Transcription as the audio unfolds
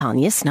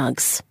Tanya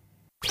Snugs.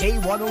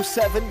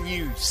 K107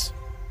 News.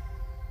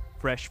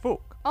 Fresh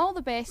Folk. All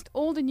the best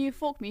old and new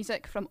folk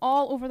music from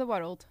all over the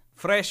world.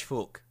 Fresh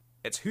Folk.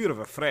 It's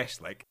whoever fresh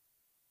like.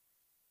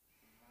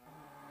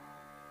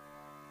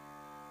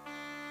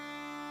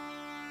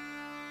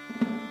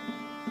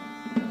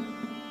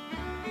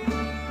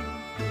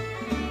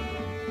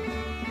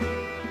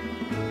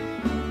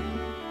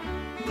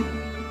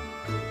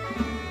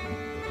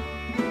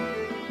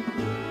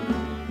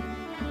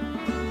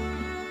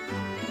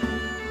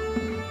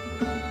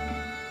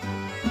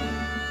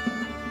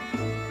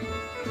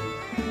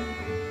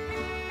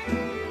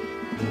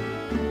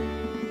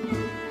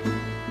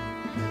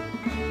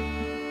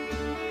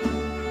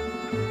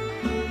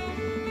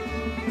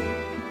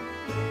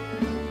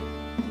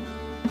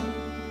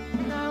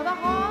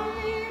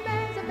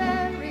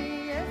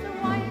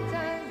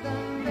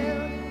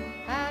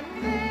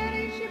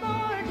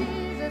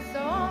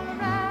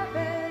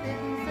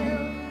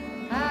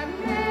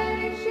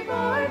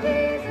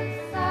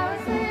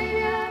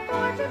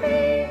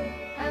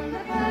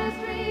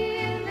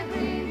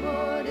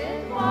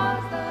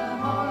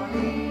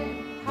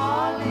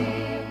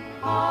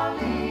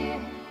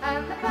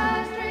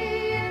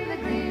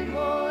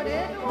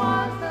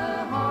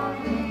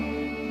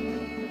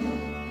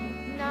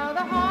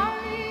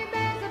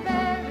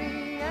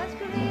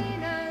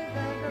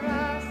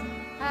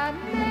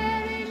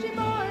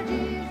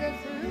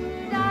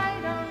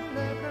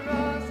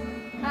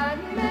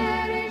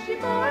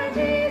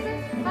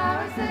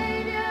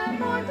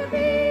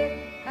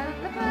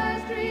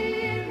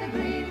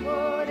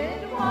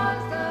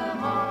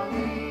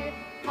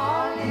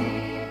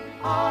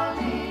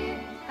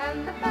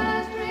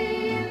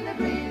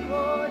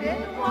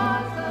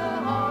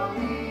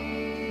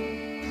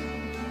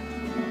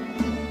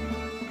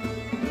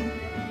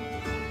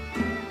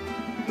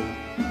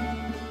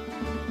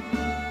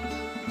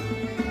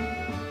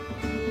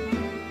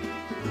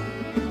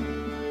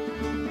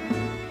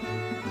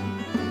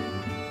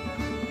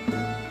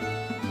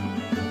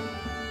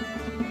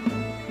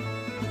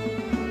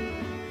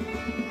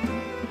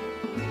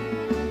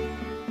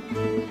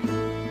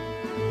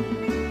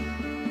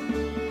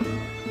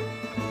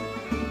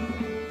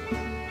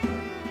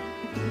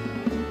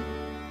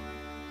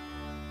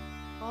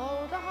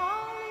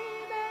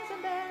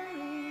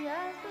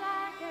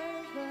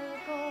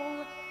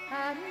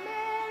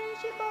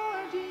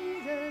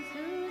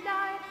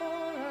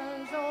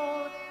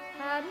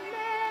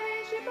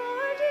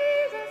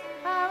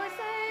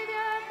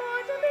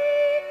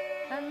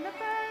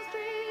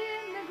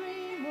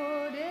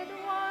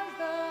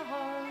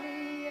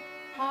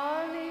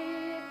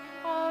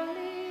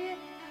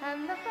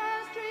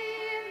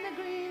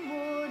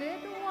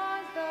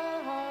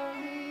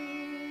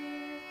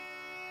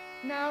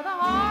 Now the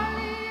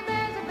holly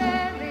bears a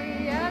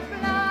berry as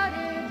blood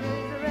it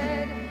is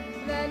red.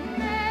 Then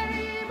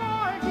Mary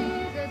bore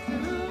Jesus who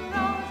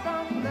rose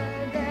from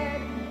the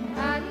dead.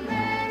 And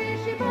Mary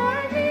she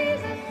bore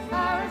Jesus,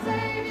 our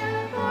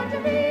Saviour for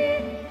to be.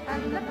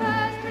 And the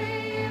first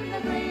tree in the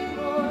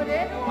greenwood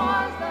it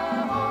was the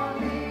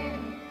holly,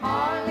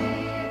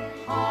 holly,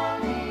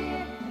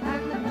 holly.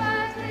 And the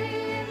first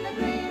tree in the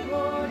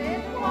greenwood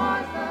it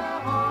was the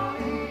holly.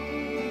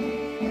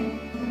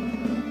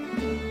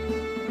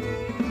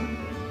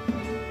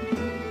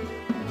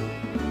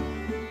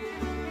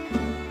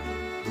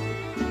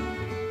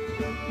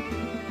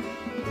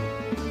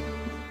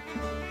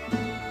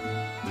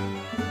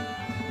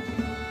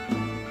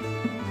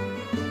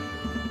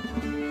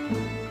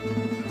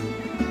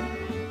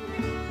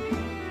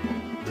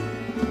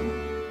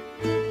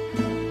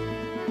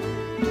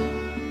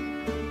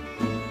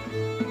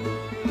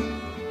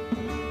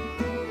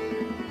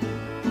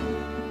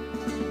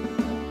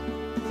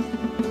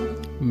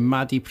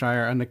 Maddie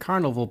Pryor and the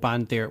Carnival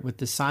Band there with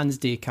the Sans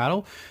Day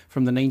Carol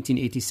from the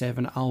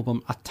 1987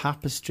 album A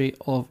Tapestry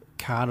of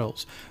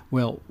Carols.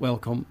 Well,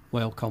 welcome.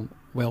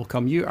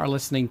 You are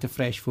listening to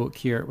Fresh Folk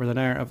here with an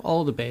hour of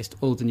all the best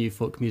old and new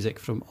folk music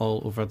from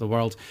all over the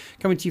world.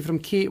 Coming to you from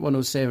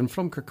K107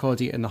 from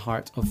Kirkcaldy in the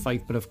heart of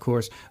Fife, but of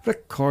course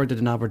recorded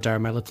in Aberdare,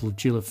 my little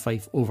jewel of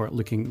Fife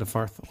overlooking the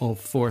Firth of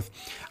Forth.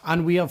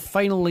 And we have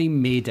finally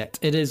made it.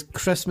 It is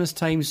Christmas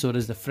time, so it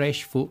is the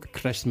Fresh Folk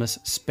Christmas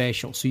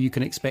special. So you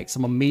can expect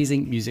some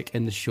amazing music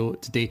in the show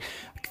today.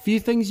 A few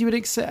things you would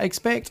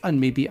expect and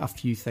maybe a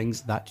few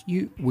things that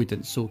you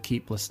wouldn't, so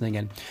keep listening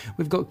in.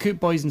 We've got Coot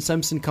Boys and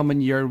Simpson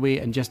coming your way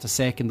in just a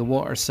second. The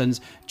Watersons,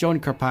 John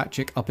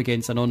Kirkpatrick up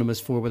against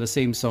Anonymous 4 with the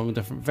same song,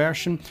 different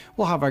version.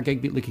 We'll have our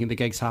gig beat looking at the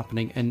gigs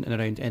happening in and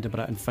around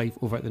Edinburgh and Fife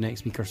over at the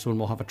next week or so, and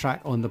we'll have a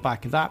track on the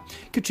back of that.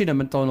 Katrina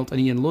MacDonald and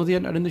Ian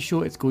Lothian are in the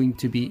show. It's going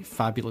to be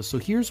fabulous. So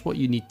here's what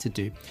you need to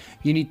do.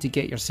 You need to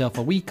get yourself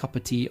a wee cup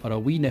of tea or a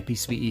wee nippy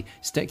sweetie,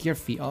 stick your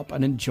feet up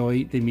and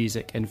enjoy the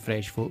music in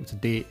Fresh Folk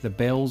today. The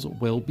bell bells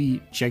will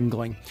be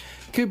jingling.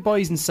 Coop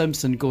Boys and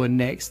Simpson going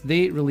next.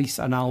 They released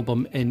an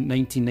album in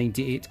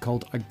 1998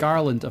 called A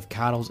Garland of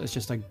Carols. It's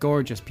just a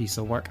gorgeous piece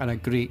of work and a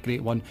great,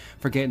 great one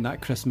for getting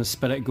that Christmas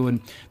spirit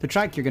going. The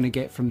track you're going to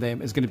get from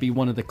them is going to be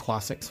one of the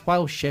classics,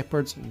 While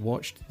Shepherds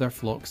Watched Their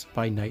Flocks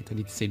by Night. I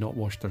need to say not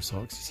washed their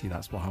socks. You see,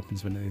 that's what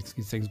happens when these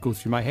things go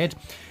through my head.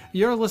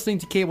 You're listening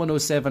to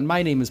K107.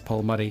 My name is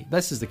Paul Murray.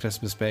 This is the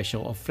Christmas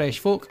special of Fresh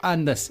Folk,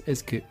 and this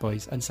is Coop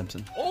Boys and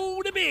Simpson.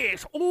 All the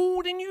best,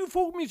 all the new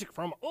folk music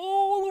from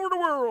all over the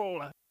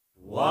world.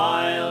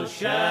 While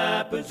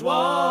shepherds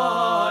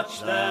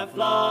watch their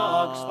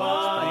flocks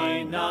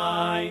by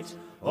night,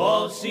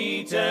 all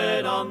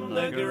seated on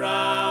the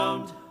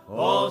ground,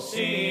 all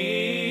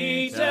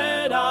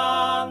seated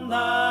on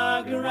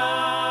the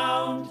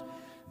ground,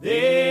 the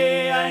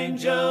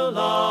angel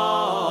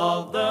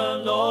of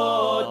the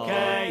Lord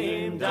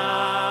came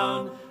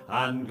down,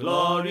 and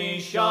glory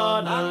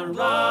shone around,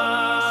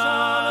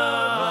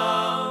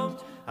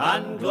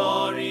 and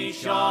glory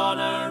shone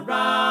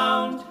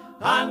around,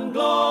 and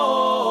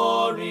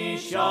glory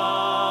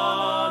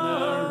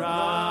shone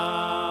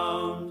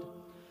around.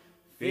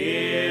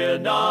 Fear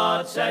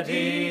not, said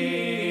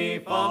he,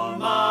 for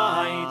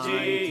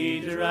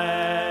mighty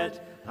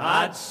dread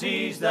had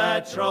seized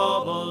their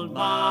troubled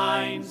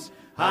minds,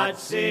 had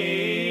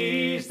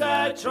seized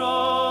their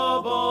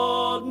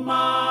troubled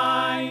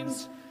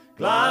minds.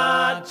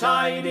 Glad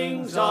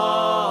tidings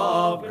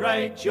of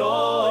great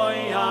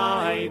joy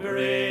I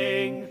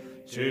bring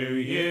to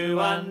you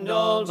and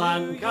all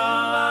mankind,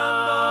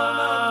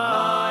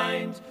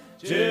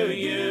 to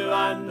you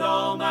and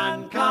all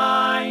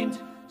mankind,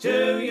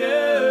 to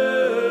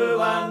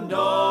you and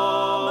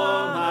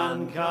all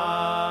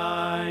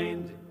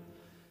mankind.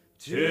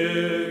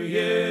 To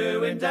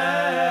you in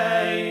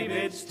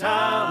David's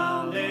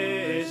town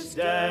this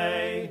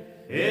day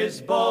is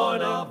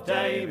born of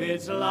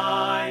David's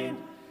line,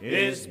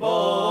 is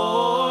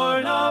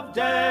born of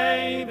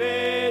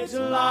David's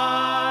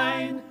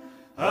line,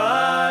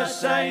 a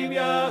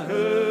Saviour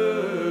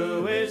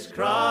who is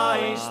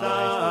Christ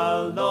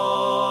the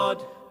Lord,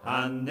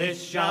 and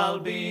this shall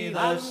be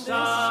the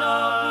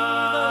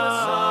sign,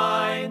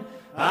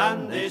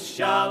 and this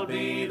shall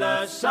be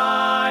the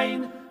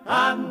sign,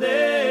 and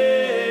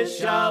this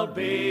shall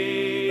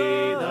be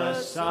the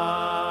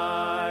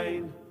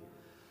sign.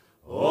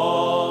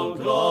 All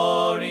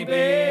glory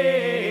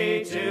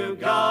be to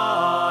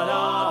God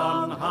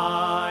on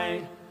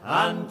high,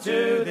 and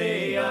to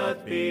the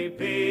earth be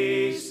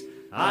peace,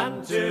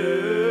 and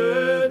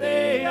to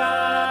the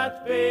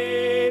earth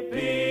be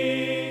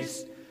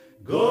peace.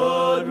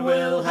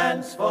 Goodwill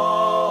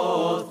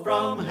henceforth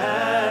from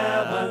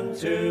heaven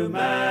to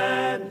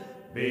men,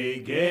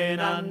 begin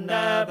and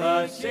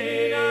never cease,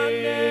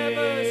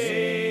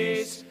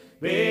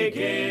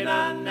 begin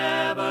and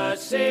never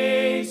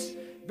cease,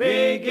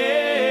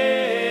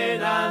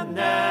 begin and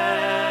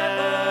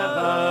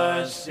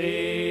never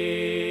cease.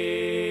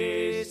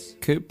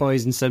 Coop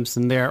Boys and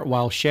Simpson there,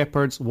 While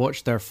Shepherds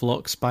Watch Their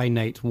Flocks by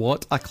Night.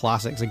 What a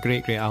classic. It's a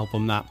great, great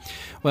album, that.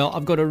 Well,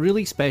 I've got a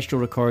really special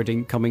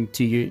recording coming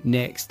to you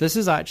next. This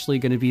is actually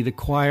going to be the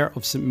choir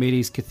of St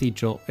Mary's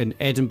Cathedral in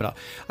Edinburgh.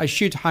 I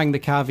should hang the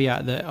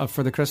caveat that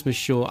for the Christmas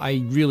show,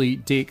 I really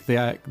take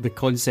the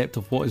concept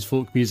of what is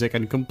folk music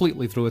and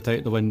completely throw it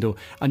out the window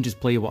and just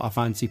play what I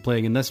fancy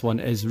playing, and this one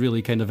is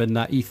really kind of in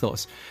that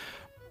ethos.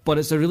 But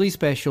it's a really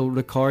special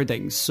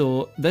recording.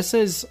 So this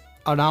is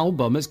an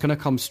album. It's going to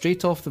come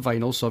straight off the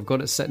vinyl, so I've got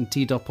it sitting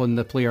teed up on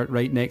the player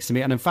right next to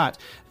me. And in fact,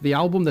 the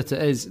album that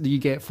it is, you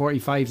get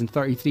 45s and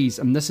 33s,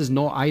 and this is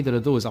not either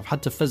of those. I've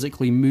had to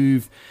physically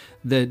move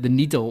the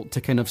needle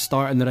to kind of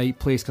start in the right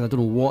place because I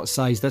don't know what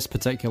size this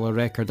particular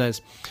record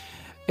is.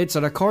 It's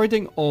a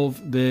recording of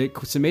the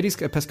St Mary's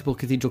Episcopal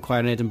Cathedral Choir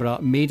in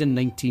Edinburgh, made in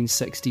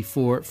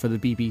 1964 for the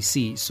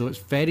BBC, so it's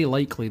very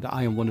likely that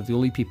I am one of the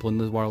only people in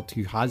the world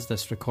who has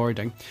this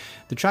recording.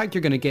 The track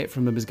you're going to get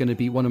from them is going to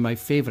be one of my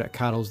favourite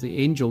carols, The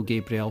Angel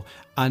Gabriel,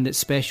 and it's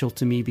special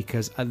to me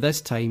because at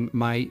this time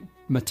my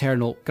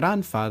maternal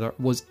grandfather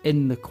was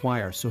in the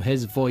choir, so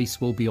his voice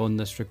will be on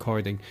this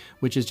recording,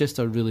 which is just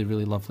a really,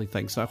 really lovely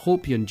thing. So I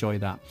hope you enjoy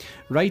that.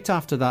 Right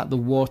after that, the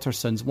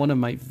Watersons, one of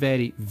my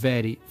very,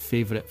 very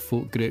favourite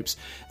folk groups.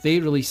 They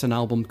released an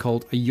album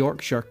called A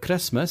Yorkshire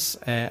Christmas.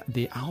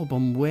 The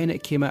album, when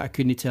it came out, I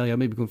couldn't tell you.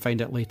 Maybe we can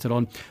find it later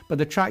on. But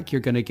the track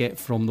you're going to get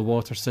from the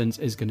Watersons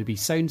is going to be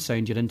Sound,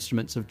 Sound, Your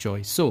Instruments of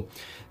Joy. So,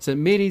 St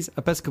Mary's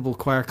Episcopal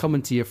Choir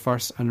coming to you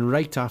first, and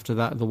right after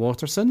that, the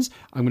Watersons.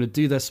 I'm going to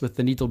do this with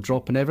the needle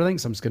drop and everything,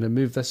 so I'm just going to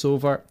move this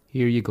over.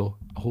 Here you go.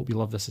 I hope you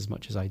love this as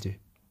much as I do.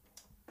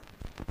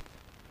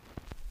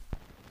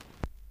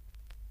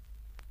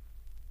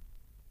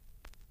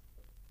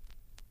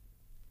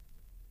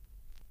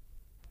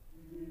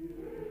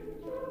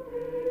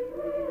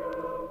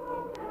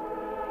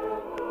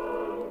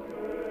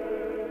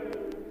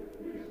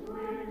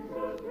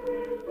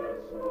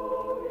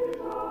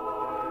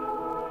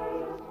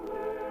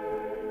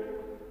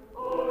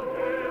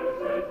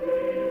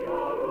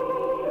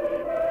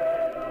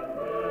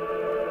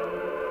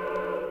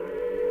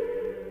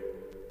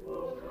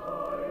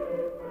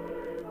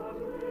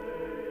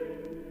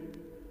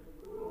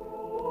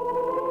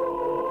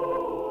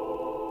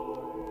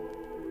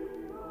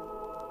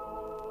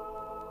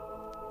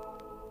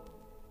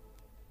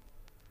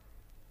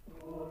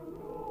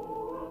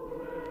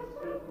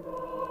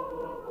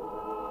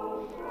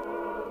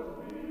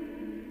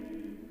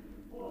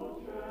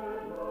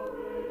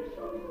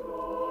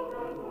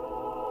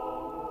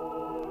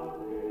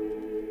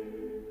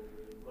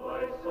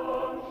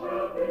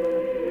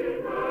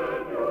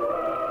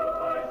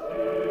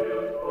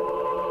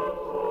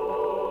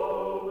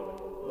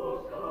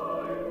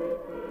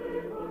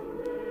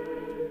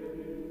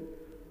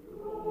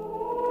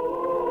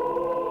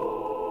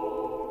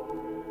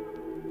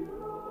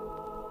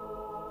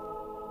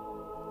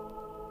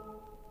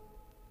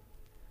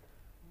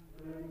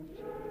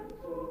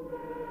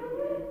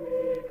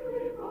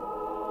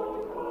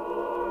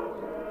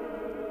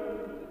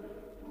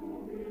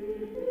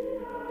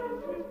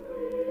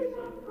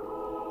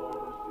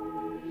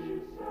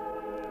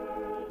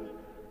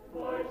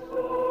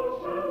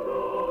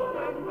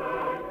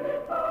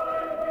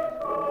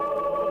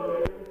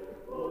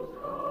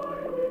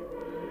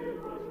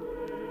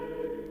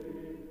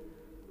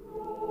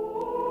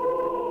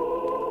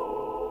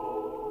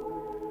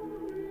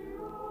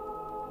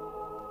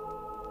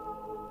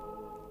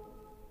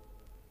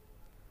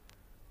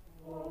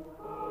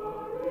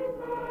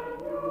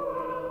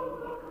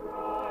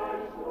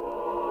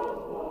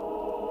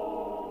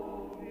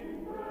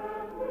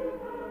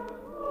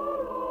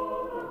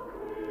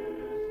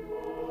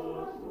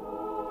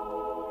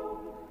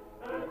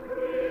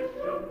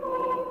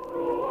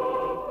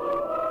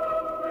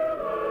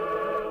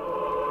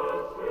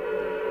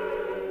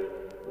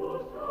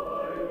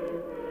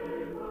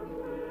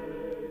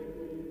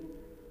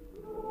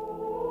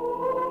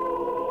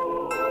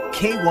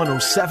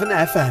 K107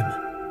 FM.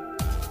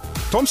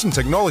 Thomson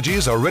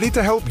Technologies are ready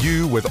to help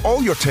you with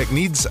all your tech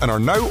needs and are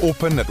now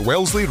open at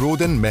Wellesley Road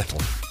in Metal.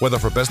 Whether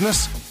for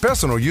business,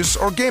 personal use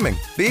or gaming,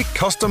 they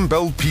custom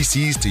build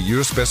PCs to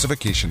your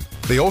specification.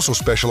 They also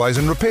specialise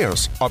in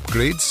repairs,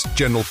 upgrades,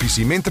 general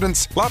PC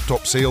maintenance,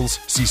 laptop sales,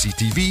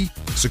 CCTV,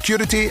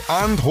 security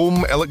and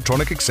home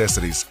electronic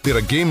accessories. They're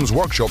a games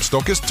workshop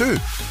stockist too.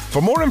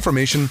 For more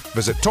information,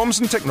 visit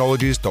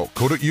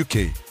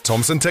thomsontechnologies.co.uk.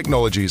 Thomson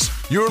Technologies,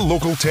 your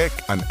local tech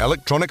and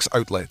electronics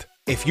outlet.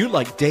 If you're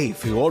like Dave,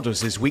 who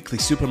orders his weekly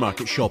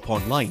supermarket shop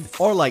online,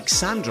 or like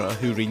Sandra,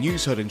 who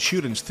renews her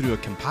insurance through a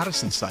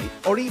comparison site,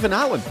 or even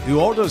Alan, who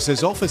orders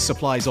his office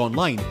supplies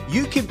online,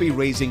 you can be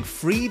raising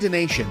free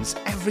donations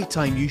every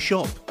time you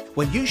shop.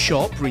 When you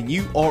shop,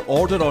 renew or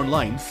order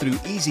online through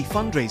Easy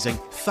Fundraising,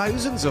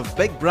 thousands of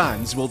big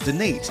brands will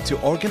donate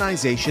to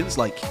organisations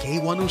like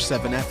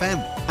K107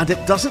 FM. And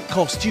it doesn't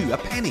cost you a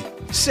penny.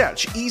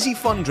 Search Easy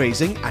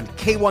Fundraising and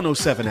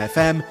K107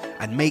 FM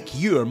and make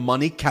your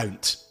money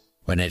count.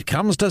 When it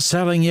comes to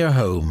selling your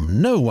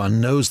home, no one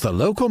knows the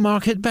local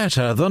market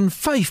better than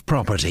Fife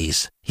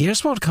Properties.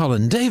 Here's what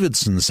Colin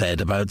Davidson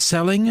said about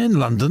selling in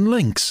London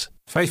Links.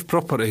 Fife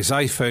Properties,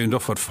 I found,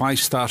 offered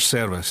 5-star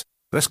service.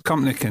 This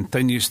company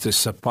continues to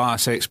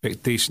surpass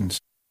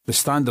expectations. The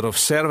standard of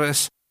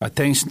service,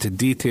 attention to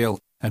detail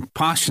and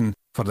passion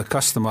for the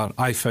customer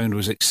I found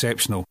was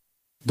exceptional.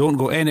 Don't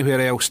go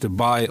anywhere else to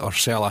buy or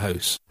sell a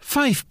house.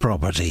 Fife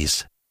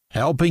Properties,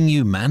 helping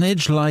you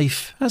manage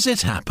life as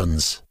it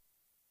happens.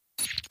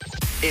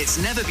 It's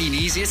never been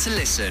easier to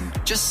listen.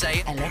 Just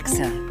say,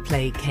 Alexa,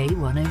 play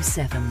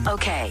K107.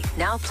 OK,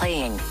 now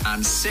playing.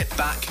 And sit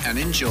back and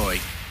enjoy.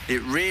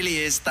 It really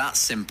is that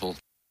simple.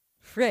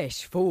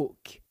 Fresh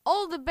Folk.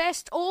 All the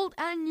best old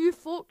and new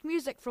folk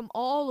music from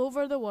all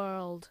over the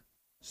world.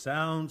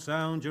 Sound,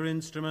 sound your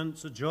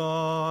instruments of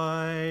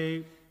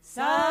joy.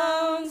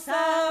 Sound,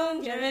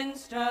 sound your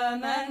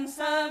instruments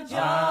of joy.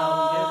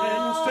 Sound your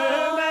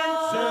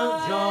instruments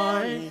of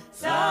joy.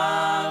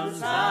 Sound,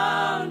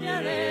 sound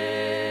your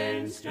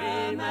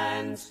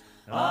instruments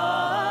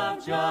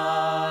of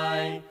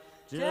joy.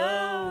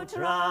 To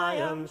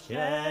triumph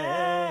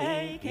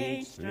shake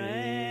each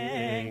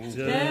string.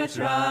 To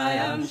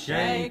triumph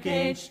shake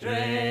each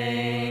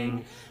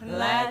string.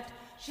 Let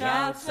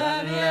shouts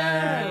of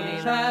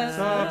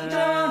universal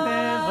joy.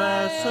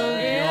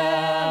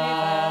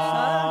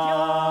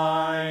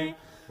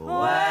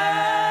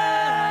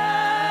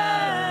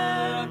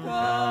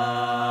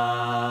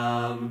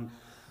 Welcome,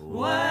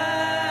 welcome,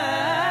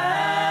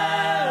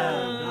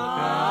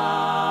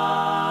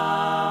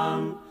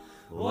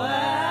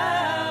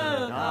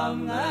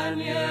 welcome the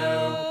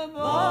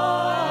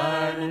newborn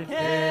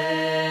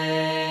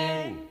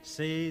King.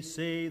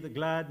 See the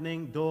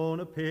gladdening dawn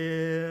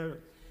appear.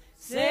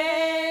 See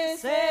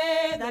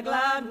the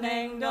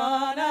gladdening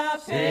dawn appear.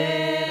 See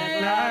the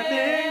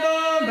gladdening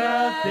dawn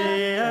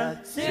appear.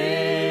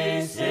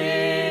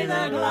 See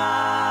the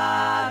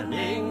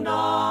gladdening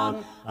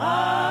dawn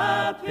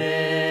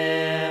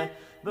appear.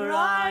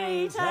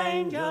 Bright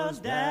angels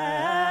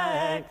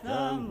deck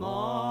the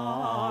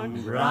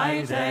morn.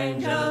 Bright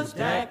angels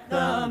deck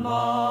the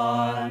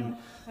morn.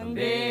 And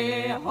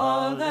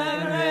behold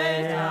the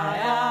great I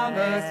am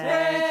is here.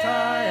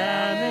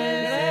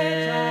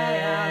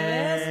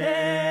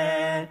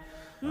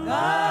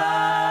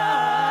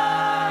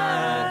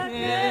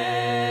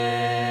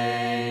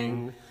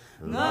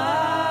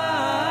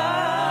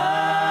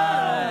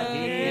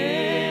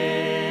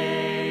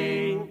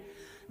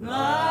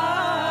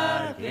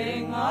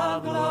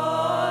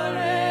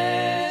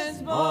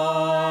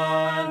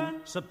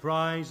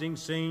 Surprising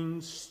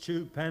scenes,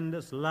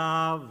 stupendous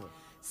love.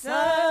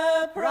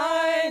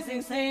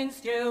 Surprising scenes,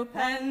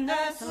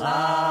 stupendous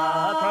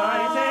love.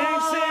 Surprising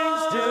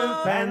scenes,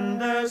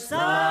 stupendous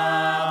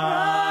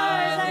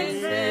love.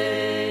 Surprising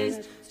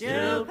scenes,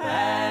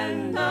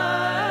 stupendous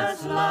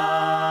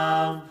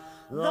love.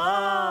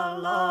 The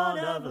Lord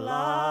of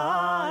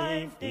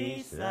life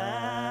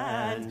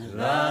descends.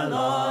 The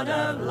Lord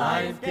of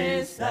life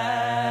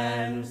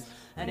descends.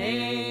 And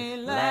he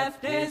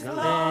left his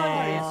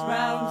glorious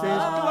realms,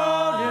 his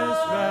glorious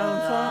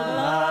realms on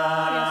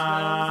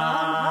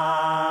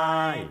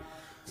high,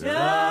 to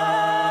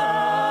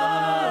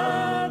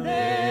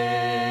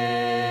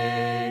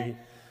thee,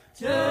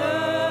 to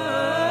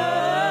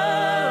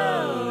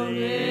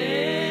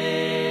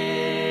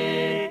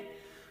thee,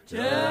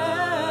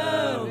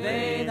 to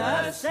be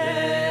the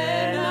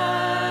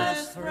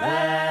sinner's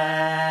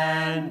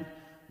friend.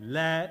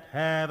 Let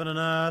heaven and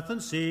earth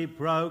and sea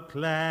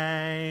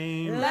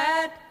proclaim.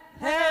 Let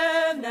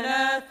heaven and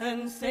earth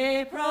and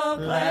sea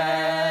proclaim.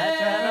 Let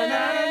heaven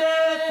and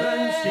earth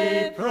and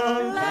sea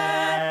proclaim.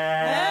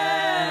 Let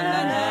heaven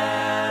and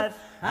earth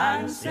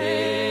and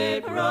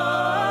sea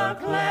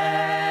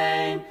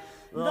proclaim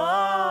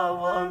the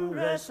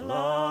wondrous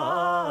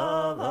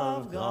love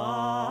of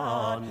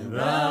God.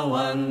 The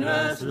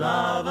wondrous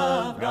love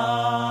of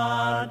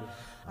God.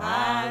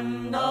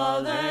 And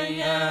all the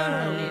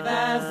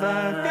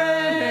universal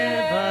flame.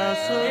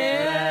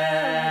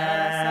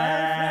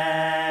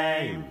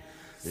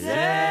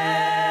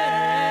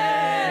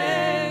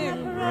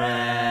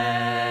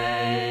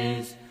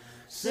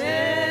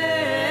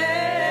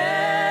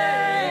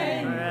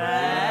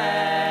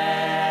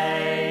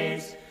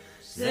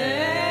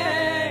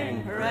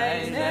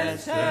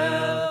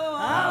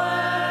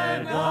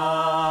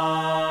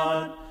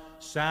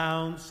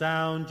 sound,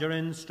 sound your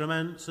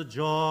instruments of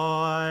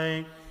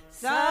joy.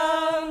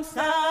 Sound,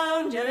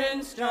 sound your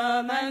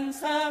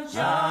instruments of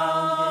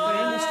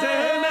joy.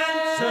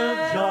 Instruments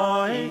of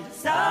joy.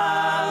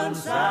 Sound,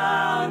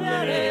 sound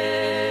your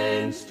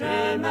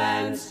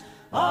instruments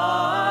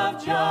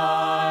of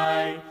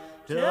joy.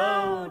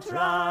 To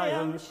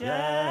triumph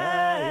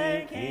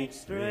shake each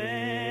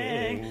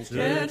string.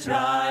 To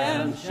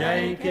triumph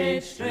shake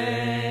each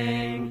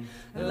string.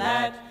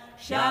 Let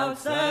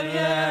shouts of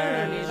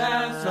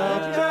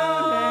universal joy.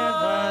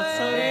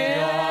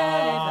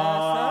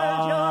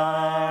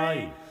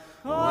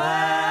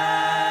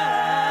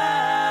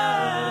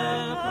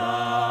 Welcome,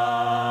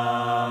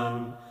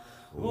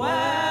 welcome,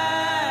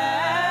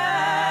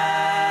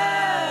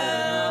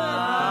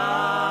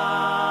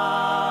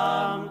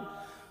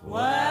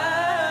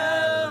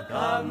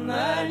 welcome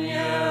the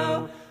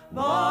newborn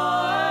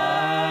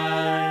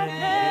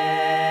King.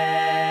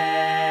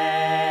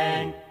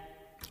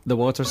 The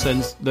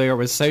Watersons there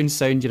with Sound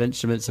Sound Your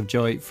Instruments of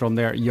Joy from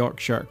their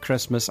Yorkshire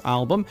Christmas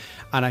album,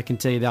 and I can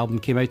tell you the album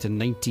came out in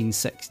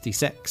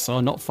 1966, so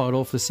not far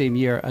off the same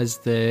year as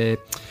the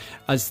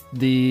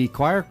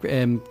choir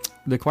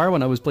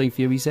one I was playing for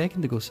you a wee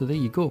second ago, so there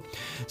you go.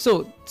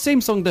 So,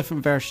 same song,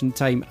 different version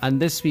time,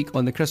 and this week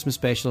on the Christmas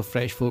special of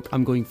Fresh Folk,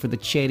 I'm going for the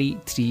Cherry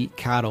Tree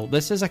Carol.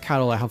 This is a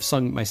carol I have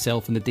sung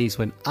myself in the days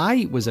when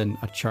I was in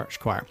a church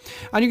choir,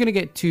 and you're going to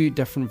get two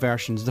different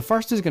versions. The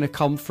first is going to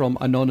come from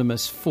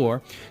Anonymous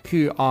 4,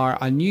 who were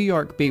a New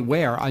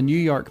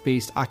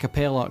York-based a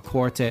cappella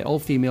quartet,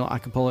 all-female a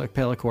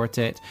cappella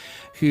quartet,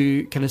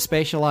 who kind of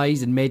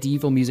specialise in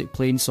medieval music,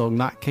 plain song,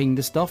 that kind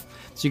of stuff.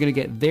 So you're going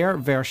to get their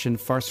version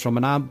first from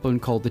an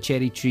album called The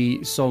Cherry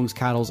Tree Songs,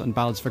 Carols and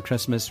Ballads for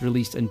Christmas,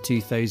 released in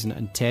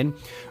 2010.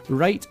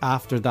 Right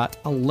after that,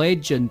 a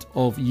legend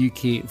of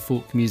UK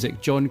folk music,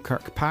 John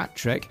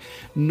Kirkpatrick,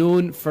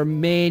 known for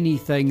many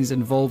things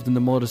involved in the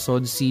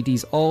Morrison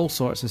CDs, all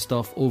sorts of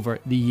stuff over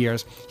the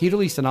years. He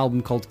released an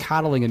album called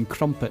Carolling and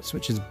Crumpets,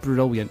 which is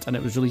brilliant, and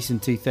it was released in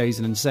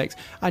 2006,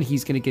 and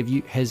he's going to give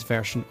you his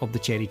version of the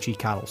Cherry Tree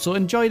Carol. So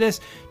enjoy this.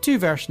 Two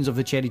versions of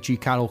the Cherry Tree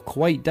Carol,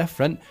 quite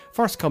different.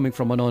 First coming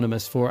from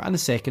Anonymous 4 and the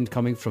second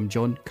coming from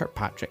John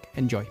Kirkpatrick.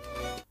 Enjoy.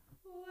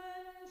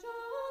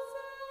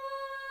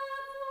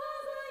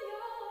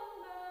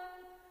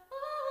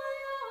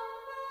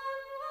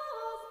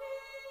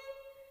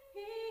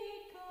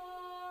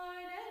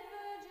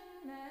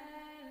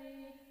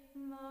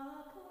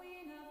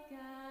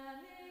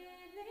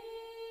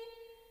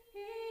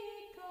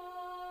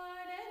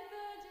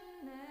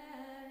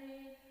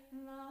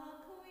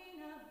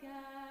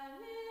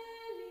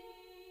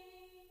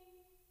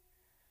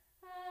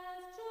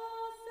 As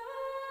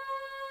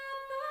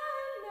Joseph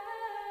and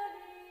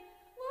Mary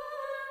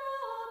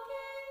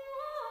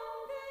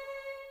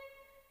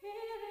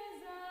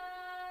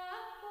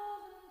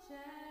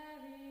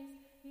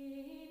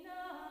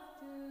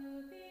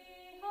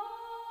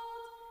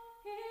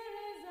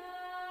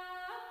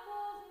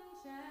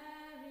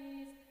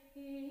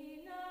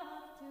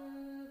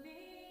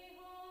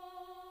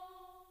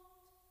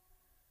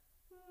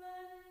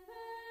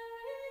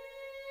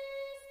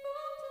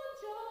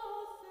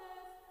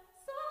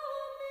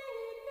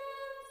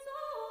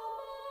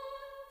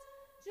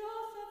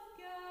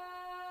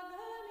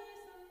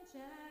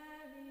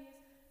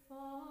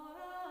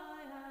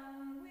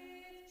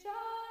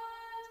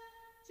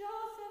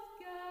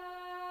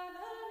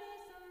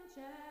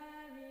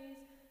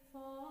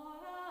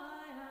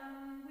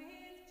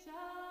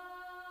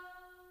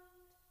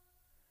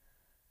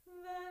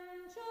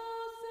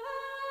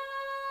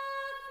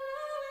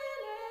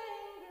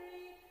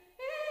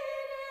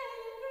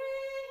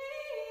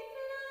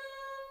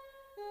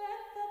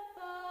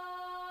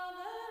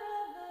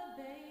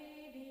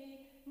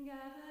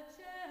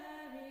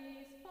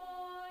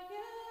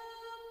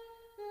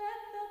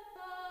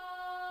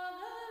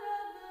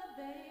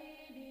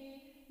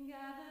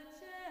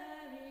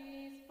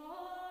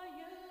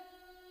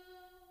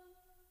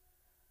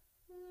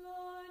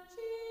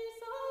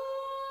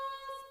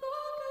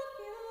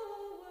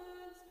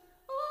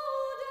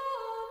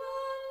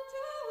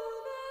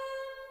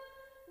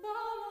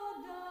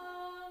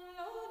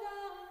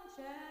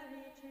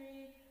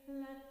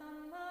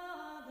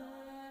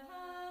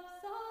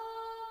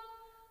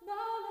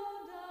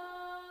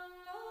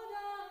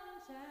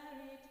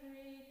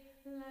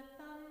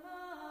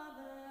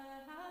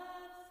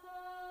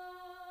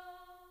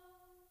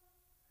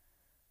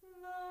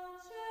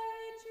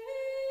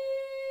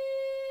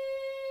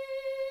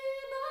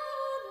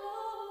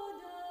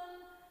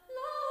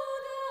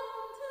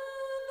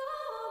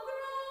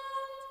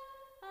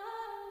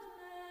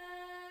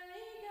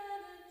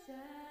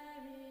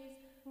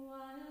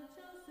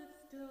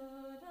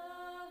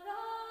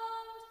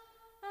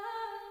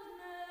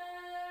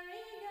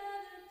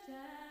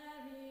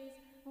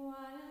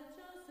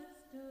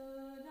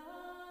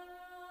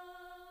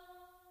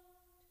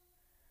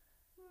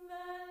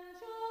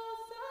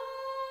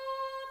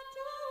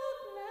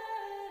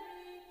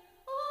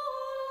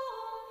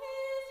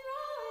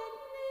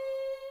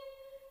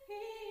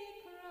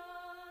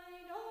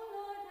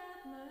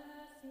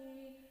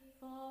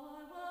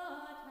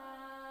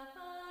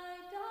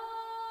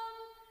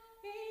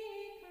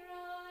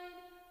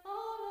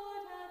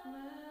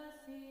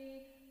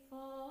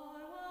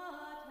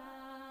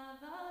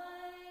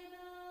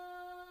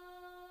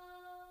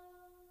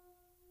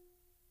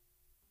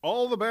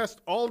all the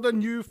best old and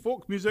new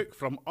folk music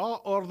from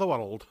all over the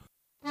world.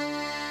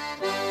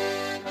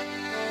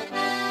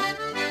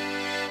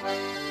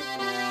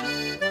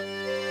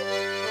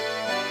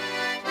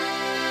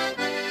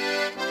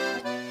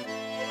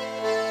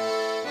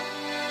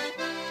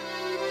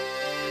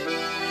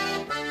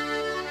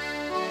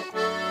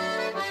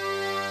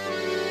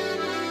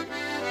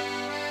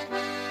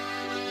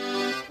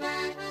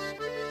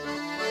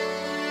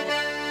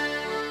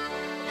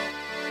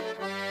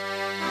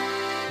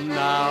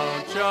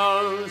 Now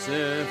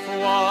Joseph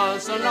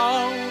was an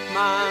old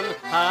man,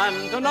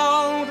 and an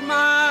old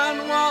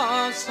man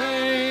was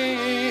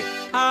he,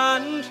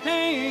 and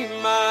he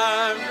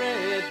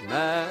married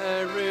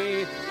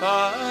Mary,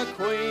 the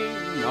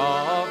Queen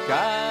of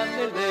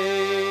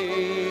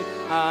Galilee,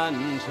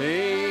 and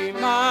he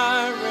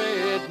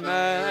married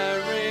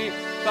Mary,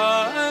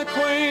 the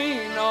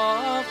Queen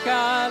of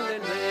Galilee.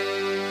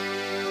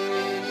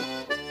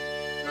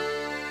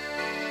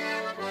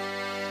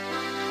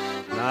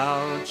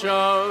 Now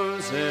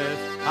Joseph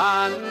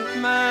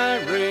and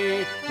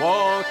Mary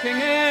walking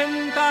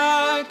in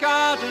the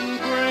garden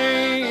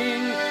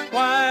green,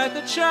 where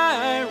the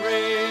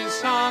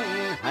cherries hung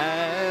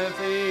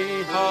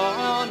heavy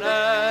on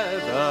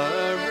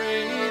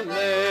every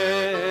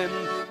limb,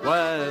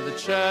 where the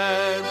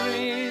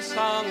cherries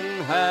hung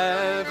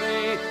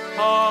heavy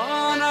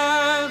on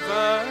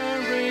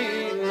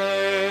every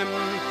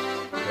limb.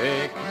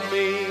 Pick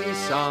me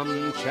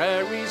some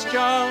cherries,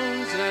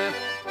 Joseph,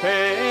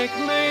 pick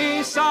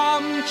me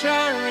some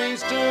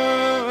cherries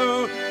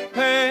do.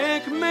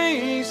 Pick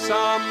me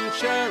some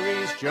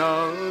cherries,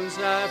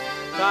 Joseph,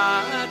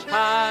 that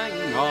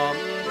hang on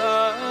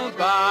the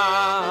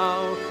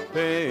bough.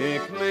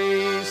 Pick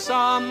me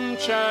some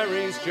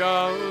cherries,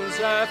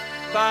 Joseph,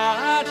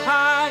 that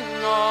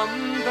hang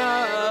on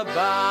the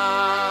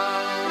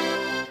bough.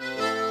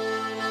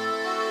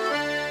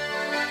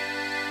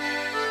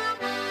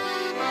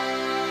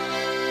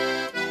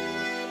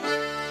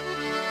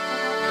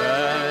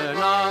 Then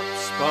up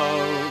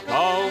spoke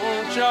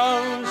old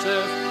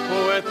Joseph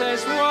with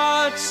his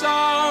words so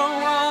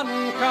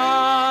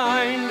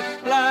unkind.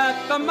 Let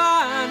the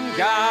man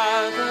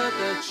gather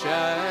the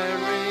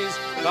cherries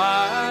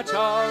that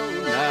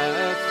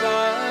owneth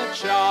the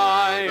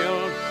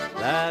child.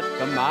 Let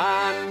the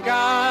man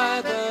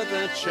gather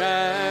the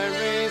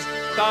cherries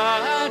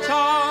that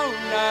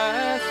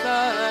owneth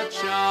the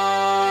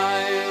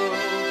child.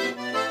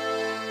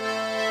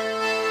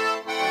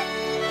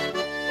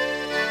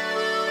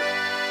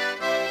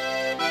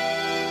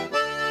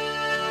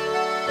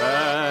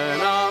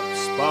 Then up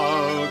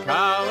spoke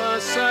our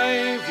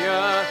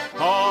Saviour,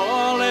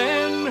 all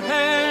in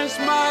his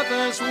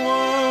mother's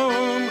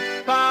womb.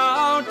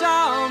 Bow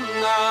down,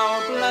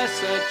 thou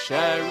blessed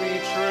cherry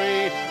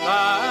tree,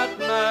 that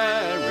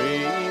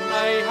Mary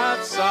may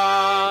have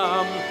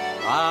some.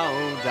 Bow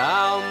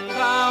down,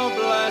 thou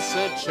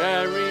blessed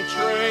cherry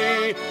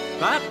tree,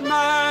 that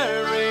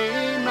Mary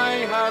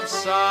may have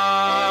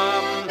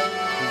some.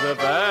 The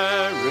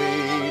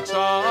very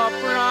top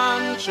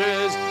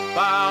branches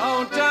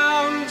bow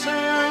down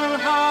to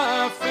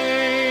her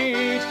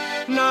feet.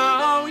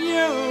 Now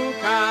you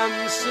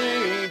can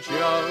see,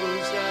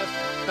 Joseph,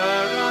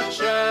 there are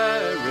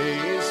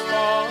cherries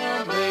for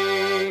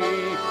me.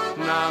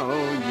 Now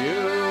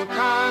you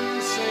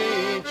can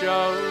see,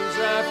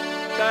 Joseph,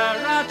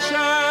 there are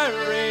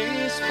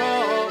cherries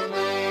for me.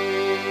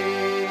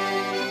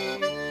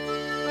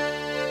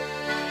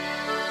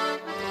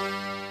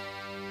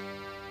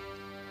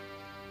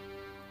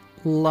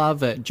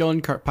 Love it. John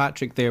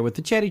Kirkpatrick there with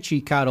the Cherry Tree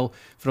Carol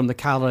from the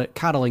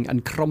Carolling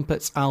and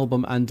Crumpets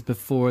album, and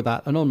before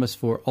that Anonymous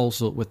 4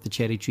 also with the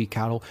Cherry Tree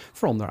Carol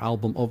from their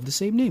album of the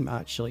same name,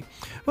 actually.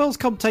 Well, it's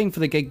come time for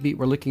the gig beat.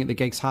 We're looking at the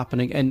gigs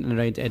happening in and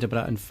around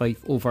Edinburgh and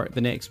Fife over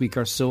the next week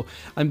or so,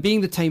 and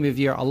being the time of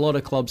year, a lot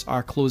of clubs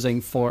are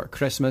closing for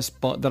Christmas,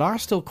 but there are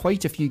still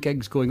quite a few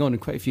gigs going on,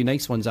 and quite a few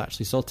nice ones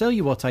actually, so I'll tell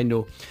you what I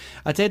know.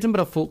 At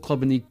Edinburgh Folk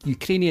Club in the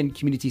Ukrainian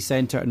Community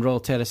Centre in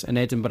Royal Terrace in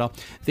Edinburgh,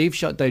 they've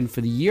shut down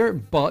for the year,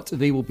 but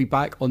they will be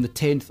back on the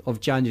 10th of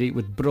January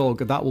with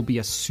Brog. That will be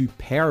a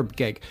superb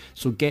gig,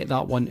 so get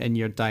that one in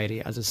your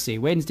diary. As I say,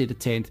 Wednesday the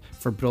 10th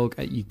for Brog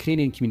at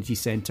Ukrainian Community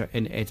Centre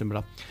in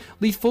Edinburgh.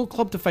 Leith Folk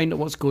Club, to find out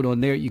what's going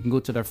on there, you can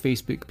go to their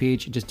Facebook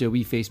page and just do a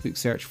wee Facebook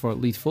search for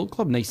Leith Folk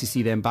Club. Nice to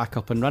see them back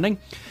up and running.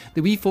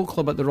 The Wee Folk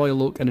Club at the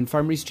Royal Oak in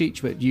Infirmary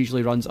Street, which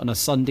usually runs on a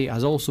Sunday,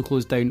 has also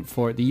closed down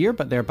for the year,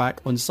 but they're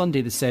back on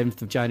Sunday the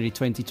 7th of January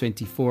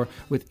 2024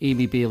 with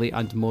Amy Bailey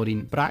and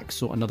Maureen Brack,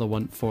 so another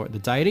one for the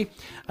diary.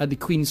 At the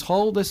Queen's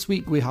Hall this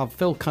week we have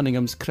Phil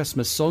Cunningham's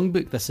Christmas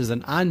Songbook. This is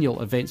an annual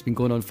event, it's been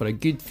going on for a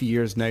good few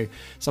years now.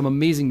 Some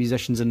amazing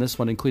musicians in this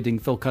one, including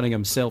Phil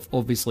Cunningham himself,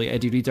 obviously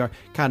Eddie Reader,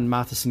 Karen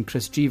Matheson,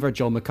 Chris Drever,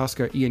 John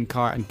McCusker, Ian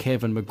Carr and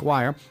Kevin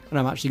Maguire, and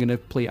I'm actually going to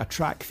play a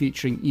track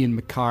featuring Ian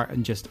McCarr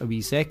in just a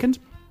wee second.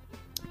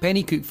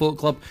 Pennycook Folk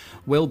Club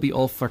will be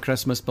off for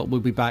Christmas, but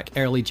we'll be back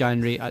early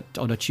January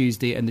on a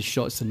Tuesday in the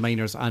Shotts and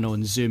Miners and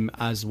on Zoom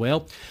as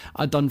well.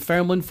 At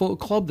Dunfermline Folk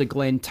Club, the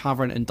Glen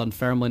Tavern in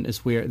Dunfermline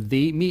is where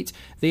they meet.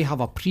 They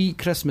have a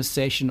pre-Christmas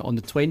session on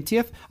the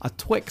 20th, a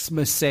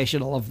Twixmas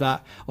session, I love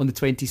that, on the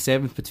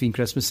 27th between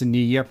Christmas and New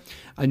Year,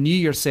 a New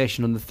Year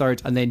session on the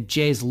 3rd, and then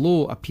Jez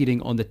Lowe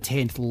appearing on the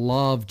 10th.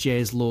 Love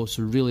Jez Lowe,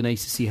 so really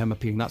nice to see him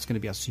appearing. That's going to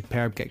be a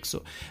superb gig.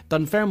 So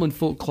Dunfermline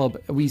Folk Club,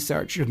 we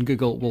search on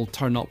Google, will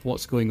turn up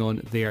what's going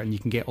on there, and you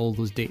can get all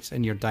those dates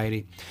in your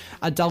diary.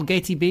 At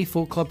Dalgety Bay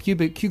Folk Club,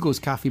 Hugo's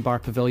Cafe Bar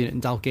Pavilion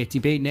in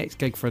Dalgety Bay, next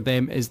gig for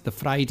them is the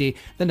Friday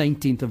the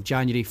 19th of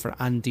January for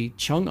Andy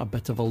Chung, a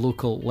bit of a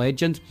local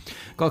legend.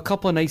 Got a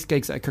couple of nice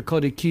gigs at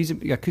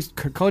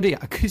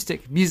Kirkcaldy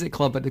Acoustic Music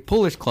Club at the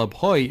Polish Club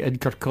Hoy in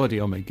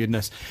Kirkcaldy. Oh my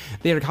goodness,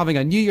 they're having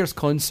a New Year's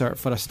concert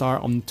for a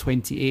start on the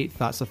 28th,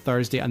 that's a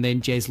Thursday, and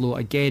then Jez Lowe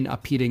again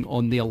appearing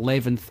on the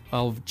 11th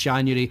of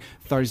January,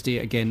 Thursday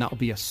again. That'll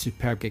be a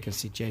superb gig. I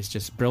see Jez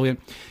just brilliant.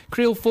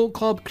 Creole Folk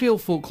Club,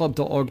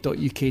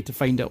 creolefolkclub.org.uk to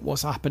find out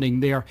what's happening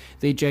there.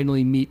 They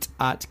generally meet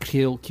at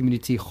Creole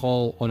Community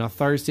Hall on a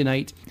Thursday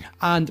night.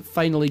 And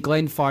finally,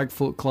 Glenfarg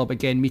Folk Club,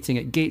 again meeting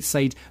at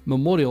Gateside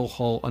Memorial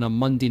Hall on a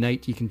Monday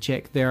night. You can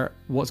check there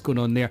what's going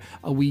on there.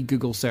 A wee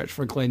Google search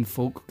for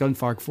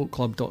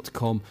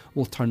glenfargfolkclub.com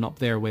will turn up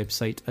their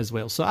website as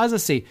well. So as I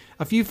say,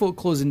 a few folk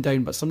closing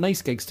down, but some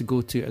nice gigs to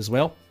go to as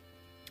well.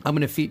 I'm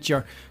going to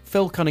feature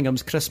Phil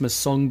Cunningham's Christmas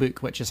Songbook,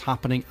 which is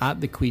happening at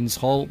the Queen's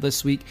Hall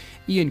this week.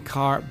 Ian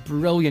Carr,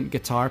 brilliant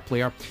guitar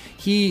player.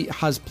 He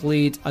has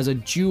played as a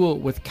duo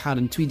with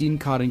Karen Tweed. Ian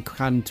Carr and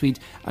Karen Tweed,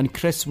 and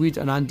Chris Wood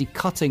and Andy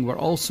Cutting were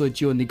also a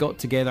duo, and they got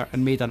together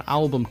and made an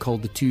album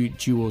called The Two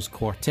Duos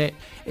Quartet.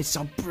 It's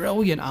a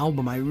brilliant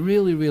album. I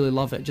really, really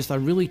love it. Just a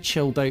really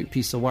chilled out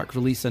piece of work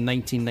released in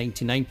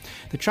 1999.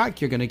 The track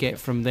you're going to get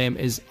from them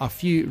is a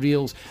few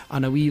reels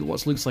and a wee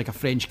what looks like a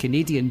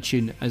French-Canadian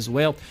tune as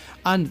well.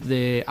 And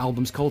the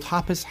album's called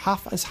Half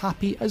as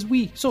Happy as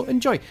We. So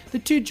enjoy The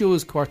Two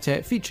Duos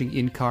Quartet featuring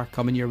Ian Carr,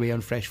 coming your way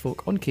on Fresh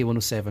Folk on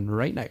K107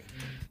 right now.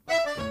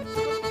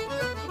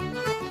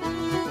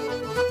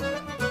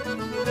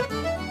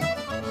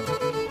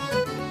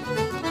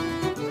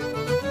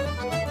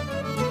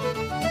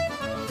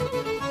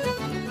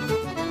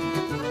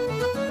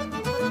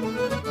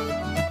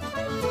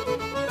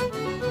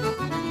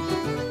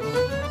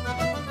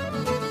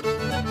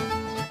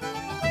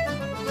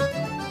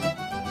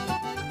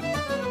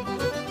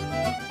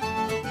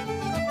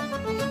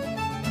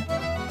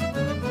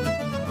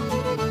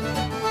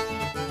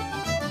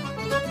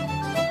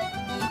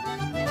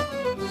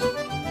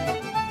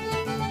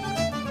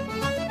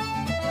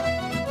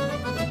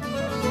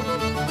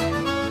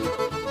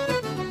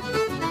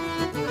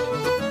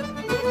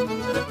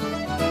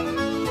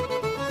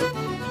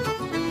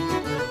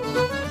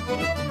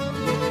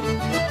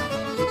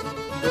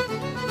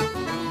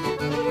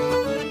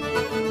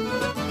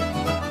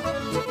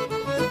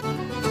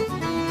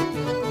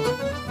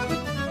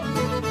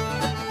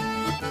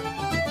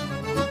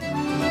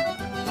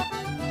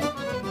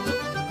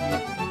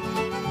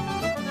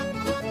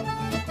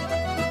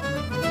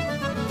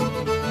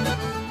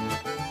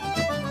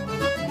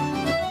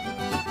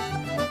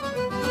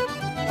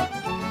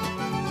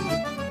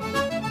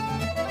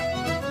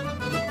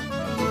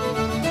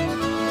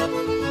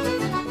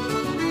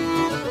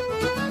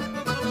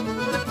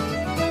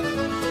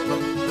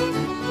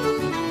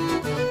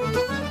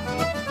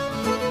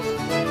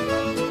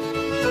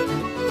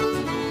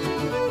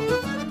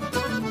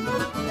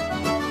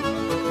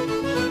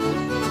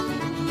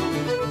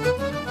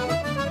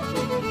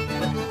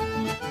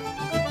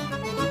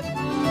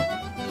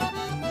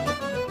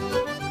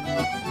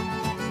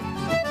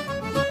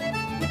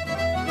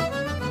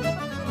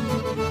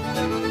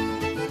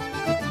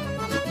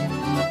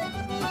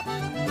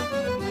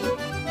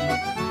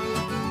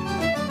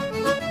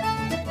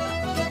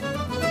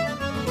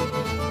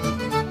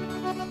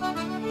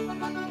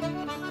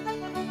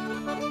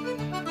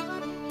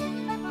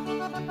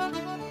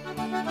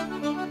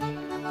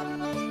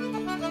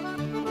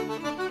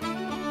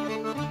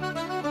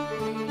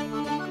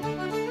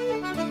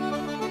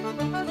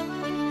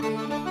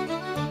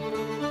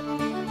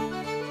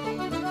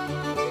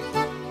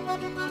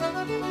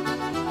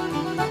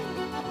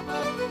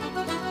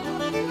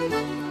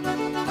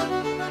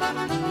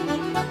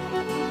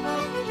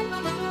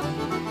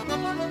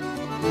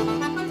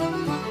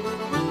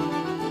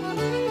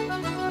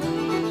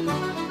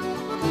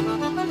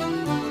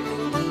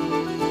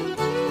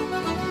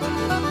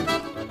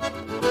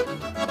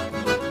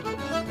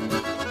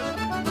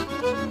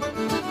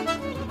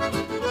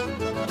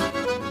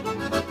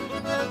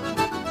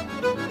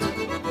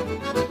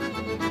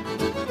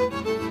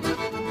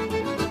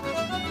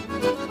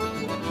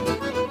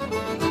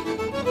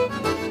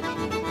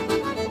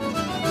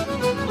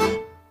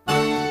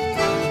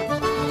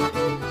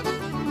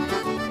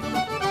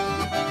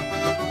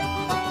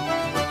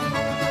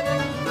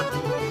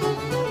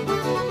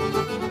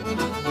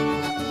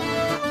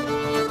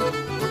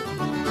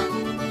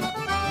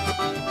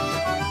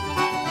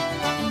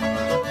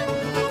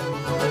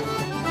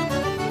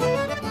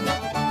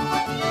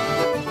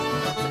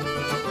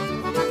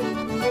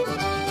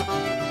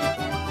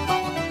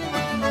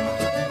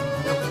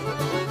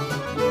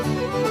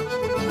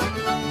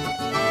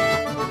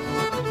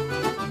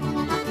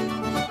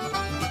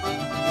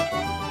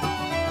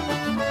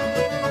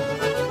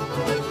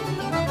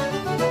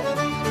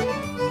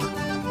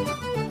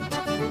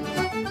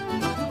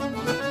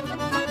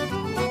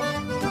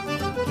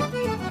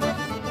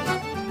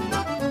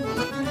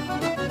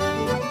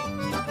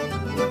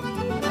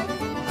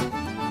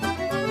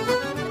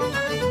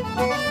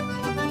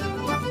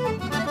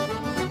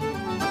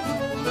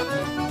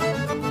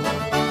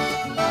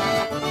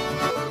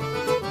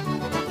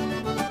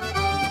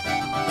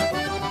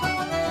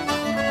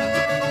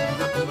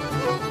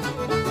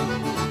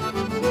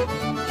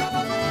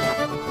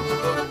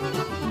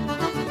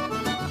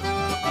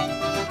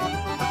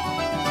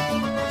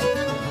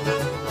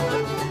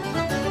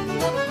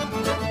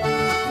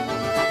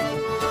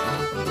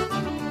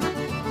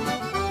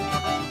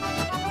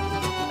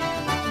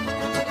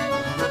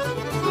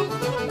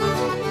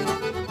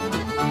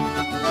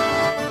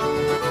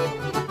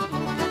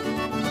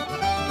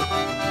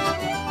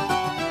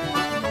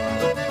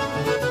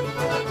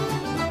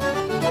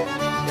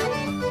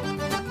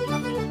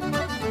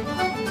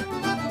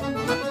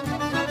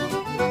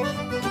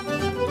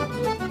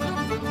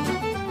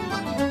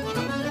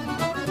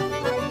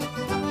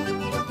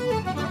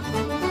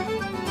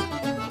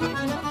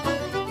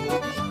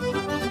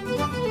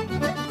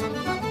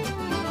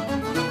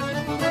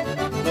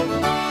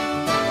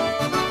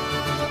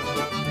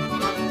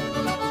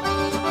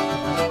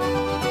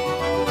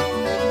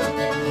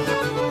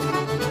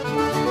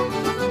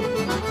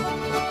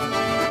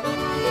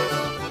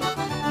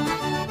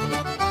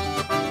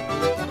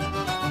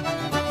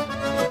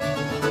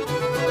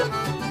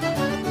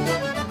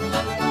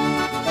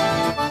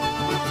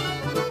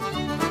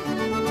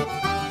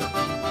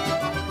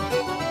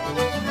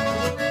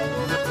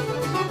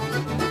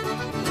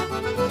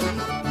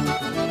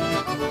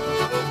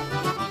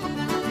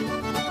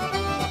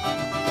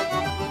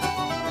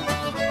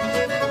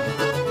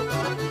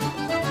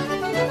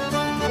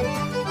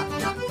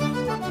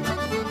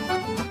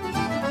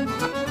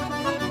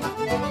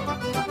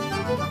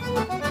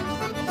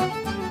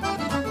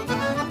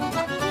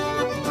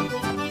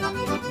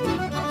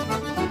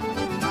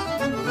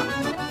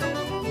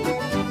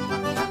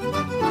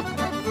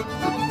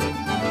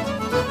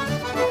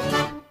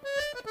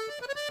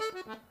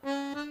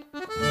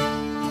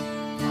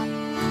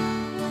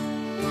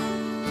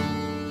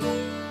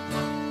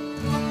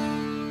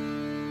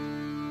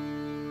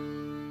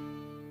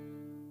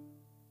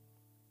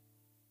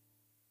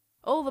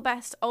 all the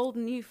best old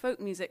and new folk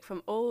music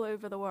from all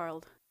over the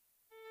world.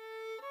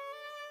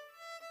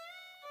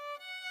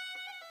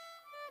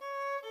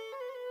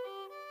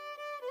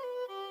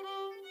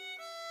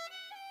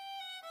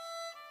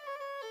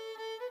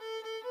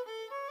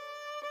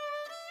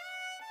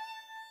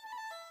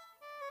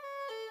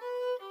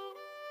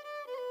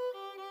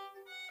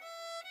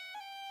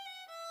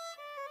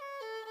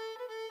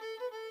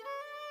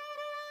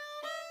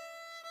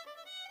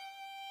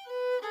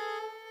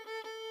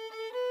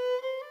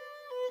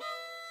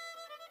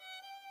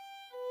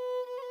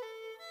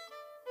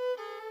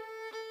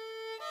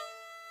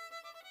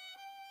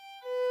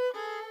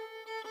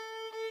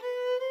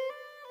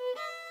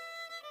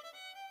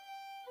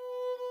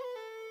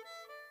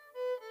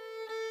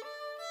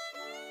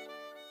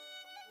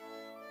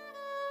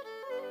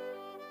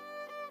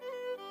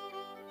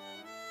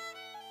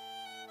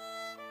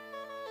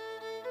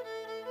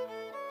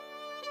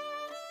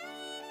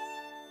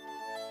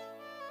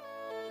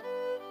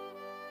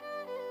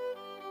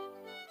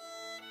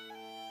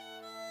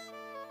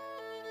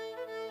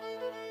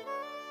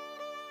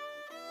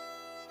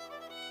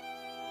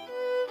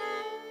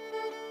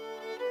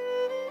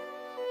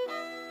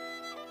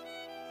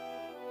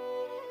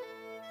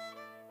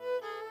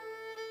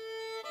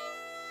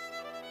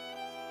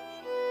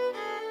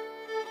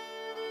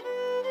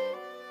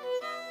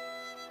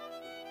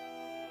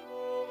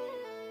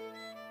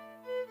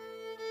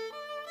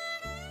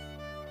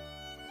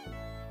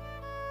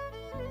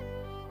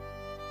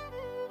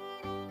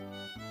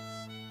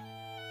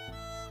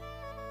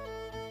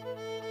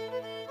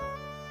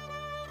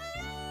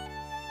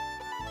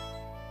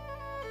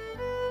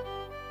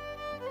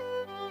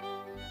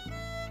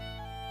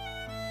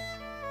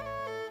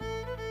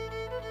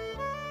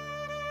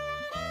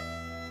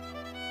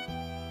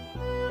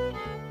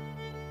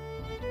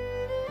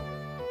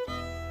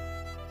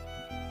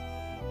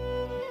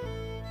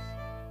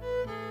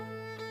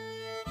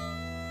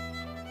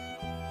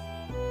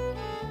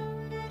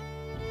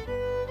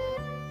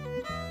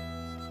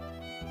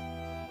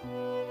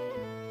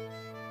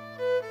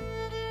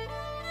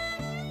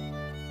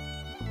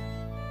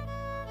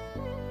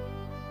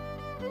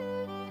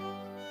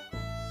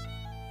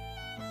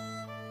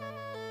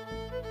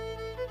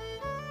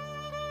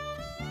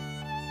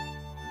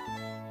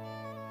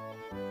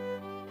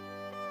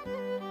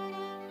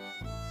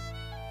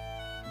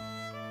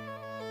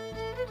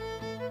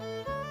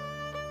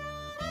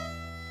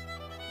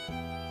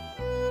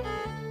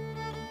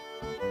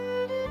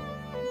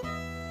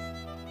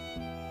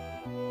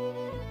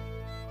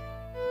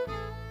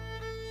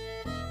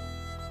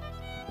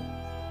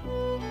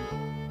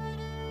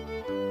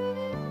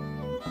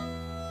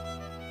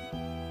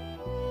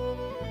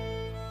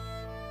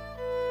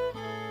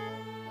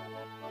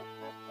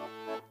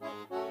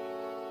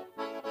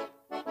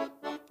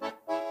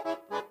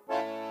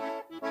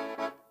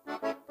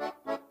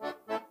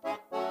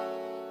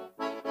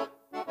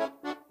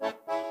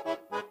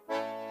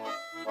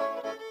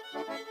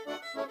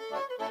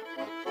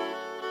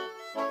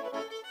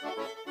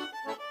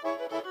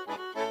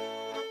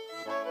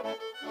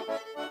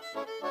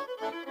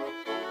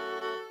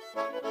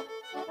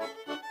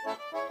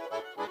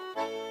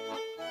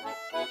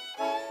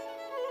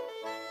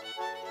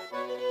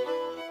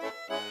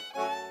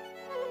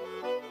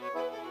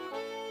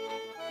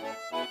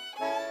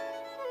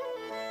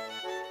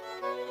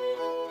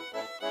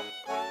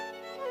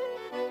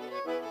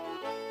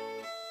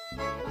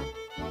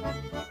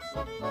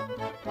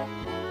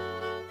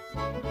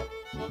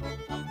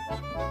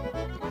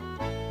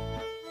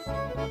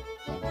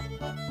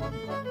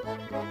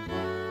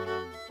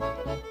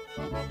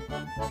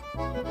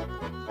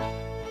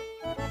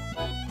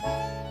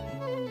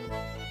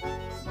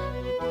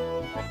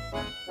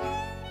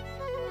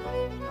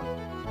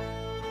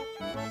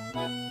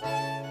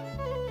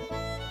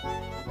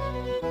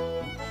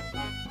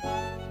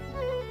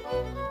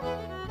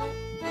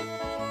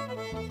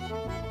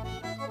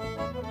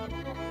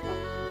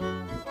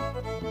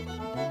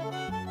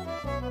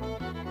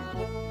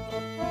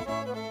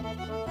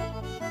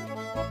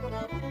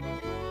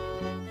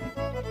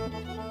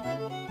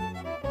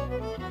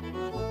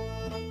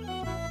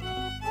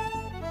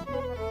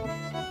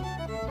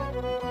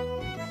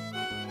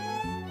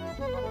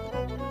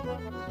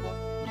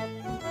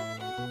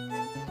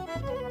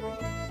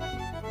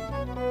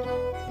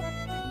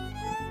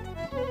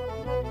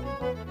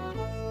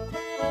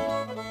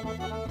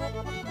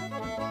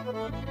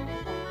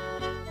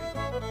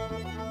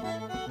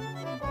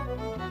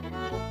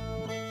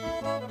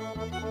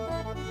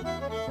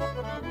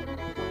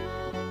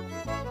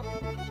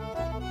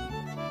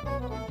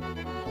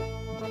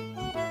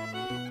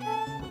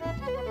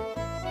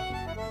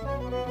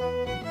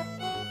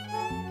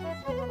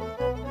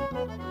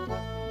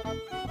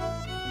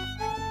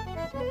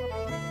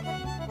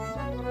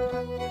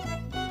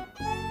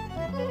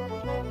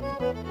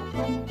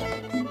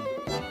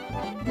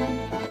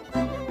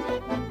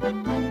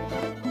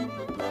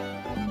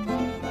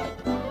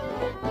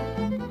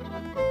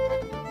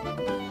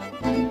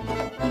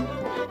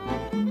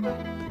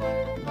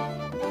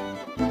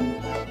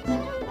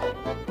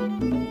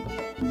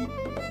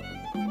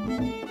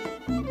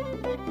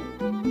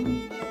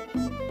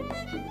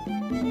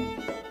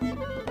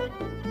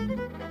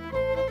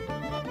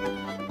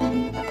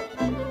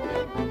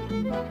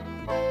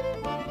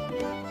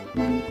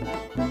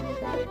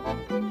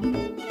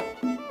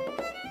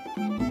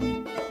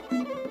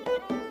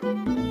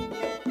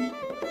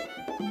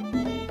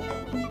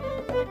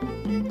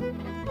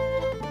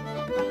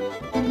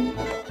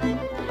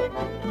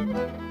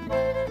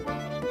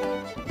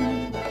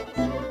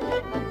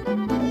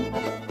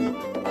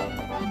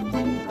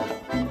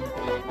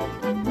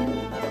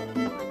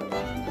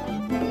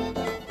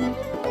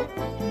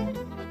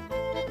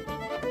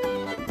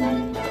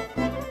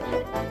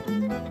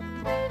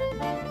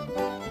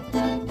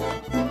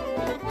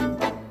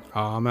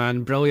 Oh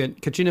man,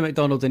 brilliant. Katrina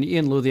MacDonald and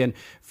Ian Lothian,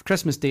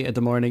 Christmas Day at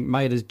the Morning,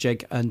 Myra's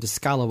Jig and the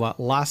Scalawa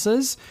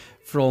Lasses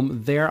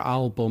from their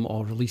album,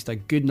 released a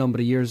good number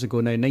of years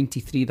ago now,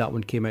 93 that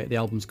one came out. The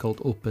album's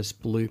called Opus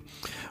Blue.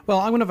 Well,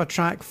 I'm going to have a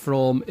track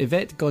from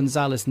Yvette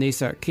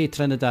Gonzalez-Nasser, Kay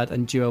Trinidad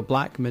and Joel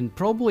Blackman,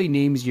 probably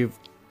names you've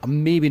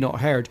maybe not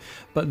heard,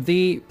 but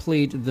they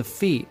played the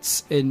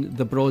Fates in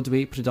the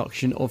Broadway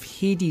production of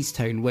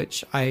Hadestown,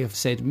 which I have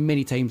said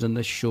many times on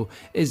this show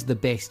is the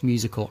best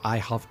musical I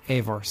have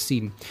ever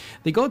seen.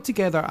 They got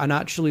together and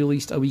actually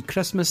released a wee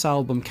Christmas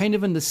album, kind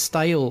of in the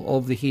style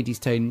of the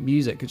Hadestown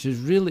music, which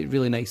is really,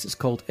 really nice. It's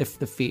called If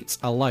the Fates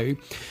Allow.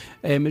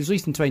 It was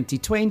released in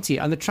 2020,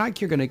 and the track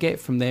you're going to get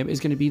from them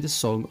is going to be the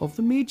Song of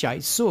the Magi.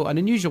 So, an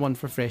unusual one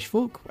for Fresh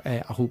Folk.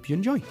 I hope you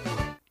enjoy.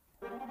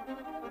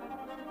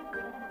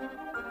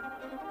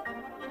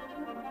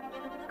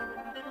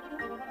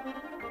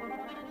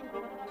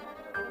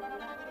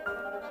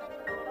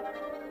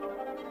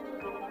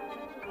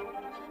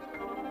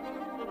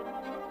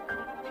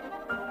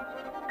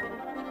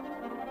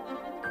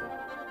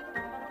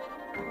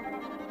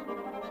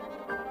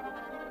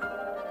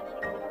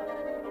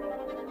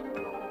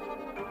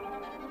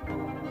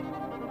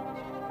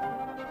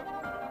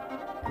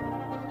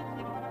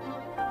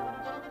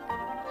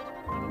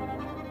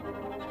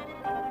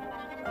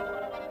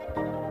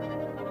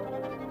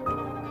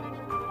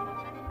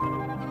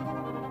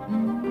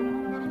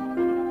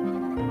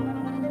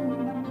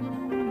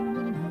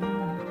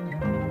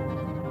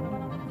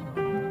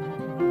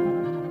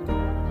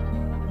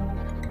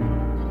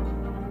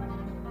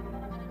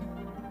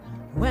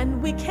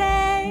 When we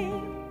came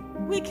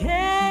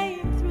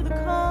through the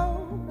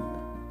cold.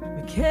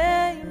 We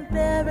came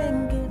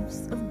bearing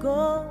gifts of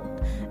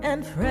gold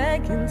and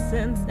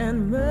frankincense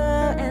and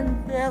myrrh,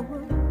 and there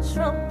were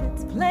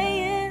trumpets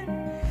playing.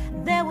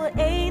 There were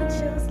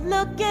angels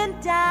looking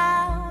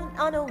down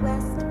on a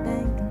West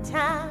Bank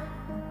town,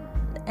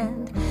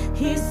 and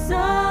he so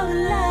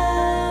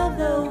loved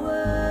the world.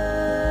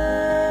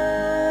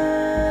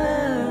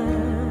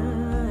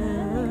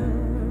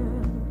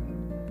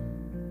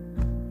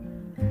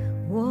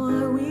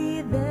 Wore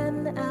we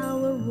then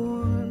our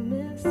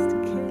warmest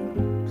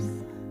capes?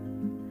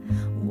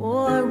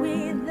 Wore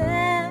we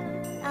then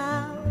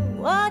our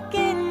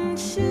walking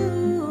shoes?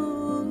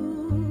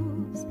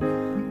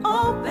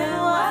 Open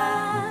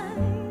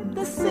wide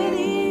the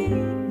city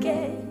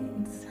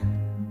gates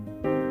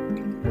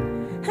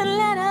and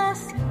let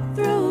us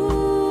through.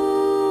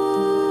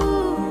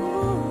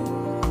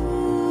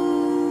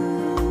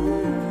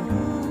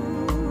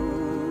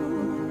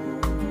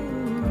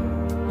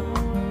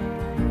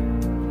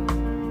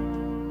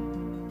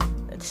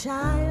 A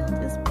child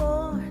is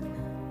born,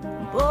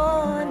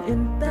 born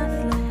in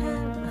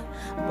Bethlehem,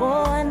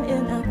 born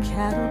in a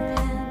cattle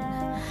pen.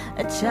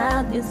 A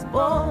child is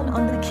born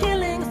on the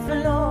killing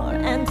floor,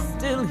 and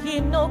still he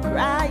no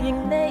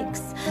crying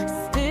makes.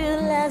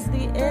 Still as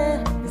the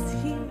air is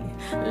he,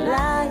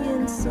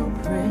 lying so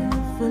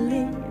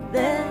prayerfully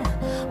there,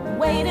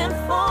 waiting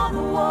for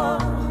the war.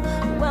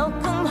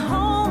 Welcome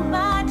home,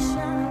 my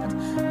child.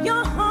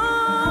 Your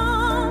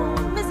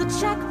home is a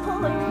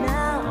checkpoint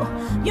now.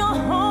 Your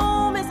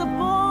home is a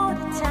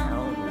border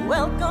town.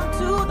 Welcome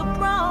to the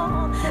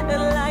prom,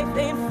 and life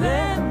ain't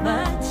fair,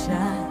 my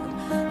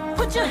child.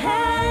 Put your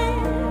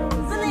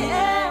hands in the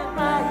air,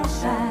 my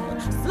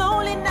child.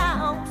 Slowly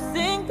now,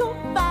 single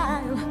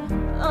file,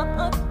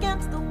 up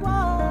against the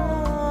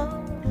wall,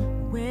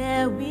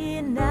 where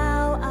we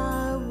now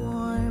are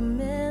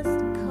warmest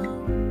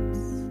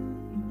coats,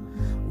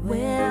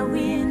 where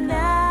we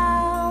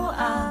now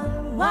are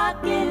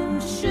walking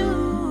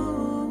shoes.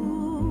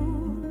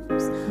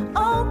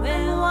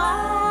 Open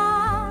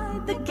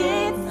wide the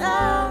gates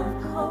of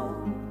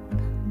hope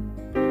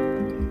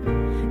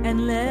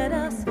and let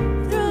us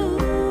through.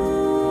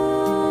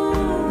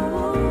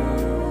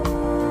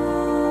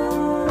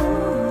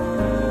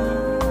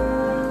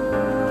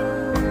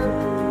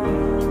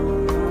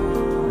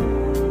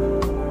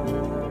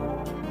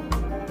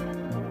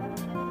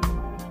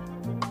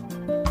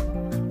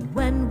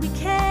 When we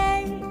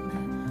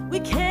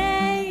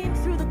came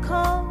through the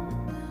cold.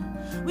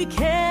 We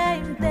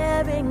came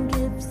bearing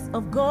gifts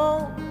of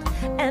gold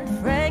and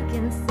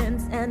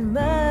frankincense and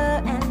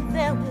myrrh, and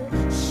there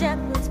were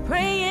shepherds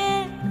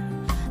praying.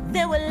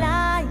 There were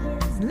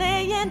lions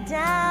laying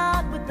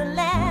down with the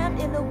lamb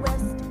in a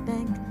West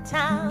Bank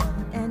town,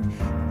 and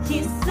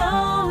he so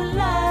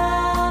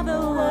loved the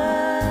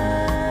world.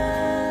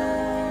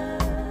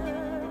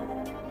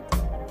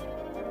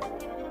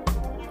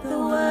 The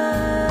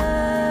world.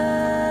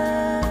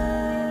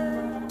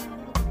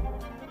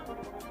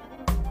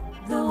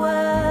 The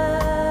world.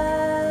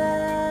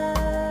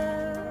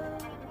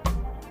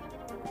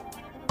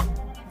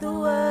 the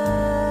world.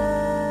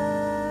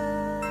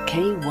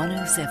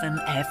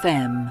 K107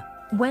 FM.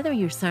 Whether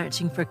you're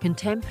searching for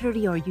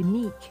contemporary or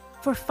unique,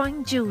 for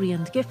fine jewellery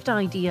and gift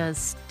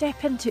ideas,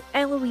 step into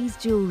Eloise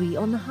Jewellery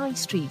on the High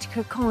Street,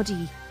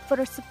 Kirkcaldy, for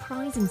a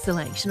surprising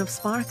selection of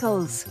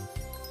sparkles.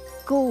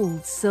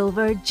 Gold,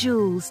 silver,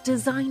 jewels,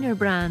 designer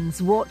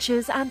brands,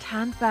 watches and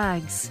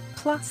handbags,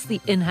 plus the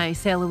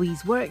in-house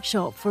Eloise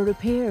workshop for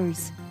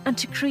repairs, and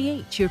to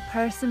create your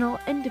personal,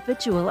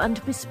 individual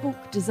and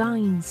bespoke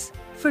designs.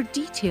 For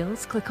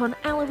details, click on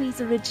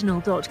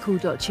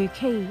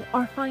eloiseoriginal.co.uk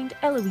or find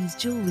Eloise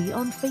Jewellery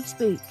on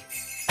Facebook.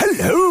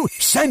 Hello,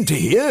 Santa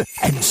here,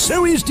 and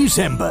so is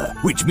December,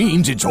 which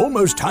means it's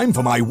almost time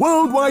for my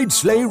worldwide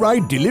sleigh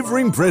ride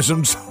delivering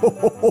presents.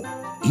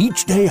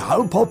 Each day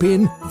I'll pop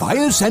in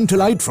via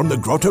Santalight from the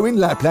grotto in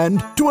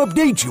Lapland to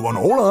update you on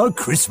all our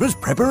Christmas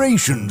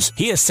preparations.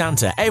 Here's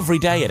Santa every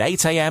day at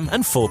 8 a.m.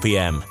 and 4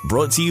 p.m.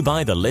 Brought to you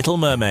by The Little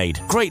Mermaid.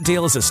 Great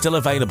deals are still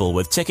available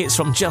with tickets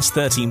from just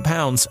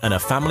 £13 and a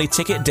family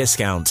ticket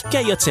discount.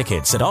 Get your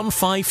tickets at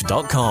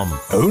on5.com.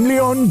 Only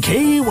on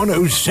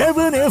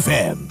K107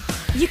 FM.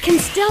 You can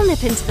still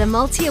nip into the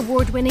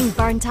multi-award-winning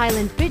Burnt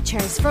Island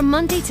Butchers from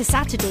Monday to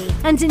Saturday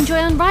and enjoy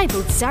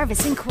unrivaled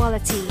service and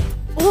quality.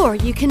 Or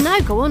you can now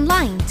go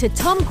online to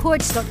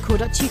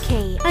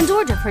tomcords.co.uk and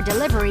order for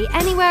delivery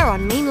anywhere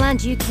on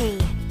mainland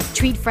UK.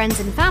 Treat friends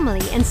and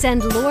family and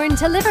send Lauren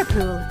to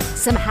Liverpool,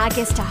 some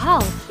haggis to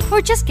Hull, or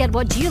just get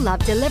what you love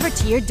delivered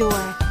to your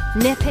door.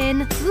 Nip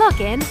in, log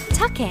in,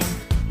 tuck in.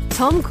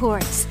 Tom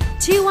Cords,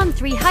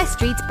 213 High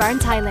Street,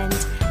 Burnt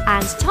Island,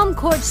 and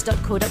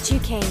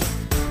tomcords.co.uk.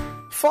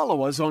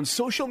 Follow us on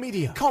social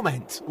media.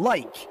 Comment,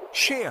 like,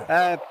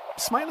 share.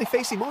 Smiley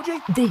face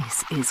emoji?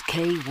 This is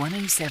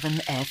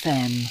K107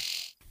 FM.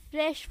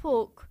 Fresh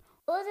folk.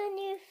 All the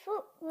new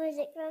folk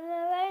music from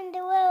around the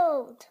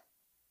world.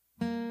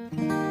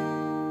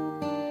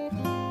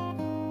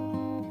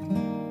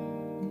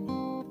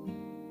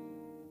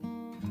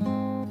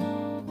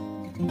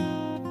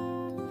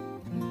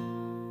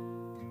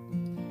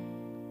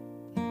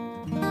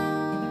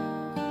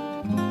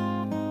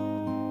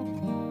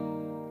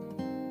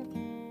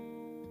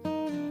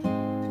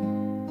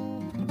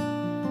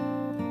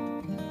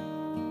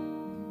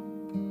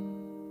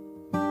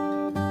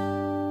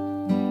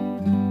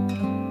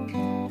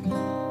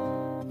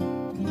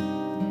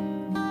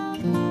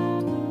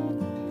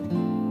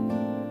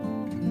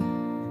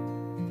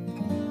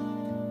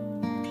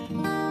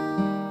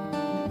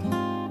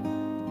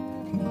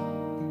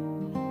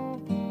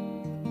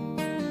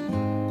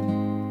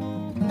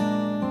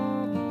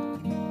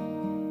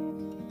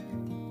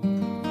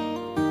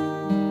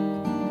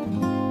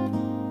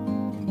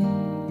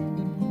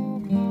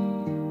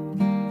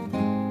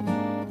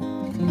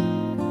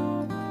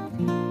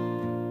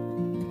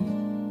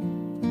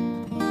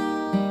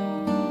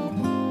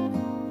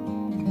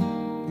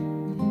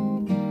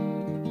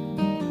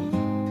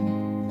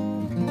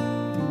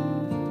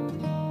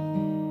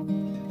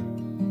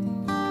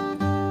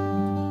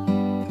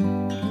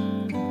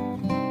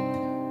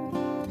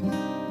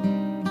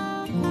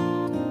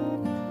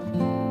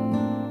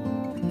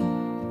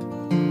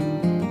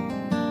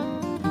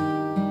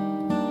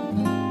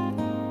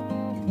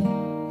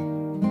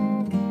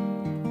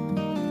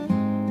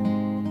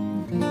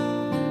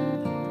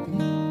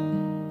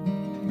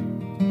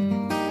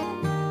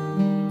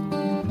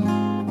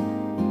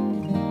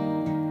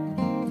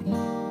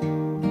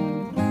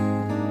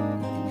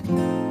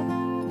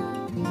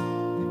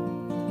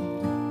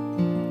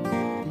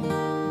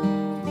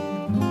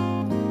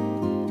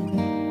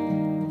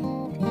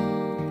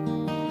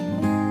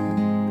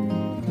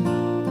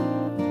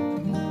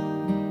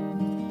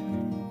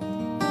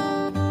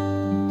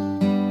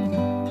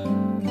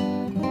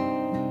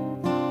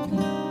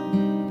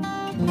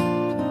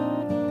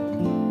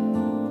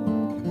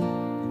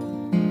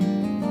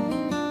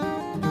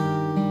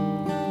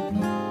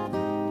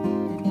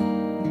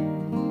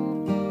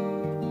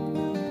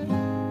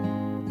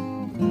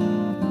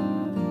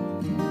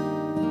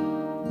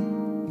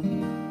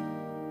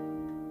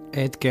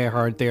 Ed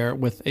Gerhard there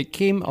with It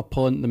Came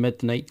Upon the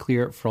Midnight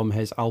Clear from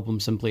his album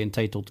simply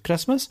entitled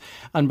Christmas.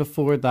 And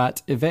before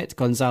that, Yvette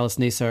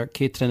Gonzalez-Nasser,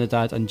 Kay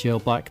Trinidad and Jill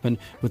Blackman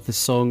with the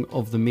Song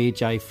of the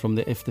Magi from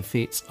the If the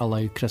Fates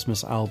Allow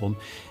Christmas album,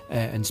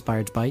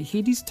 inspired by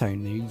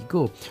Hadestown. There you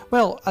go.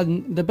 Well,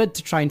 in the bid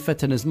to try and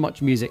fit in as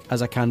much music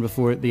as I can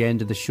before the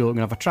end of the show, I'm going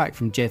to have a track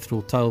from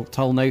Jethro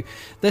Tull now.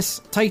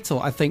 This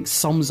title, I think,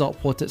 sums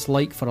up what it's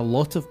like for a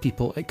lot of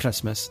people at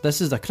Christmas.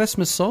 This is a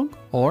Christmas song,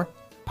 or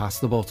Pass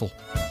the Bottle.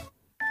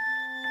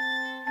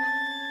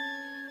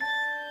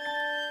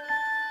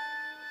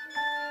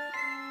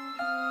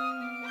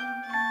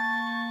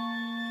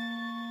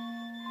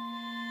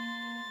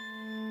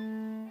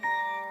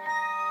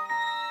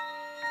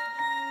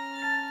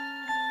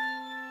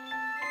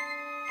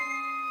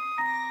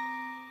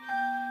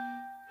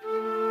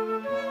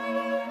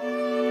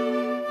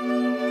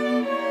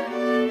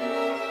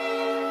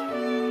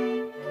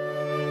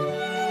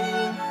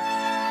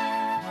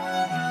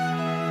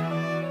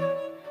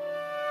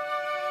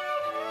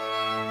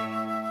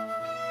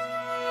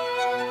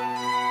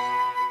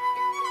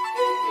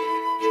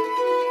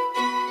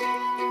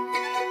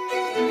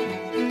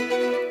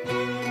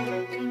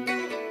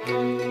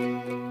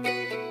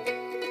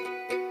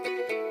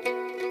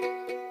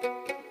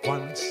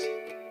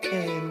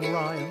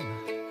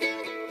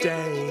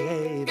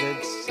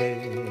 David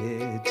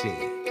City.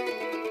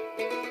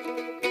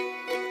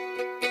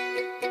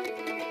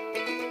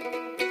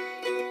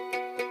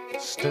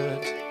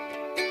 Stood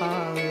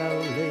a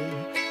lowly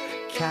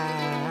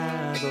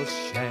cattle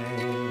shed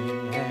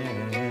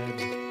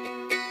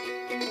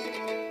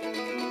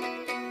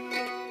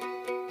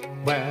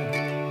where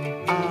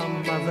a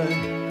mother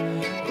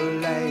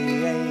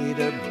laid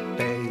a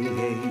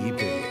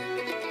baby.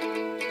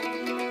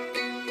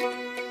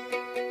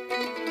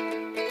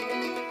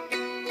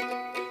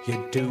 You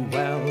do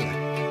well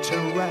to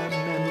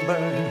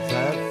remember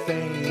the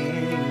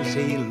things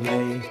he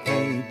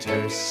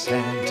later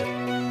said.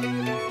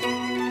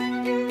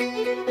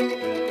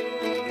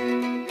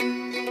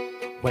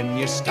 When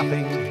you're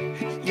stuffing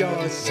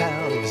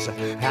yourselves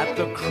at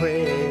the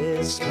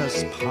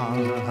Christmas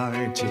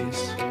parties,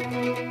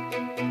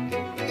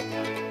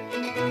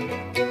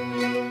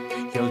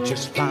 you'll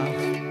just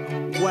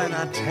laugh when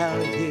I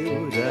tell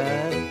you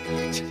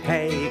to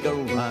take a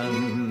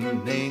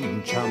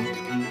running jump.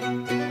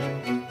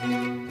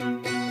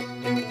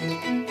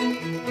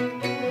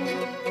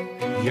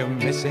 You're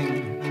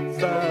missing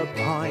the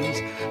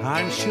point.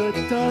 I'm sure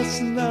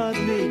does not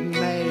need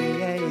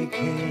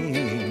making.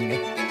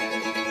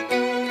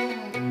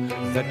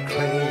 The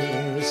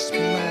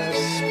Christmas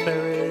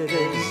spirit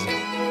is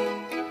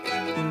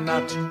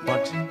not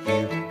what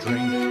you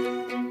drink.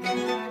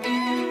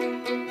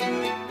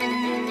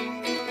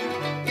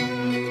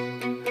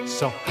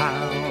 So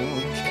how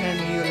can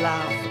you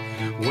laugh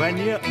when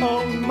your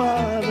own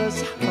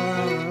mother's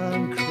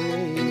hungry?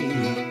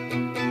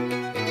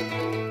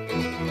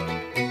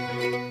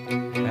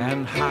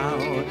 And how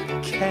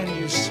can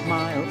you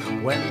smile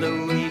when the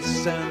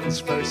reasons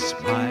for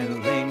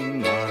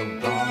smiling are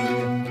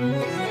wrong?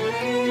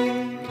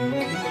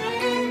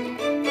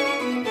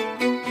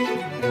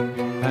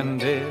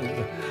 And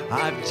if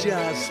I've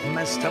just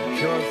messed up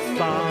your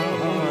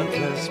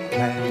father's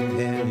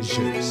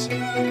pleasures,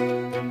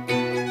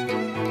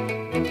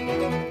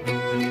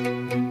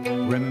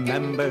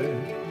 remember,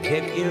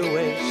 if you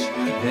wish,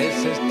 this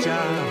is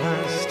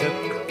just a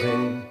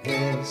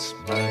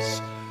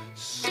Christmas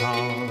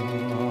song.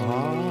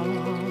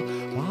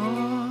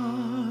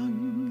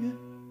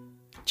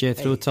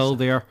 Jethro Tull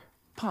there.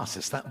 Pass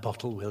us that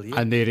bottle, will you?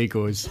 And there he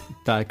goes.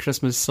 That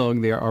Christmas song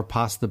there, or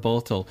Pass the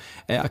Bottle.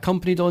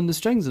 Accompanied on the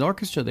strings and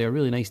orchestra there.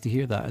 Really nice to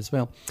hear that as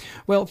well.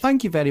 Well,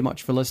 thank you very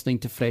much for listening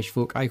to Fresh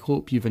Folk. I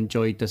hope you've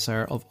enjoyed this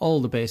hour of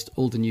all the best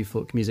old and new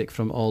folk music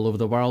from all over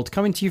the world.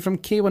 Coming to you from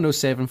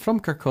K107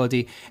 from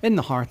Kirkcaldy in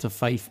the heart of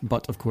Fife,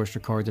 but of course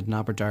recorded in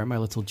Aberdare, my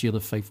little jail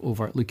of Fife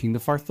overlooking the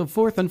Firth of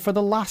Forth. And for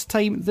the last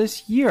time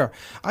this year,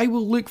 I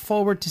will look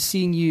forward to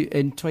seeing you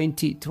in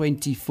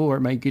 2024.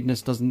 My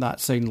goodness, doesn't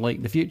that sound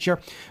like the future?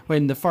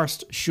 When the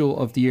first show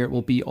of the year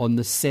will be on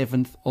the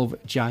 7th of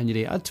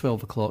January at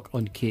 12 o'clock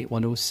on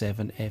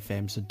K107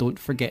 FM, so don't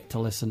forget to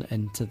listen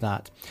into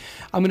that.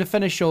 I'm going to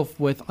finish off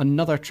with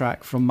another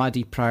track from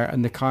Maddie Pryor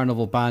and the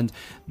Carnival Band.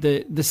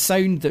 The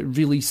sound that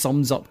really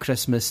sums up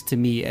Christmas to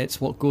me.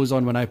 It's what goes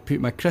on when I put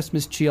my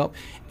Christmas tree up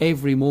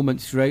every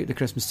moment throughout the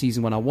Christmas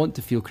season. When I want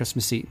to feel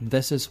Christmassy,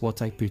 this is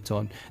what I put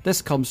on.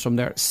 This comes from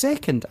their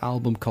second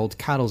album called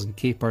Carols and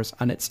Capers,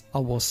 and it's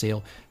a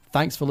wassail.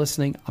 Thanks for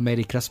listening, a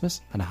Merry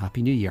Christmas and a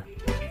Happy New Year.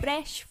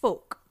 Fresh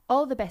Folk.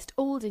 All the best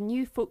old and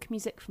new folk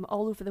music from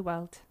all over the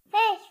world.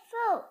 Fresh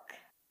Folk.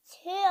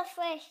 To a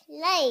fresh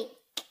lake.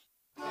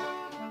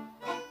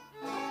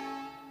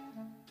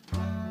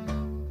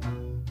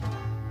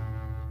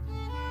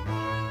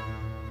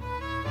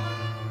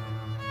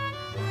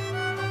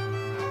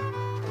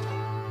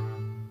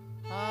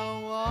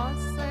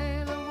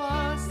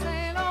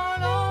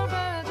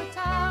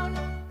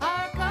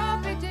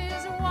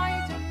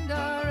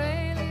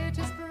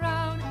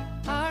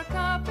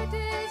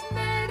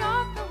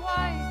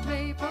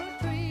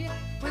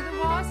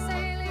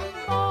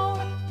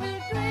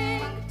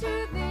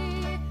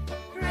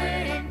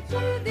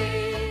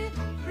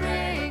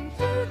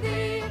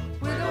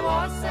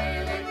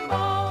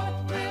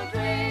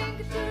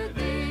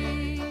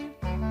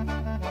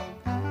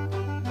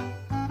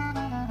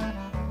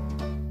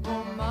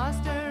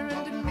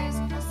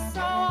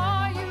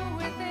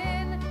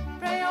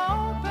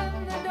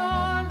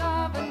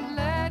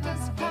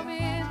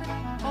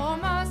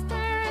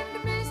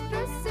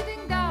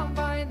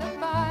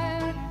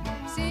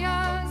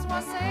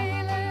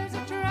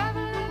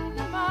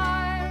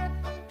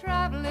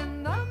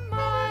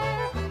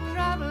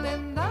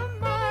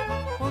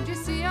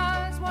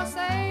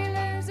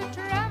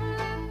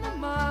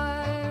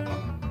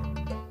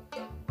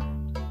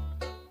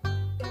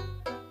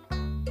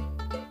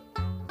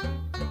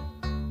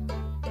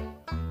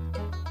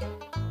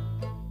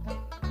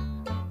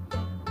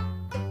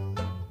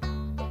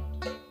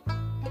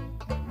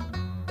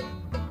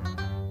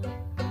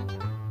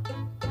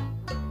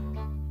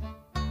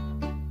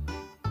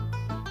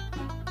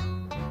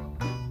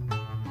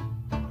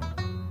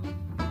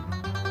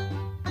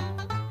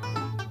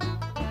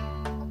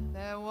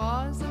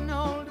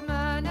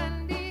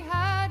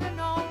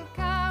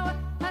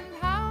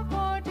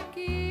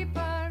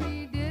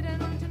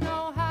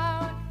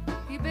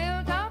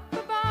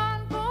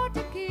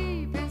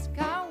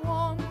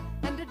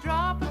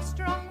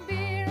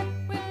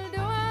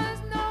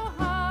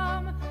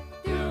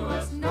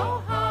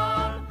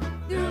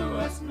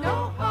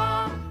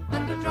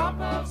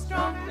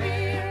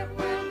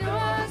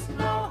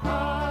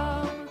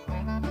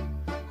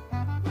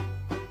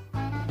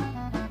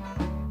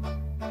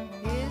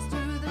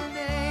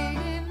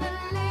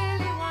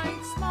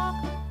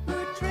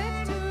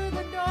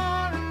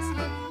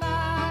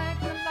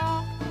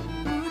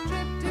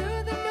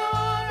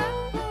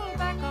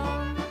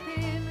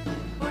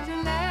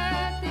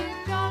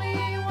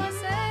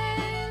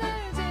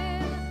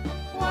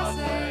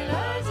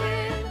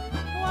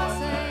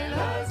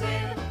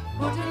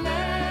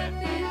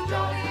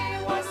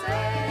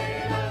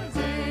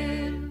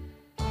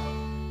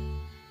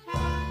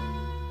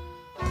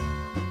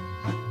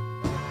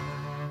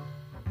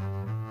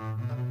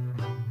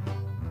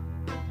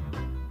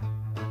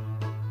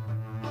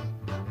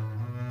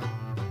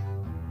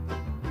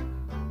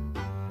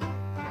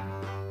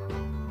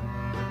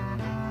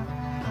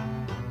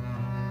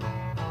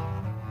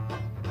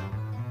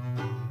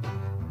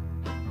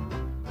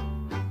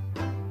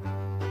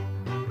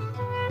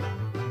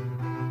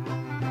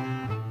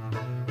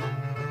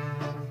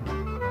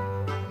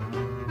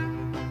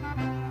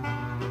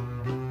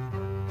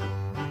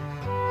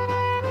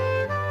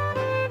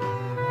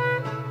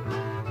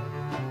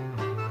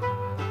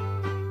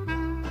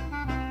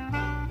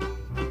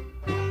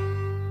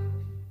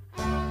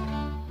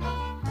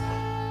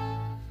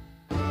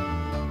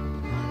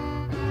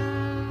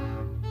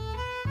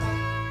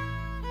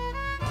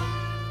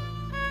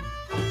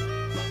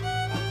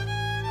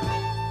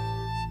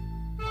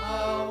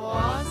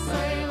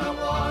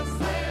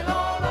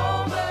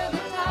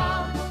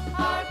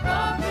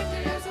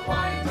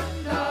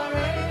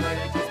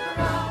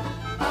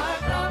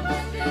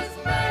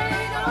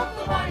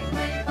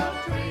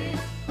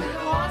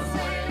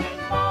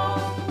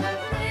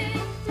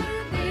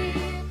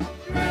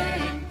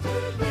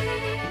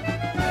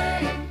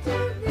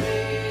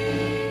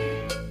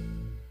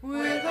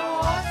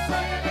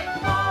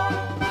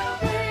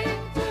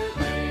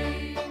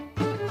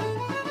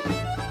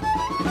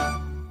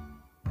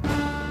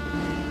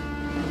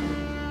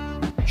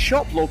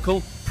 Shop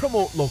local,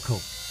 promote local.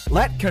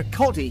 Let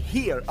Kirkcaldy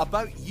hear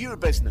about your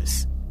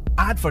business.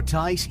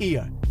 Advertise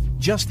here.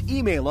 Just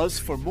email us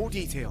for more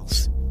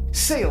details.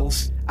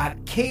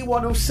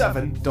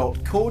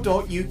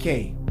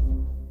 sales@k107.co.uk.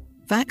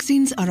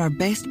 Vaccines are our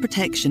best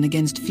protection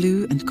against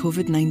flu and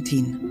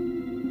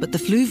COVID-19. But the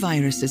flu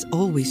virus is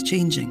always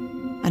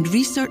changing, and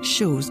research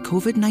shows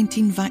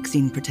COVID-19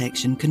 vaccine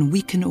protection can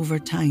weaken over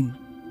time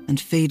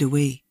and fade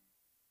away.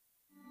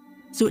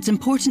 So it's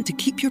important to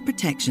keep your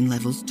protection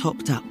levels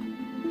topped up.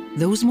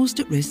 Those most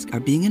at risk are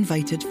being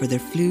invited for their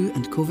flu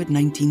and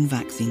COVID-19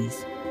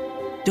 vaccines.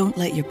 Don't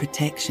let your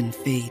protection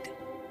fade.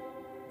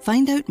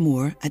 Find out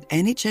more at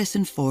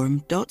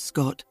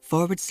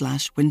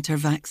nhsinform.scot/winter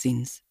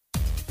vaccines.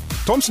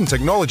 Thomson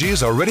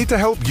Technologies are ready to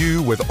help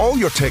you with all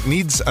your tech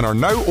needs and are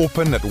now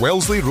open at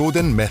Wellesley Road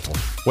in Metal.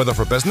 Whether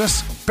for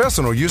business,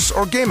 personal use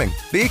or gaming,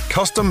 they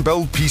custom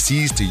build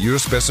PCs to your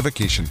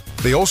specification.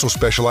 They also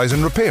specialise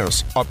in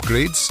repairs,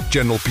 upgrades,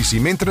 general PC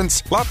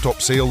maintenance,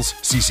 laptop sales,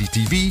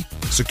 CCTV,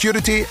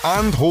 security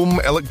and home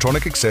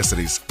electronic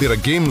accessories. They're a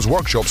games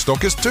workshop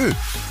stockist too.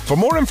 For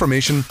more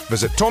information,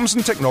 visit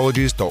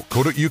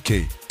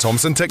thomsontechnologies.co.uk.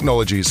 Thomson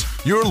Technologies,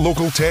 your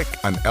local tech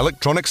and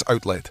electronics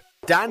outlet.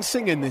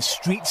 Dancing in the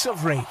streets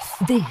of Raith.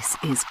 This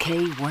is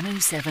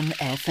K107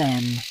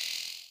 FM.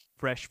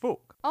 Fresh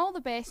Folk. All the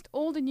best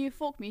old and new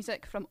folk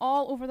music from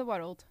all over the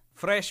world.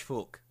 Fresh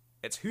Folk.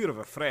 It's who of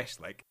a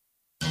fresh like.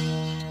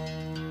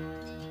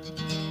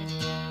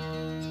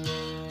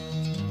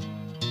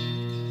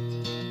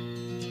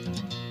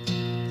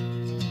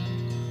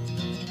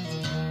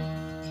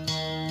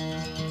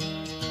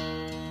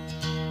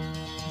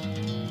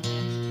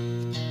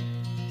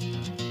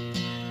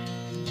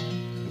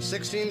 In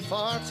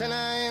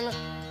 1649,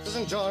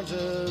 St.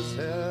 George's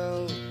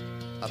Hill,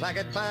 a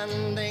ragged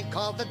band they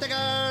called the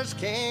Diggers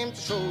came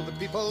to show the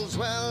people's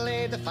will.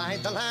 They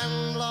defied the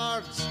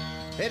landlords,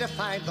 they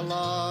defied the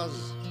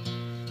laws.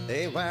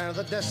 They were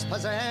the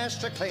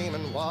dispossessed,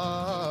 reclaiming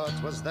what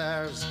was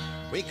theirs.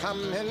 We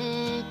come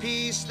in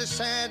peace, they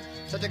said,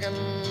 to dig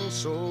and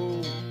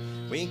sow.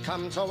 We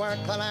come to work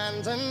the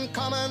land in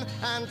common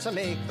and to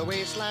make the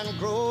wasteland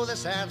grow.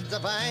 This earth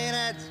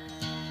divided,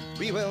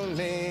 we will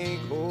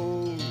make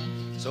whole,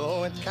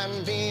 so it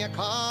can be a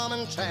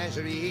common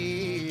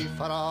treasury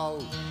for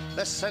all.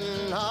 The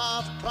sin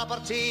of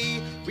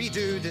property we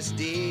do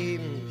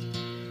disdain.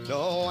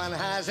 No one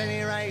has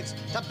any right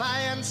to buy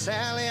and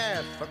sell the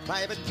earth for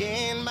private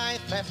gain. By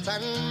theft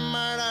and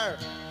murder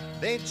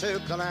they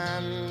took the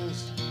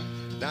lands.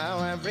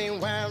 Now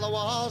everywhere the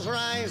walls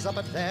rise up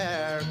at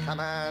their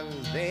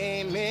command.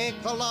 They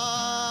make the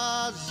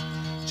laws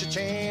to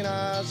chain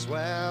us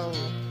well.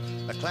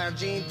 The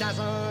clergy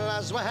dazzle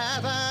us with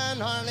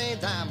heaven, or they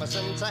damn us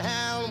into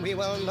hell. We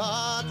will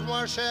not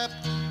worship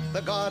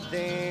the God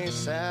they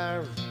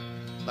serve,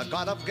 the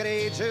God of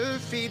greed who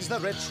feeds the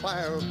rich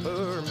while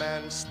poor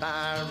men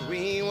starve.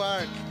 We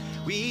work,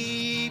 we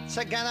eat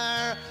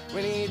together,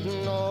 we need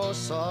no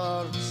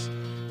swords.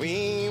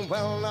 We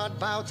will not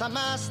bow to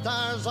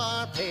masters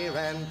or pay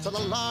rent to the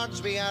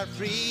lords. We are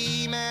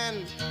free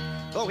men,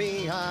 though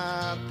we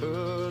are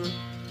poor.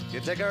 You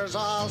diggers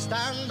all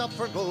stand up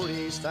for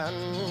glory,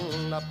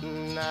 stand up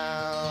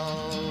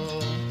now.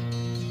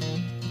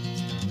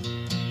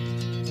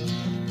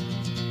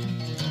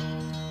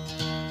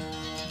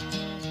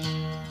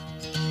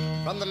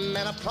 From the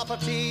men of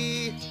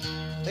property,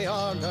 the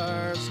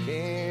orders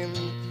came.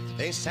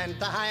 They sent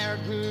the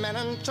hired men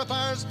and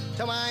troopers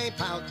to wipe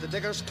out the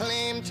diggers'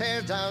 claim,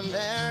 tear down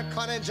their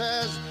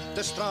cottages,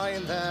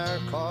 destroying their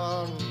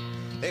corn.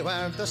 They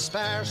were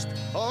dispersed,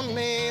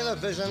 only the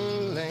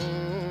vision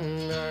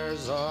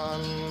lingers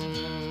on.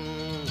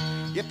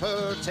 You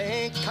poor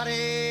take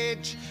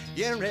courage,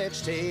 you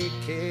rich take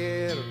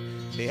care.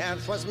 The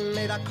earth was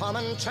made a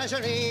common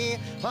treasury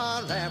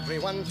for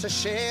everyone to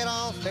share,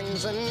 all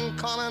things in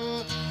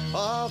common,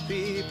 all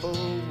people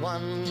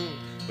one.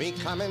 We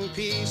come in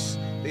peace,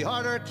 the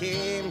order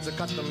came to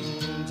cut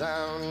them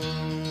down.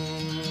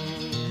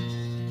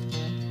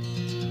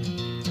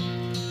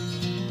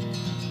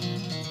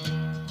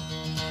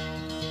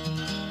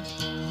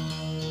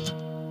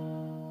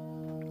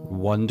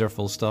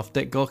 Wonderful stuff.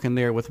 Dick Gaughan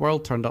there with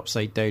World Turned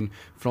Upside Down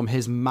from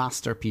his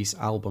masterpiece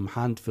album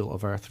Handful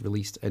of Earth,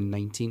 released in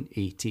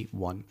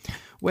 1981.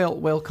 Well,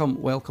 welcome.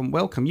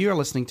 You are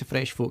listening to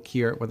Fresh Folk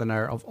here with an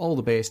hour of all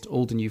the best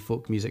old and new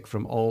folk music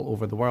from all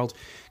over the world.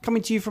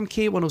 Coming to you from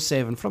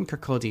K107 from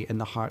Kirkcaldy in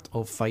the heart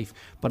of Fife,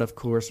 but of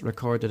course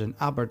recorded in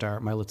Aberdare,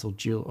 my little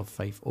jewel of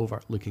Fife,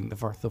 overlooking the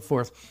Firth of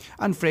Forth.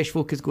 And Fresh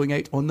Folk is going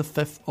out on the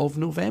 5th of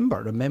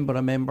November.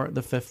 Remember,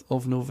 the 5th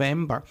of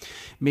November.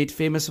 Made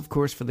famous, of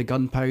course, for the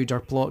gunpowder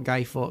Spider plot,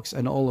 Guy Fawkes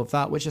and all of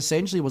that, which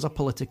essentially was a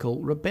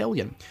political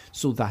rebellion.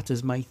 So that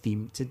is my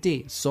theme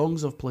today,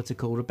 songs of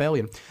political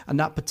rebellion. And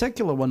that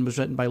particular one was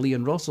written by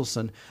Leon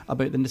Rosselson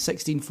about the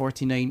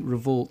 1649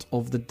 revolt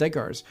of the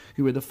Diggers,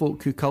 who were the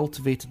folk who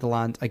cultivated the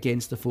land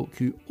against the folk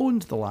who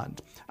owned the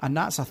land. And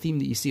that's a theme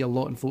that you see a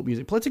lot in folk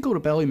music. Political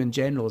rebellion in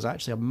general is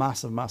actually a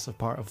massive, massive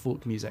part of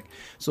folk music.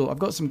 So I've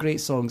got some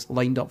great songs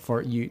lined up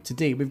for you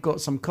today. We've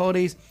got some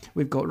Corries,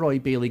 we've got Roy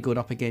Bailey going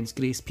up against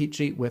Grace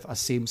Petrie with a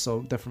same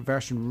song, different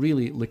version.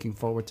 Really looking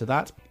forward to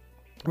that.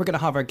 We're going to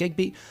have our gig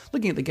beat,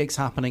 looking at the gigs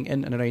happening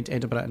in and around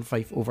Edinburgh and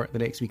Fife over the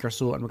next week or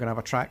so, and we're going to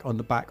have a track on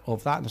the back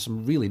of that. And there's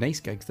some really nice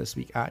gigs this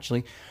week,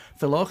 actually.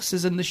 Philox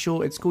is in the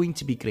show. It's going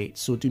to be great,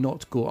 so do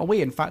not go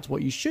away. In fact,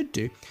 what you should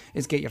do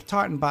is get your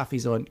tartan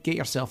baffies on, get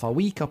yourself a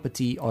wee cup of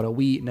tea or a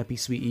wee nippy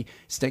sweetie,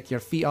 stick your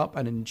feet up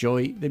and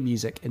enjoy the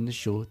music in the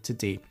show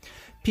today.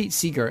 Pete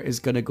Seeger is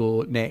going to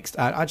go next.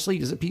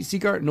 Actually, is it Pete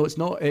Seeger? No, it's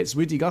not. It's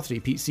Woody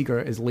Guthrie. Pete Seeger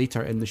is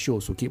later in the show,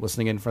 so keep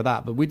listening in for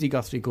that. But Woody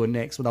Guthrie going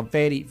next with a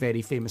very,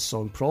 very famous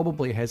song,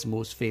 probably his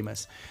most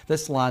famous.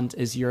 This Land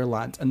Is Your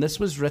Land. And this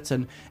was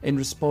written in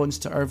response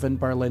to Irving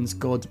Berlin's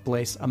God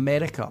Bless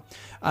America.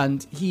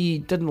 And he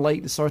didn't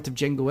like the sort of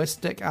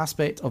jingoistic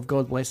aspect of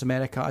God Bless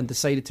America and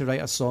decided to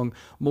write a song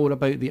more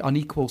about the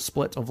unequal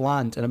split of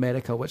land in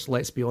America, which,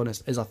 let's be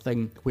honest, is a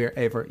thing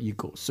wherever you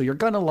go. So you're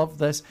going to love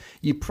this.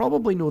 You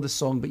probably know the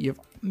song, but you've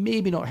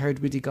maybe not heard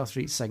Woody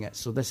Guthrie sing it,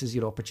 so this is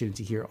your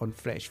opportunity here on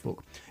Fresh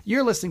Folk.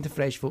 You're listening to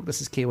Fresh Folk.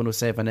 This is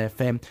K107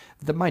 FM.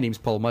 My name's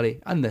Paul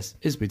Murray, and this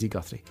is Woody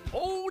Guthrie.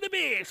 Oh, the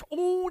best,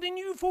 old and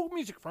new folk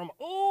music from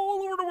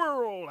all over the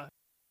world.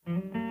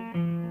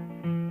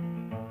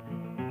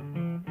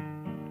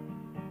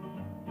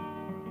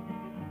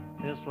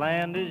 This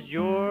land is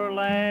your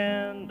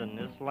land, and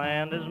this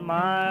land is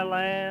my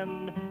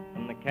land,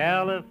 from the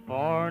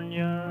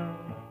California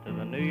to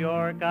the New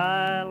York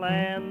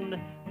Island,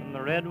 from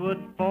the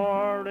Redwood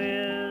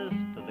Forest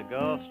to the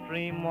Gulf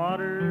Stream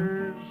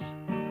waters.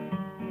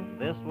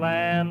 This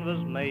land was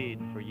made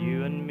for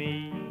you and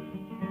me.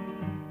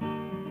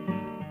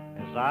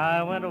 As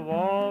I went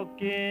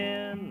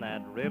a-walking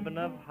that ribbon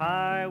of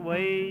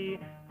highway,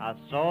 I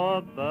saw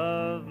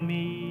above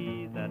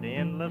me that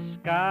endless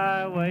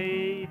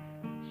skyway,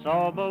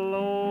 saw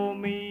below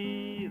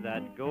me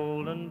that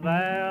golden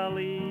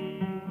valley.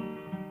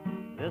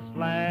 This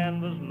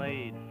land was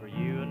made for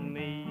you and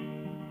me.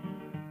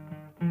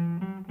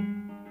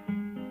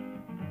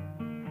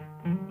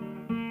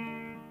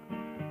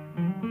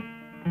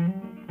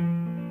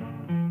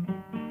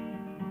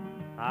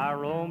 I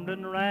roamed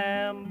and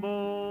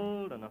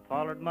rambled, and I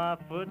followed my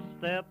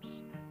footsteps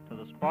to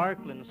the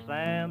sparkling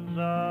sands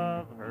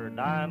of her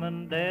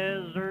diamond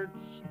deserts.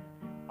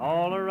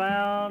 All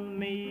around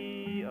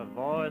me a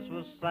voice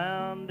was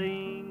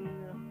sounding,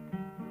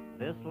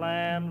 this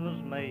land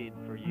was made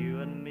for you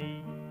and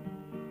me.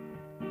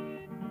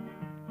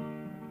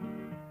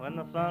 When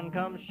the sun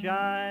comes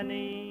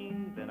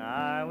shining, then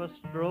I was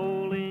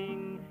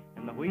strolling,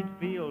 and the wheat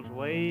fields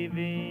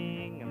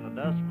waving, and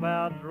the dust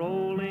clouds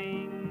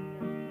rolling.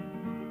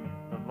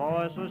 The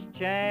voice was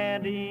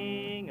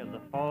chanting as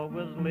the fog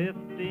was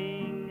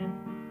lifting,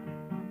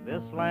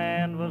 this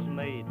land was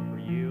made for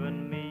you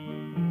and me.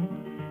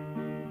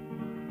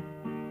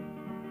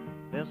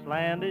 This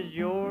land is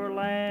your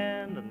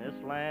land, and this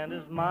land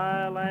is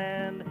my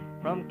land,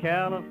 from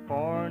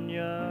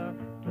California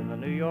to the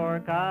New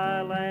York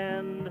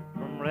Island,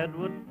 from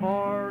Redwood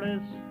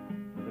Forest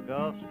to the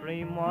Gulf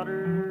Stream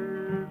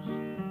waters.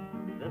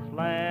 This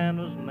land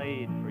was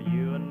made for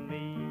you and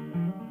me.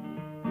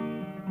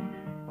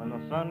 When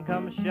the sun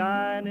comes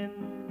shining,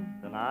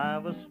 then I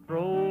was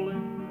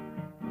strolling,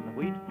 and the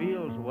wheat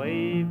fields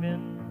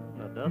waving,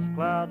 the dust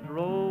clouds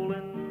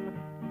rolling,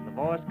 the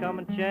voice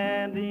coming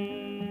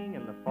chanting,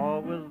 and the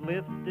fog was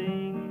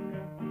lifting.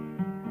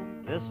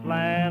 This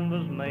land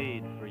was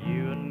made for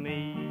you and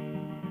me.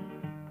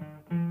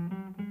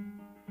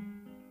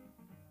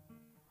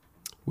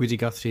 Woody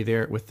Guthrie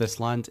there with This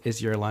Land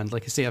Is Your Land.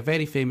 Like I say, a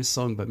very famous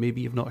song, but maybe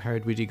you've not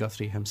heard Woody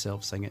Guthrie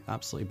himself sing it.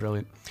 Absolutely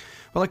brilliant.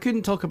 Well, I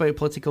couldn't talk about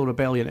political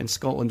rebellion in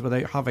Scotland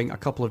without having a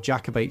couple of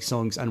Jacobite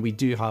songs, and we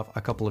do have a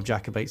couple of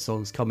Jacobite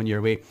songs coming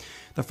your way.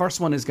 The first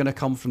one is going to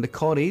come from the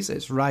Corries.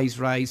 It's Rise,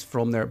 Rise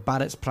from their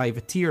Barrett's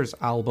Privateers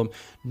album.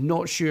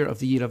 Not sure of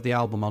the year of the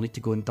album. I'll need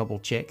to go and double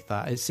check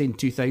that. It's saying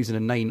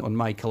 2009 on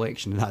my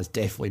collection, and that's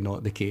definitely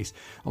not the case.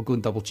 I'll go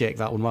and double check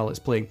that one while it's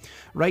playing.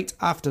 Right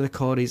after the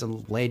Corries,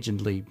 and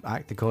legendary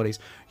act the Corries,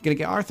 you're going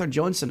to get Arthur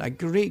Johnson, a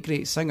great,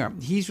 great singer.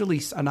 He's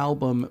released an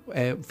album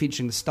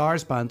featuring the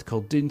Stars Band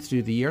called Doon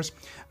Through the Years,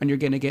 and you're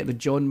going to get the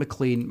John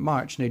McLean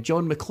March. Now,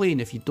 John McLean,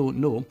 if you don't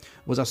know,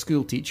 was a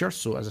school teacher,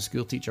 so as a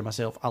school teacher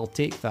myself, I'll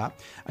take that.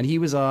 And he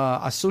was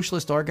a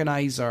socialist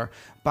organiser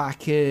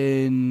back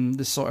in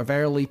the sort of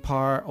early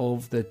part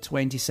of the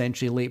 20th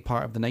century, late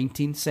part of the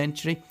 19th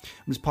century.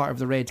 It was part of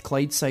the Red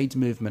Clydeside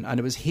movement, and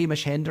it was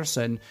Hamish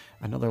Henderson,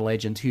 another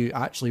legend, who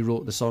actually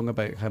wrote the song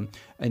about him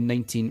in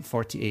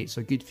 1948, so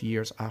a good few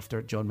years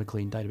after John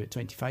McLean died, about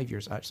 25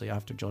 years actually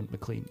after John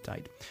McLean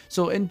died.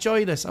 So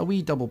enjoy this, a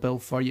wee double bill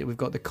for you. We've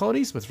got the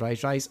Corries with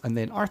Rise Rise, and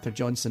then Arthur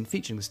Johnson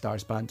featuring the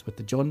Stars Band with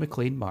the John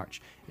McLean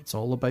March. It's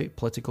all about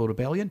political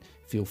rebellion.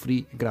 Feel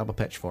free to grab a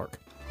pitchfork.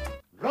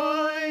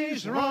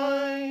 Rise,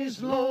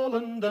 rise,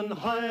 lowland and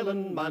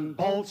highland man,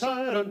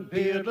 Balsire and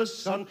beardless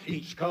son,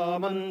 each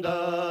commanderly.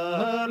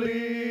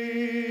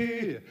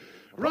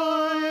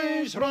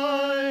 Rise,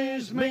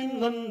 rise,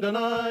 mainland and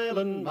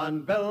island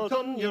man, belt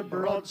on your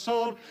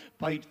broadsword,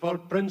 fight for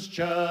Prince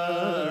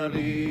Charlie.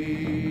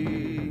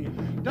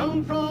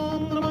 Down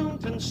from the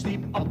mountain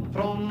steep, up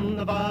from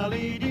the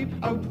valley deep,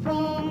 out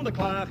from the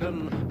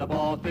Clachan, the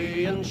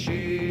Bothy and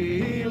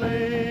Sheeling.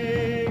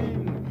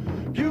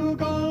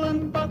 Bugle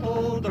and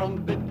battle drum,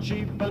 bit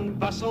chief and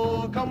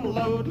vassal, come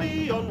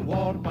loudly on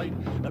war pipe,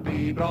 the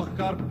Beebroch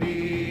are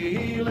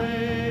pealing.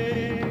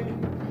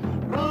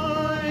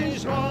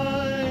 Rise,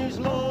 rise,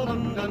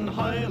 lowland and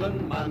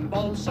highland man,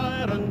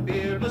 Balsire and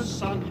beardless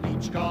son,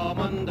 each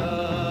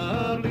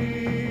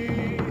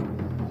commanderly.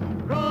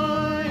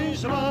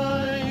 Rise,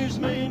 rise,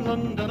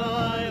 mainland and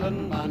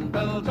island man,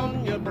 belt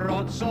on your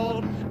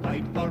broadsword,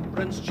 fight for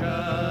Prince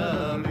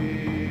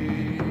Charlie.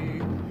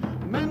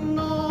 Men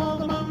of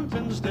the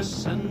mountains,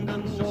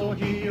 descendants o'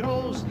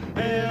 heroes,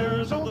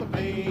 heirs o' the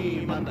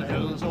fame and the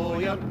hills o'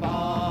 your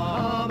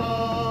fathers.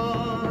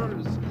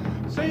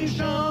 Say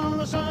shall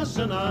the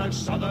Sassenach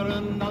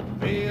Southern not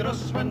fear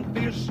us when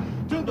fierce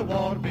to the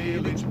war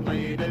village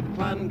bladed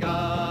clan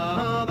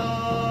gathers.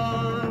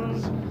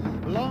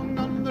 Long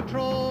on the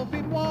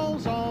trophied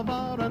walls of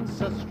our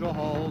ancestral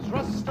halls,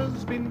 rust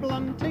has been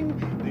blunting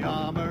the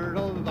armour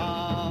of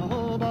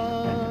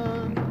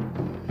Alban.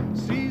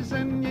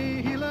 Season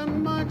ye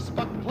Hieland marks,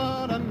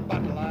 buckler and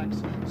battle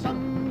axe,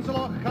 sons of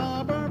Loch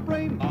Harbour,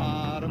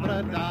 Braemar,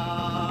 Red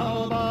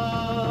Alban.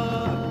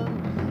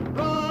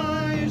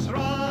 Rise,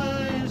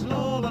 rise,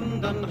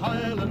 lowland and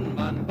highland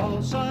man,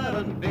 Balsire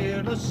and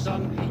beardless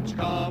son, each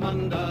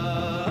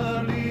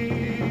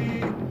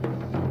commanderly.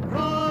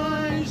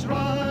 Rise,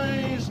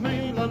 rise,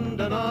 mainland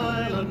and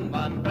island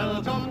man,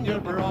 belt on your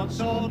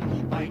broadsword,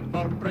 fight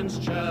for Prince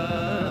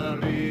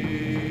Charlie.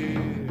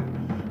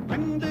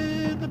 When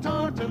did the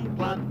tartan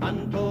plaid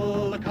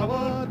mantle the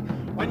coward?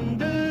 When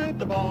did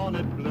the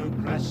bonnet blue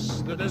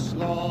crest the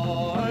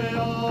disloyal?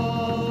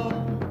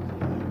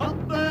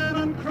 Up there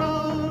and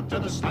crowd to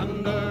the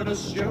standard of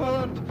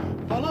Stuart,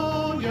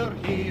 follow your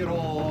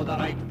hero, the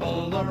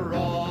rightful, the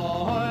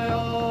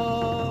royal.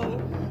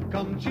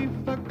 Come chief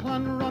of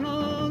Clan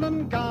Ronald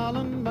and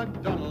Garland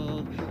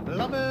MacDonald,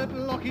 love it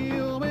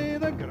Lochiel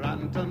with the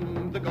Grant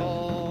and the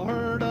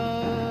Gordon.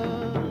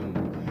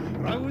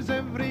 Rouse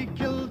every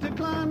kilted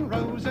clan,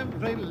 rouse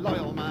every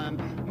loyal man,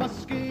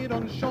 musket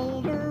on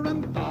shoulder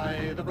and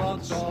thigh the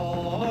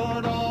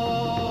broadsword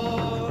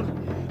on.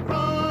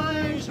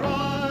 Rise,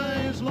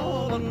 rise,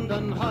 lowland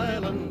and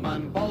highland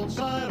man,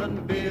 Balsire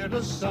and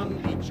beardless son,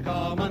 each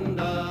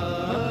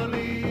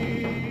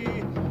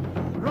commanderly.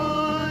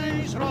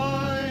 Rise,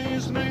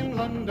 rise,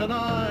 mainland and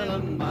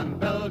island man,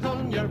 belt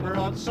on your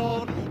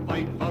broadsword,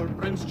 fight for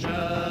Prince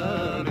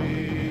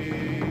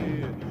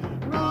Charlie.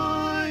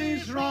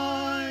 Rise,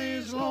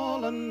 rise,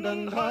 lowland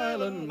and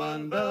highland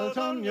man, belt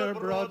on your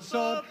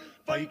broadsword,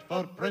 fight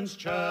for Prince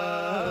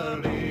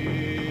Charlie.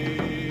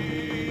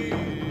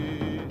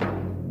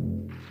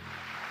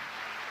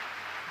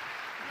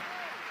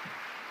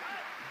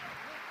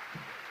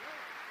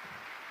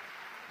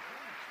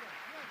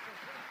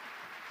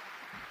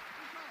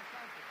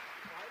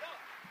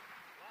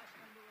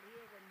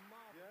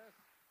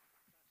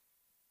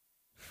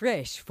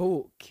 Fresh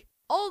Folk.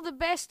 All the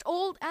best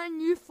old and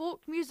new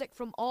folk music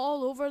from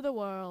all over the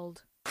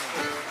world.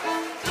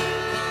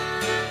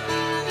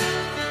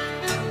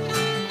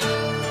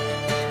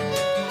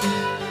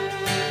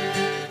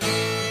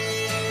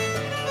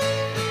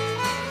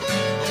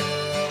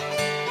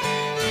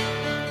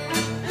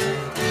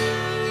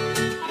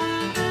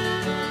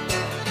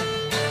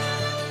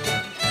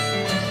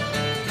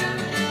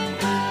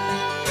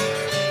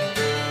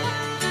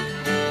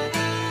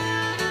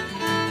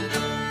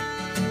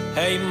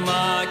 Hey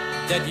Mac,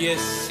 did you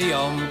see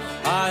him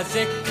as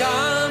he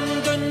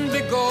came down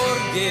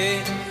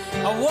Bigorgie?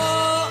 A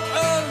walk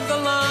of the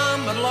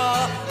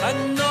Lammerlaw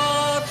and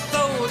north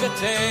of the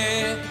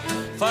Tay.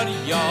 For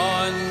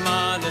yon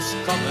man is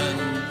coming,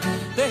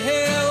 the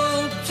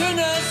Hilton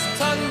is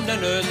turning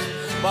out,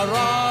 but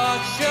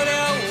Roger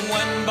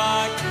went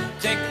back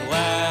to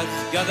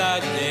Glasgow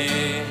that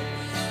day.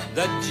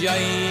 The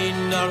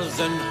Jiners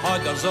and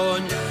Hodders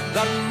on,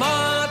 they're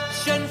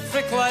marching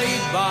for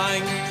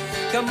Clydebank.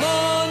 Come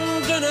on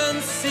down and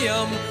see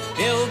him,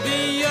 he'll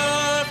be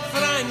your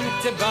friend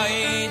to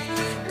bide.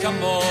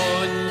 Come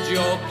on,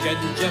 Jock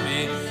and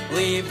Jimmy,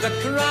 leave the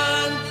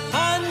cran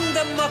and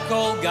the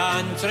muckle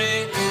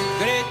gantry.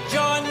 Great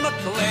John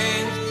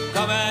McLean's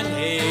coming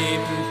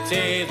home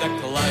to the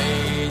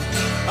Clyde.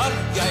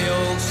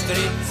 Argyle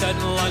streets and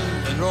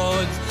London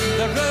roads,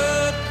 the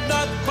route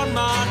that for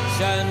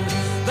marching.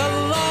 The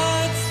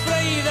lads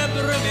frae the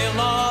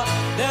Brumila,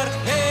 they're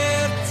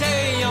here to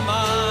your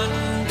man.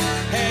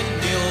 And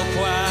you'll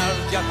quail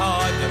your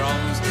hard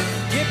drums,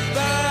 get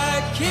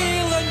back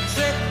heel and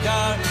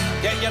trigger,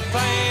 get your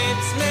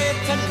fights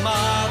made and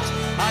march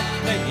at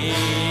the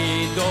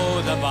head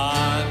of the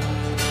band.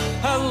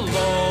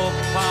 Hello,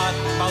 Pat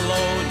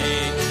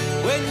Maloney,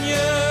 when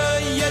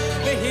you'd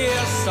be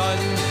here, son.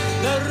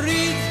 The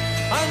Reed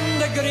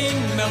and the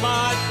Green, my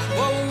lad,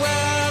 will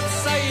work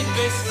side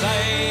by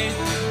side.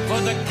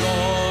 For the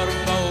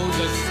Gorbals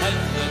is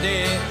his the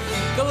day,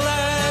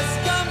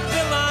 Glasgow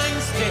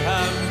belongs to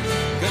him.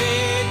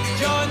 Great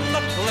John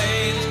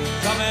McLean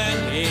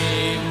coming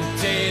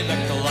home to the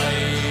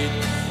Clyde.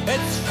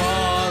 It's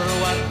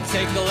forward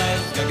to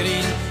Glasgow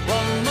Green,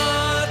 we'll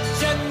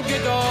march in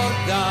good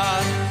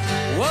order.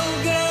 We'll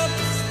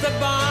grasp the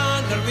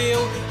banner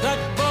wheel, that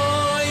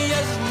boy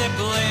isn't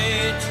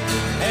blade.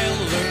 Hey,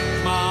 look,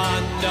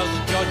 man, there's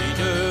Johnny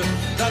Doo,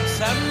 that's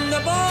him, the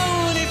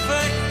bonny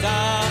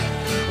factor.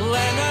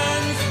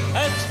 Lennon's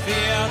is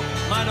fair,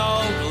 man,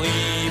 I'll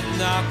believe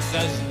Knox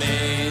is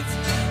made.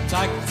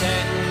 Tag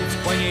tent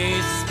when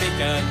he's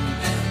speaking,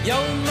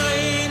 you'll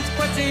mind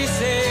what he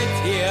said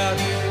here.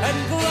 In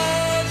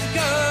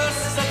Glasgow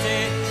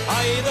City,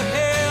 either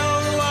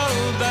hill or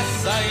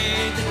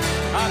beside.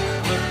 At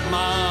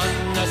Lookman,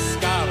 the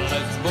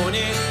Scarlet's Boney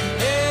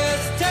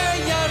is to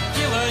your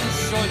Keelan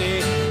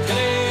Shoney.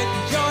 Great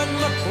John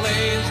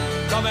McLean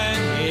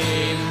coming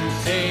home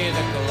to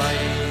the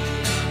Clyde.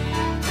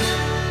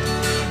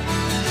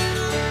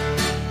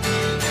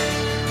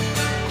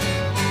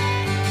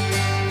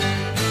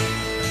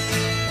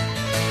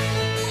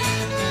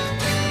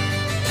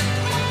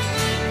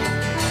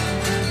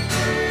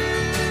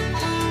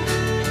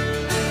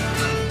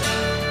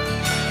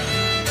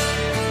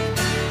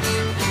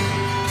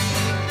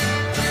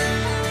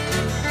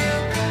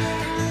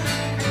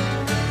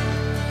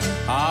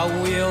 I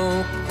will,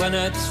 when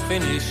it's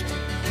finished,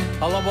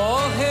 I'll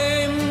walk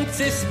home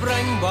to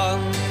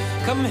Springburn.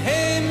 Come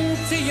home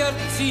to your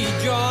tea,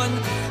 John,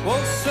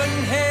 we'll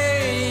soon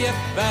hae you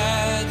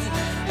fed.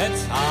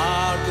 It's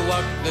hard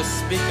work the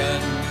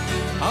speaking,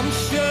 I'm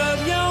sure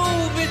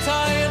you'll be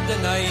tired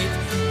tonight.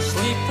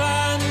 Sleep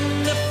in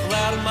the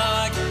flare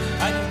mag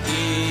and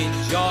gie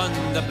John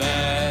the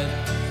bed.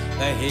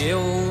 The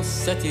whole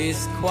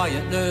city's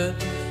quiet now,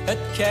 it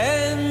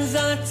kens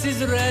that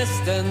he's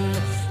resting.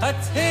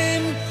 At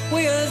him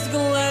we as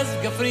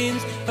Glasgow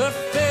friends, her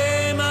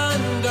fame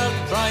and her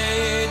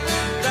pride.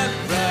 The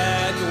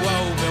bread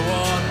will be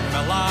warm,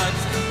 my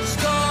lads,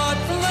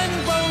 Scotland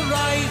will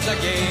rise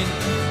again.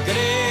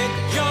 Great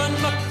John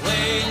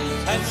McLean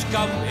has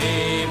come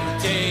home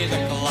to the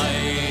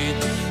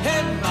Clyde.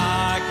 Him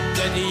back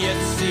did you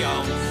see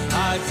him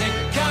as he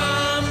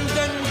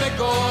Camden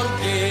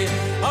Begorgie,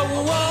 a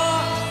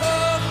walk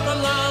of the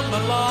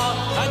Lammerlaw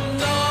and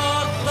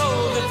north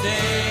of the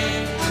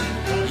Dane.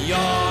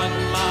 Yon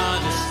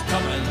man is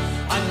coming,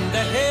 and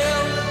the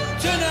hill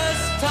tune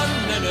is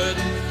turning out.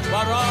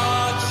 We're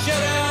all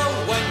sure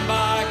went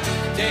back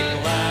to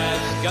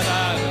Glasgow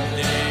that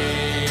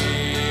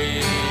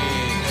day.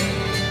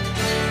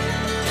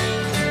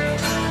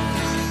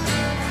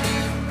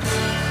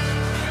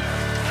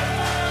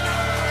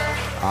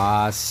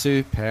 Ah,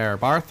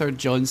 superb. Arthur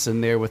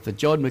Johnson there with the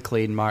John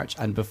McLean March,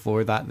 and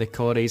before that the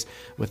Corries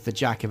with the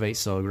Jacobite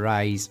song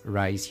Rise,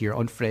 Rise, here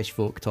on Fresh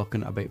Folk,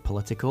 talking about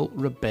political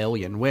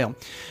rebellion. Well,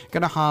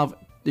 gonna have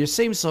your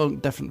same song,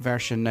 different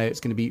version now. It's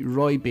going to be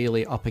Roy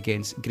Bailey up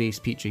against Grace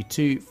Petrie,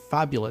 two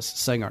fabulous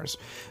singers.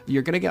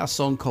 You're going to get a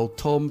song called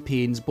Tom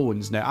Paine's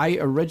Bones. Now, I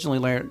originally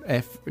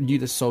knew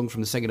this song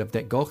from the singing of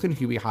Dick Gaughan,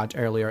 who we had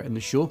earlier in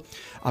the show.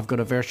 I've got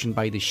a version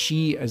by the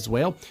She as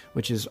well,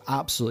 which is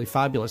absolutely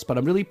fabulous. But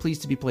I'm really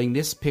pleased to be playing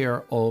this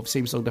pair of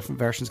same song, different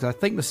versions, because I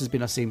think this has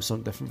been a same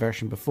song, different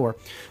version before.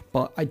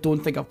 But I don't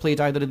think I've played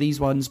either of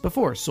these ones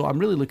before, so I'm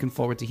really looking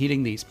forward to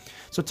hearing these.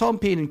 So Tom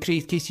Paine, in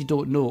case you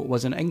don't know,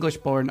 was an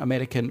English-born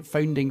American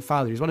founding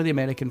father. He's one of the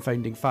American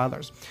founding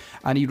fathers,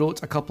 and he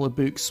wrote a couple of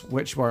books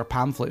which were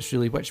pamphlets,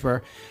 really, which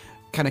were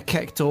kind of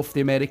kicked off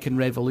the American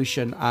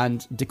Revolution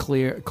and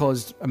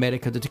caused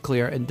America to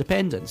declare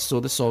independence.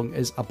 So the song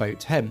is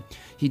about him.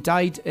 He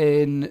died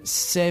in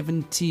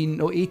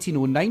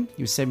 1809.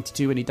 He was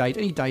 72 when he died,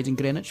 and he died in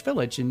Greenwich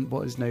Village, in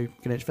what is now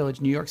Greenwich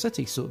Village, New York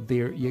City. So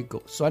there you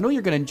go. So I know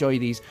you're going to enjoy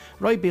these.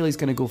 Roy Bailey's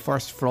going to go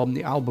first from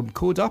the album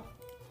Coda.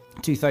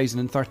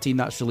 2013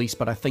 that's released,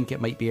 but I think it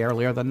might be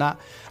earlier than that.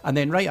 And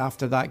then right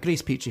after that,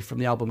 Grace Petrie from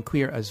the album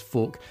Queer as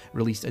Folk,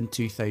 released in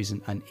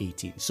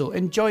 2018. So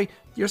enjoy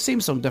your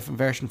same song, different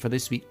version for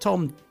this week.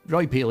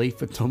 Roy Bailey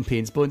for Tom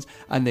Paine's Bones,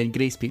 and then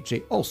Grace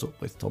Petrie also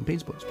with Tom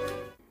Paine's Bones.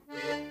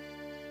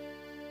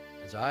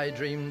 As I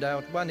dreamed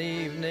out one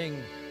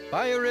evening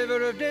by a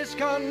river of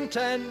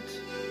discontent,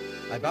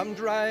 I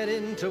bumped right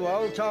into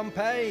old Tom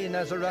Paine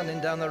as a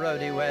running down the road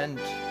he went.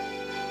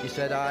 He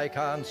said, I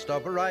can't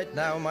stop right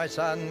now, my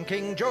son.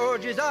 King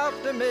George is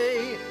after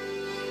me.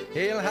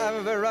 He'll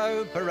have a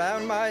rope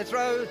around my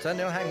throat and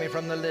he'll hang me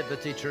from the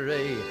Liberty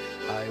Tree.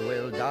 I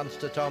will dance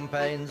to Tom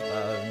Paine's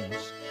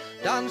bones.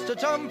 Dance to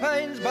Tom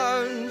Paine's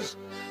bones.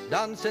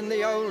 Dance in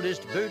the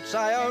oldest boots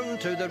I own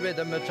to the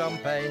rhythm of Tom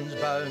Paine's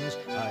bones.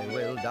 I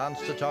will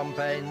dance to Tom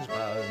Paine's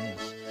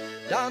bones.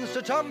 Dance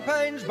to Tom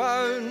Paine's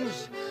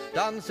bones.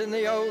 Dance in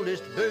the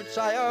oldest boots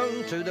I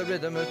own to the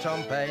rhythm of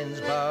Tom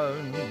Paine's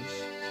bones.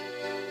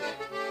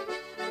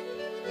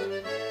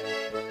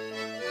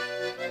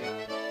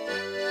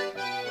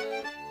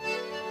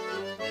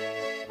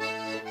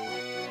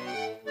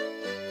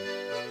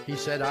 He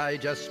said, I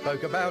just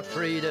spoke about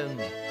freedom,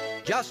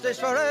 justice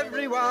for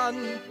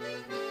everyone.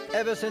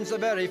 Ever since the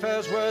very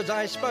first words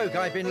I spoke,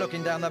 I've been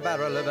looking down the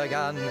barrel of a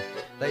gun.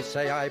 They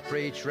say I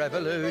preach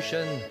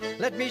revolution.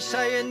 Let me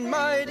say in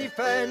my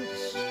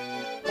defense,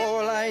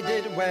 all I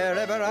did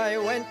wherever I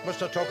went was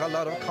to talk a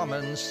lot of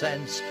common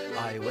sense.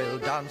 I will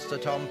dance to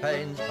Tom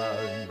Paine's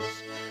bones.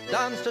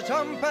 Dance to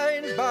Tom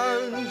Paine's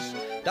bones.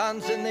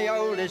 Dance in the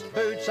oldest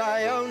boots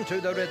I own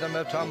to the rhythm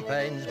of Tom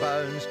Paine's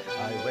bones.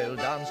 I will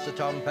dance to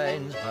Tom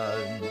Paine's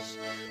bones.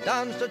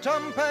 Dance to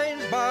Tom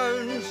Paine's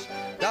bones.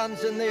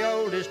 Dance in the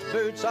oldest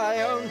boots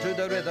I own to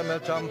the rhythm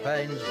of Tom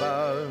Paine's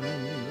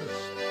bones.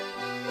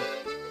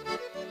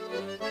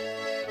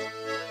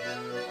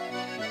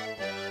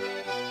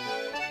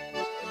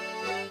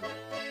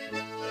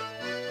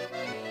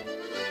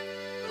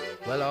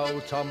 Well,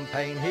 old Tom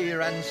Paine, he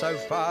ran so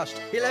fast,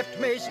 he left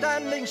me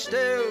standing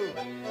still.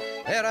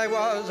 There I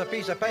was, a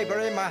piece of paper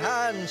in my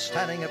hand,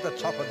 standing at the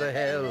top of the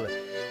hill.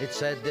 It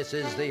said, this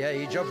is the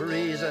age of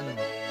reason.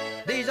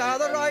 These are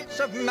the rights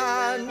of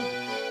man.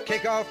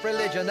 Kick off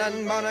religion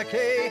and monarchy.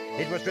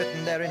 It was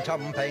written there in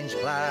Tom Paine's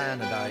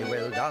plan. And I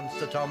will dance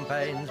to Tom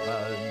Paine's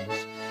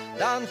bones.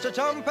 Dance to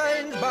Tom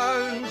Paine's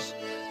bones.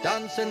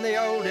 Dance in the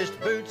oldest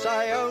boots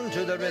I own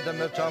to the rhythm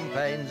of Tom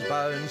Paine's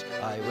bones.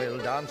 I will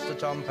dance to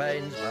Tom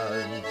Paine's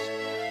bones.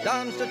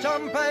 Dance to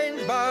Tom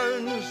Paine's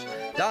bones.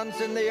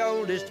 Dance in the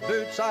oldest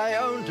boots I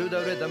own to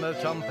the rhythm of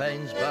Tom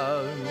Paine's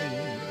bones.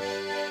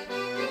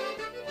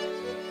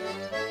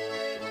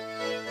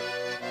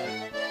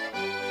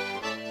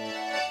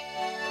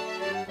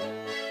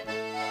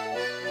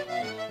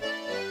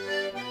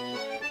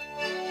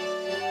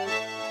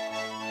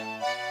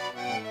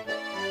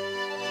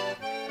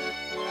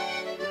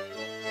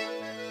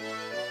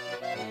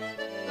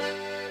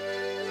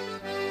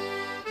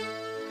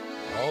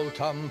 Old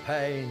Tom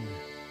Paine,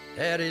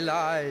 there he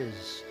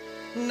lies.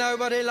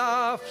 Nobody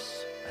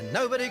laughs and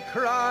nobody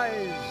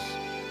cries.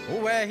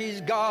 Where he's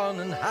gone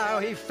and how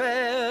he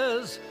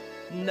fares,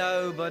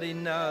 nobody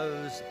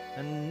knows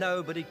and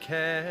nobody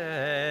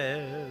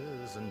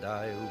cares. And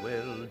I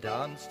will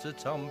dance to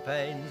Tom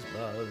Paine's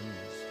bones.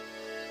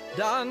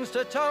 Dance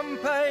to Tom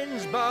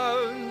Paine's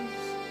bones.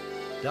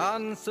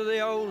 Dance to the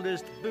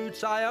oldest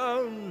boots I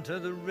own to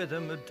the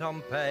rhythm of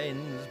Tom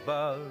Paine's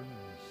bones.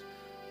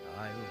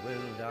 I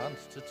will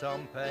dance to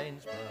Tom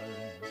Paine's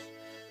bones.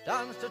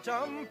 Dance to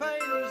Tom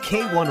Paine's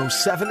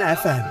K107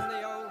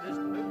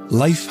 FM.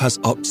 Life has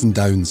ups and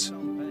downs.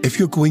 If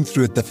you're going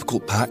through a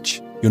difficult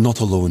patch, you're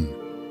not alone.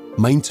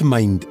 Mind to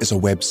Mind is a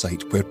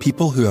website where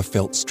people who have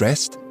felt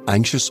stressed,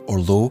 anxious or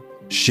low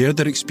share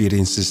their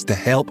experiences to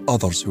help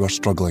others who are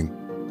struggling.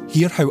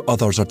 Hear how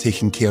others are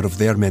taking care of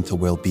their mental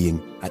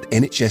well-being at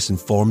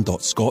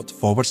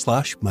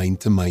nhsinform.scot/mind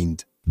to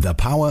mind. The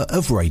power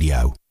of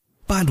radio.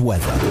 Bad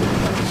weather.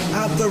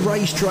 At the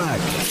racetrack.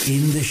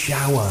 In the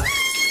shower.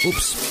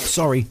 Oops,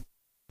 sorry.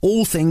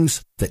 All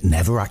things that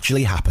never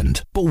actually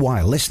happened. But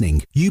while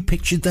listening, you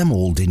pictured them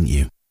all, didn't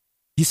you?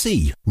 You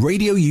see,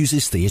 radio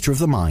uses theatre of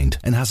the mind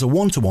and has a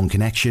one-to-one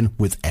connection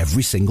with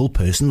every single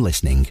person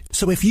listening.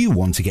 So if you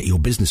want to get your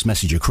business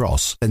message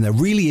across, then there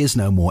really is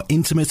no more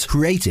intimate,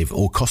 creative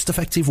or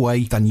cost-effective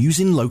way than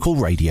using local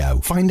radio.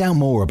 Find out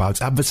more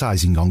about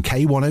advertising on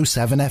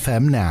K107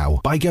 FM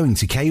now by going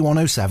to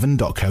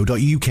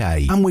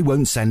k107.co.uk, and we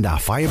won't send our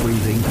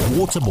fire-breathing,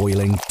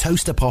 water-boiling,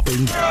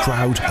 toaster-popping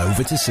crowd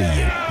over to see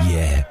you.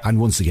 Yeah, and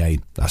once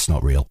again, that's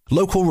not real.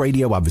 Local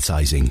radio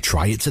advertising.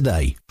 Try it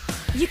today.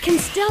 You can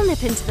still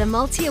nip into the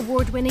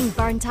multi-award-winning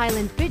Burnt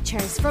Island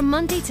Butchers from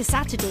Monday to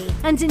Saturday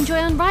and enjoy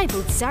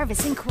unrivaled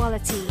service and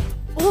quality.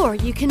 Or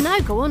you can now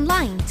go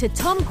online to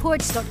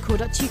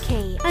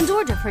tomcords.co.uk and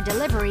order for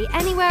delivery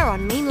anywhere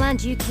on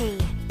mainland UK.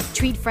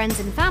 Treat friends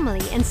and family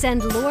and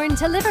send Lorne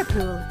to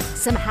Liverpool,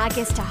 some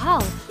haggis to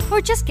Hull,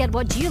 or just get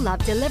what you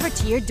love delivered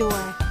to your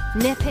door.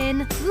 Nip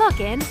in,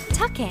 log in,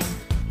 tuck in.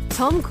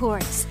 Tom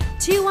Cords,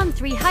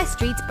 213 High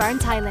Street,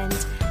 Burnt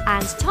Island,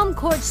 and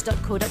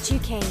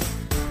tomcords.co.uk.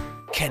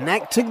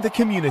 Connecting the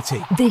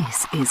community.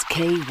 This is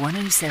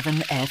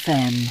K107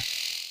 FM.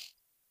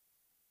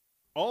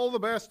 All the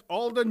best,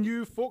 all the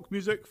new folk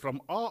music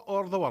from all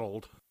over the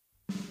world.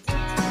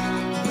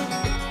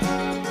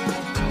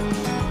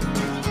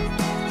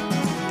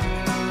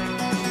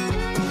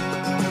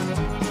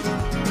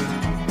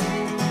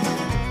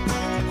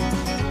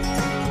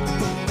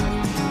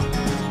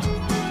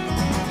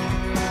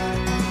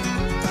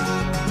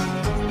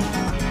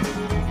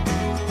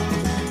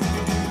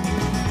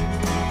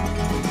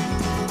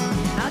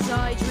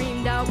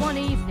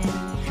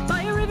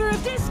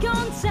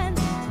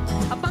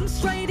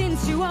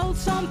 old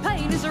Tom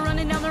Paine as a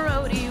running down the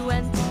road he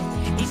went.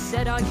 He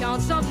said, I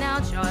can't stop now,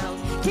 child.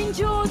 King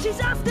George is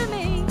after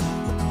me.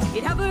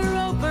 He'd have a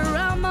rope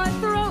around my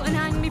throat and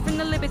hang me from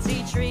the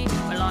Liberty Tree.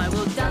 Well, I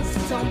will dance to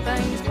Tom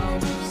Paine's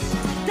bones.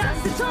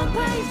 Dance to Tom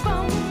Paine's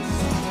bones.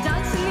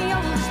 Dance in the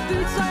oldest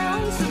boots I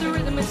own to the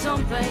rhythm of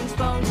Tom Paine's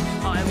bones.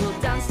 I will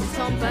dance to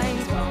Tom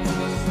Paine's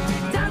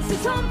bones. Dance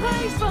to Tom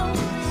Paine's bones.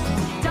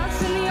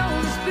 Dance in the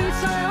oldest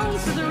boots I own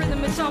to the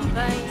rhythm of Tom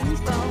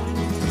Paine's bones.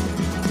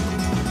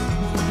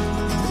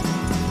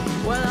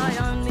 Well, I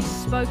only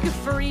spoke of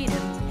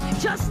freedom,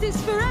 justice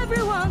for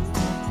everyone.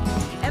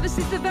 Ever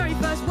since the very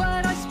first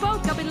word I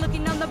spoke, I've been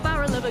looking down the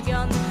barrel of a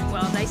gun.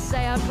 Well, they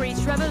say I preach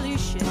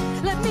revolution.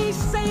 Let me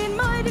say in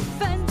my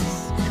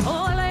defense,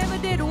 all I ever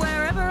did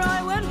wherever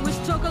I went was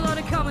talk a lot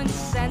of common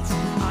sense.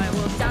 I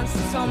will dance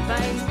to Tom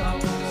Paine's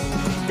bones.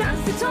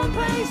 Dance to Tom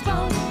Paine's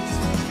bones.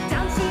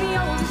 Dance in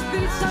the oldest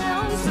boots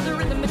I own to the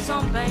rhythm of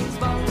Tom Paine's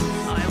bones.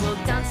 I will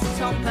dance to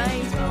Tom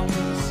Paine's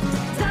bones.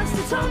 Dance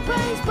to Tom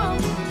Paine's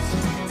bones.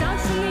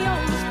 Dance in the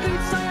oldest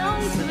boots I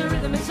own to the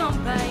rhythm of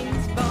Tom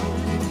Paine's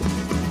bones.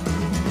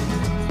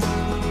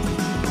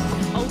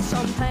 Old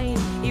Tom Paine,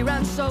 he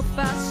ran so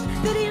fast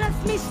that he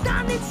left me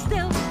standing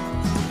still.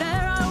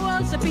 There I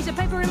was, a piece of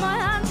paper in my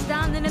hand,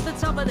 standing at the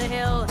top of the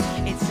hill.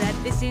 It said,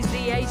 this is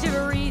the age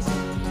of reason,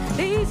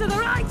 these are the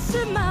rights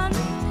of man.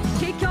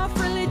 Kick off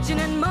religion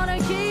and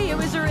monarchy, it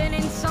was written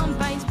in Tom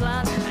Paine's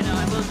plan. And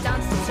I will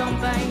dance to Tom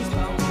Paine's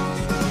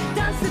bones.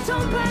 Dance to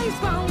Tom Paine's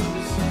bones.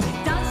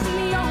 Dance in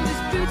the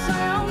oldest boots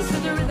I own to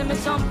the rhythm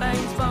of Tom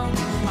Paine's bones.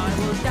 I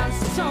will dance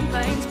to Tom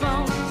Paine's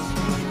bones.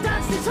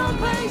 Dance to Tom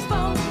Paine's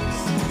bones.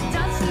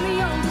 Dance in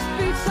the oldest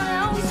boots I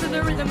own to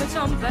the rhythm of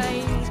Tom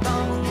Paine's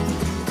bones.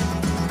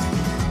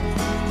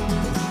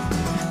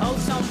 Oh,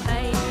 Tom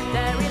Paine,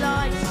 there he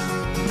lies.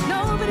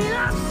 Nobody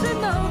laughs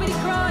and nobody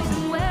cries.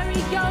 And where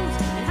he goes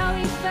and how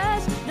he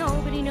fares,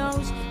 nobody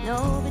knows,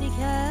 nobody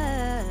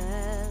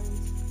cares.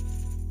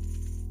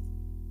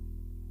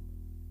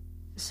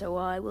 So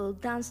I will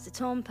dance to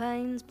Tom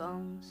Paine's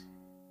bones.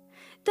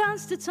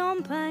 Dance to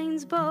Tom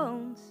Paine's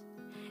bones.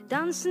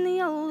 Dance in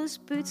the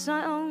oldest boots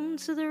I own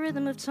to the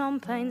rhythm of Tom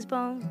Paine's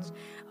bones.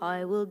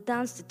 I will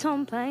dance to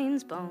Tom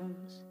Paine's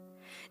bones.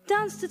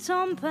 Dance to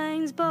Tom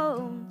Paine's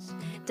bones.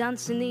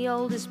 Dance in the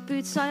oldest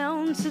boots I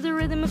own to the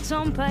rhythm of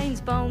Tom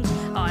Paine's bones.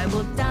 I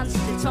will dance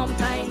to Tom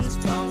Paine's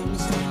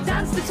bones.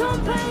 Dance to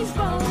Tom Paine's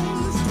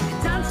bones.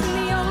 Dance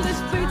in the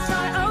oldest boots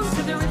I own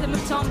to the rhythm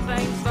of Tom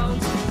Paine's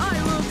bones.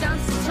 I will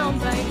dance to Tom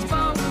Paine's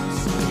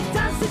bones.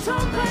 Dance to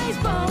Tom Paine's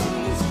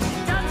bones.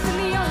 Dance in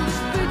the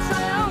oldest boots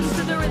I own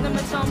to the rhythm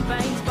of Tom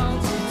Paine's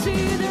bones. To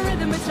the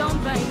rhythm of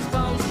Tom Paine's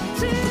bones.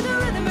 To the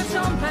rhythm of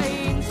Tom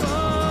Paine's bones.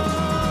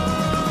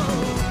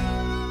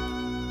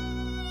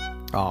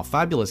 Oh,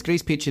 fabulous.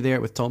 Grace Peachy there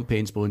with Tom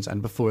Paine's Bones,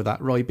 and before that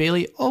Roy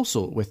Bailey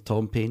also with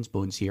Tom Paine's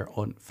Bones here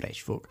on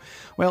Fresh Folk.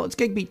 Well, it's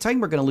gig beat time.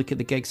 We're going to look at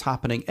the gigs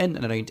happening in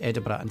and around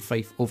Edinburgh and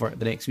Fife over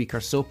the next week or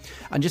so.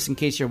 And just in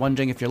case you're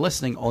wondering if you're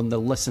listening on the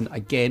listen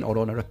again or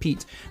on a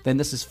repeat, then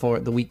this is for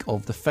the week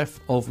of the 5th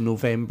of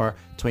November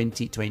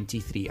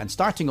 2023. And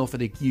starting off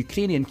at the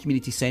Ukrainian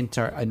Community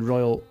Centre in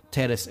Royal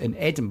Terrace in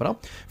Edinburgh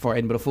for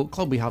Edinburgh Folk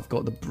Club, we have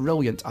got the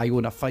brilliant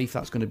Iona Fife.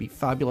 That's going to be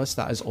fabulous.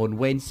 That is on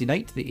Wednesday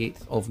night, the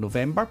 8th of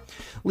November.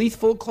 Leith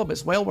Folk Club,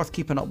 it's well worth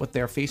keeping up with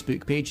their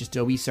Facebook page. Just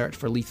do a wee search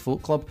for Leith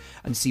Folk Club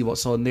and see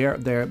what's on there.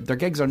 Their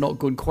gigs are not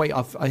going quite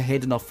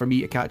ahead enough for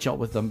me to catch up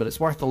with them, but it's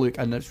worth a look,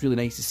 and it's really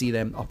nice to see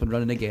them up and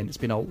running again. It's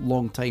been a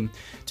long time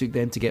took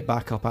them to get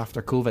back up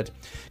after COVID.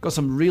 Got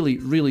some really,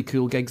 really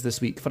cool gigs this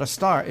week. For a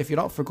start, if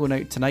you're up for going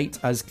out tonight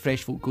as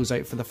Fresh Folk goes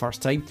out for the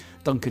first time,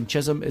 Duncan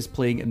Chisholm is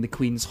playing in the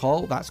Queen's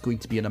Hall. That's going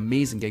to be an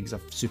amazing gig. He's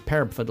a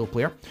superb fiddle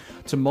player.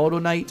 Tomorrow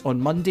night on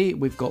Monday,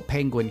 we've got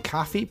Penguin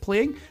Cafe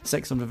playing,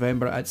 6th of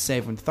November at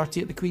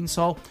 7:30 at the Queen's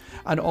Hall.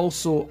 And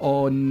also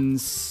on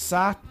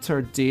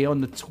Saturday,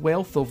 on the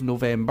 12th of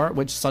November,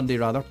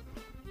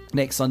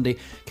 next Sunday,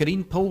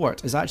 Karine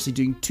Polwart is actually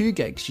doing two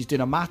gigs. She's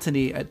doing a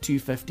matinee at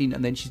 2:15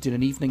 and then she's doing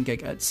an evening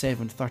gig at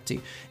 7:30.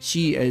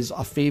 She is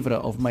a favourite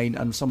of mine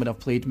and someone I've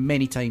played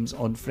many times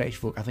on Fresh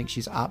Folk. I think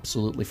she's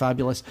absolutely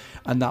fabulous,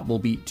 and that will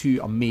be two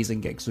amazing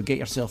gigs. So get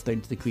yourself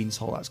down to the Queen's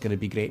Hall, that's going to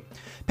be great.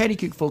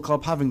 Pennycook Folk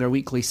Club having their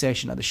weekly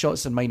session at the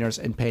Shots and Miners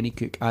in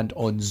Pennycook and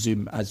on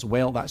Zoom as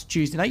well. That's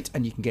Tuesday night,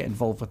 and you can get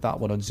involved with that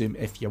one on Zoom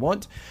if you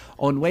want.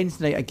 On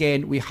Wednesday night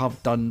again, we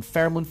have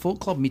Dunfermline Folk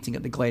Club meeting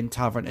at the Glen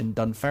Tavern in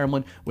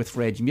Dunfermline with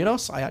Reg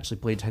Muros. I actually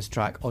played his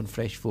track on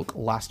Fresh Folk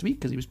last week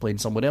because he was playing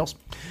someone else.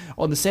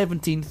 On the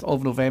 17th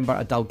of November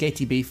at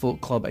Dalgety Bay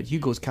Folk Club at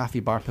Hugo's Cafe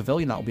Bar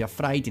Pavilion. That'll be a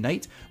Friday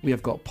night. We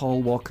have got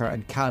Paul Walker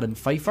and Karen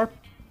Pfeiffer.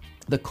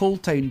 The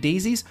Coaltown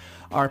Daisies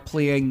are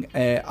playing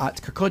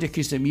at Kirkcaldy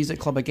Acoustic Music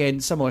Club again,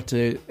 similar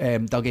to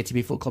Dalgety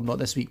Bay Folk Club, not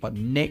this week but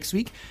next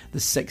week, the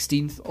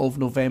 16th of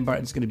November.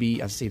 And it's going to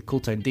be, as I say,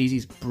 Coaltown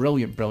Daisies,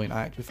 brilliant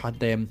act. We've had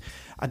them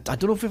I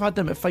don't know if we've had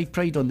them at Fife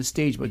Pride on the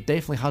stage, but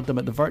definitely had them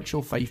at the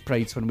virtual Fife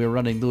Prides when we were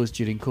running those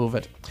during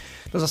COVID.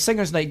 There's a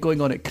singers' night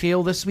going on at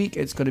Crail this week.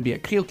 It's going to be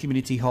at Crail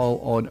Community Hall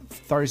on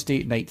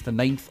Thursday night, the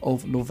 9th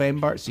of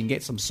November, so you can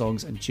get some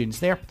songs and tunes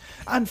there.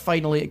 And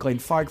finally, at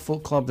Glenfarg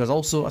Folk Club, there's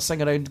also a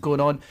sing-around going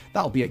on.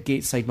 That'll be at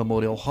Gateside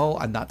Memorial Hall,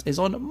 and that is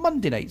on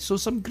Monday night. So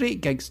some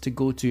great gigs to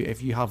go to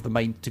if you have the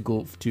mind to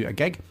go to a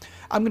gig.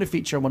 I'm going to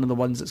feature one of the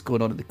ones that's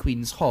going on at the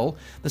Queen's Hall.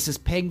 This is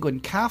Penguin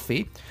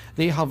Cafe.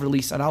 They have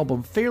released an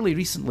album fairly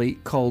recently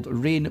called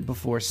Rain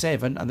Before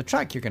 7, and the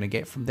track you're going to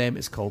get from them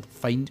is called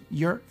Find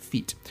Your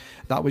Feet.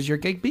 That was your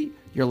gig beat.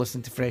 You're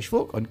listening to Fresh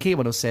Folk on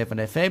K107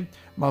 FM.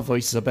 My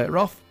voice is a bit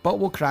rough, but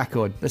we'll crack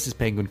on. This is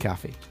Penguin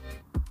Cafe.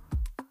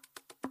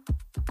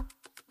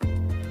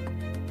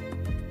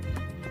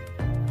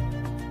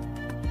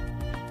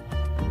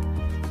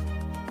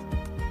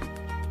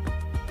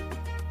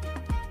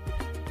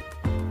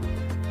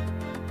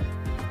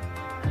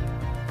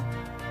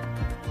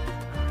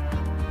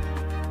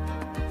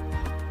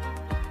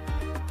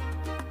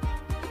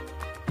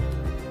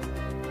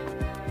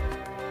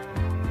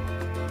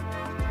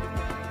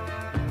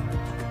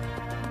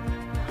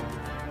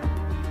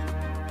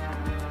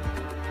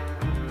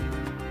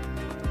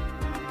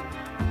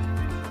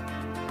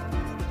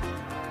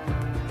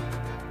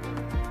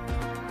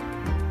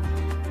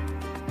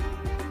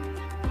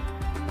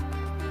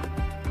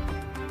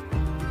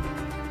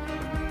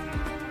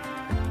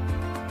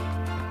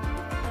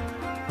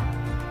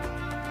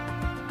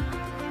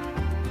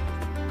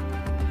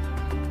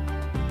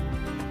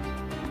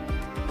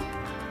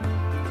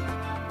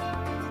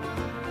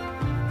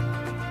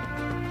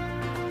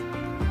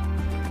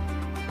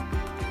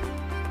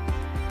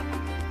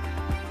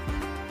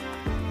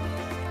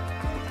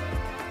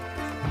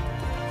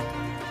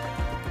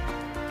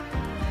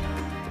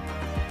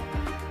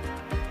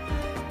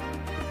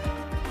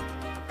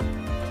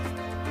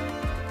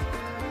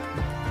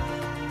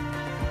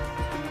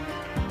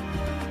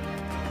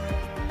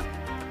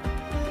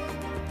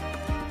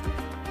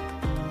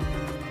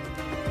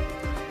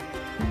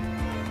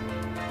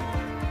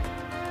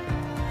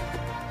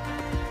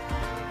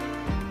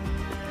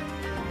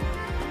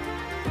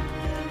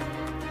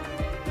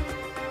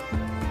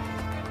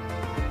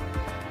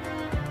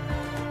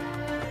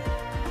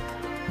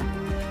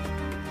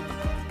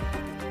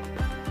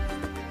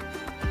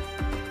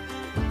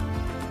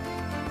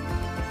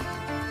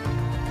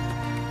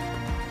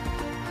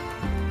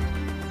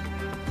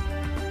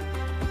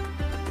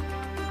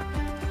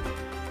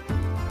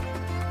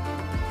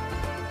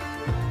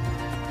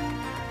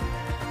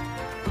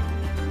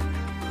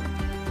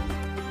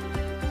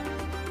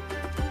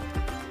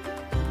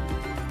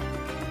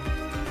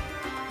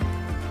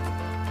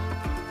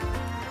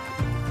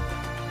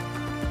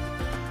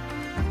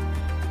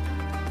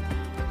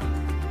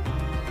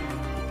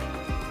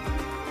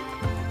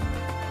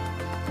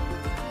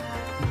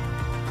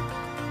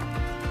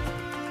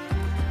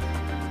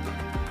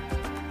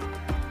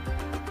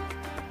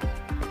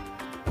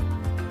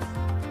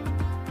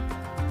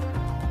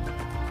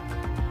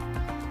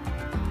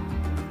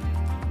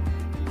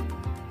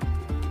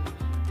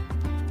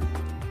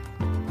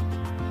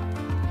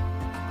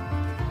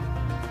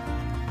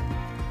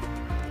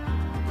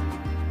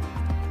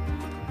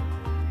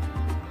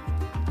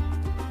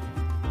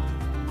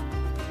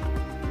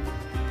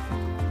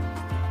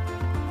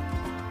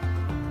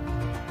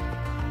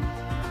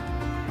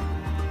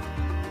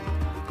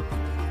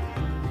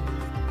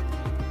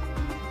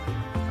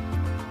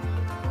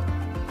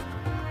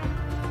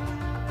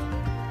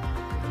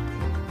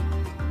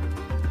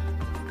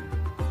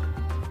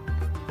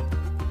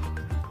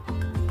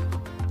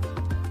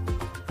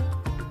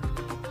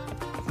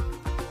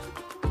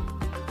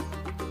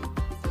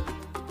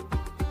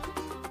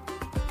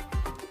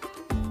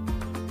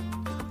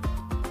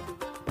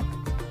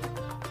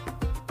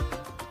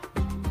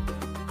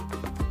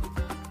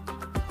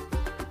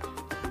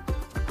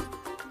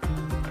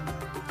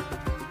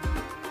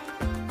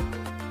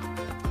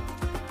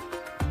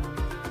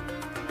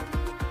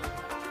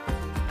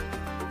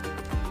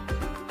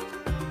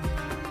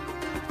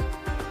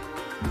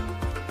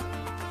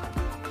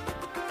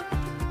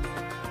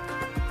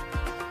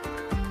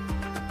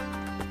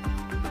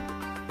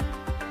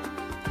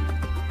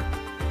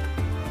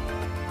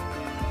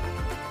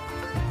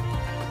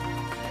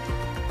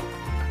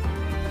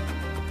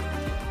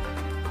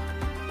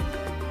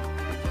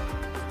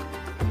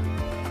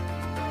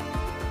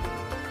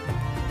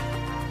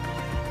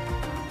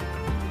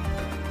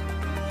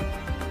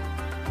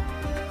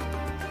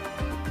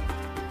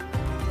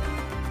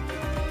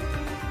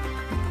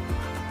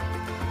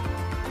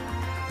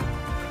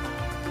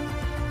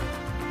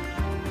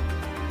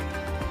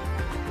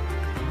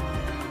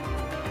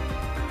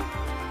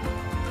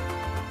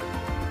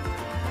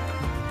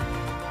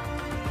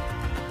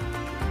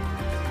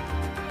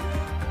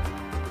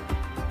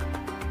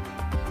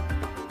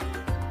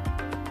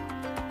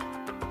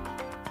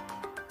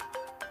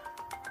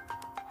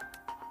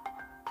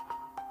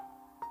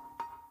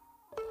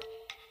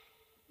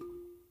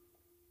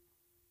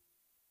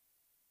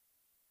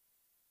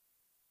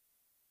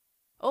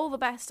 All the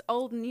best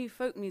old and new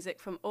folk music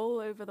from all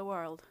over the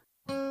world.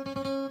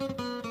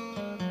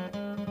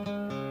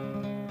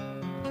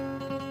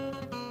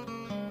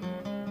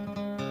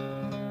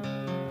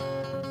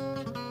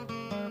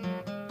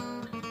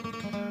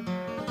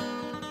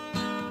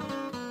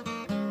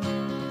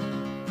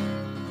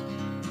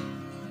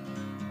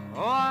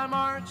 Oh, I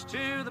marched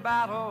to the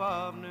Battle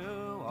of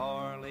New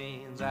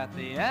Orleans at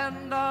the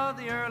end of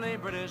the early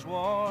British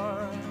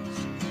wars.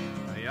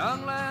 The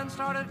young land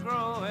started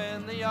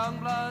growing, the young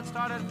blood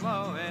started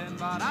flowing,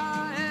 but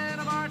I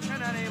ain't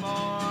a-marching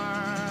anymore.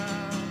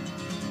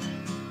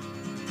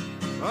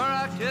 For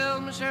I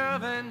killed my share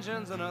of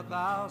Injuns in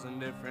 1,000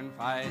 different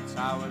fights.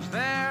 I was there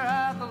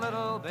at the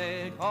Little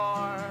Big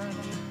Horn.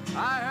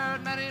 I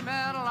heard many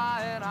men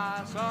a-lying,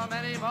 I saw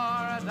many more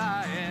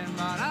a-dying,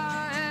 but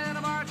I ain't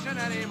a-marching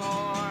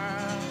anymore.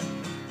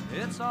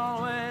 It's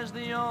always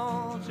the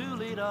old to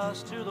lead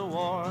us to the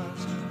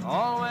wars,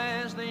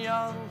 always the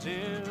young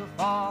to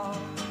fall.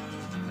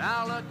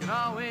 Now look at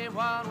all we've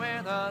won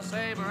with the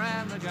saber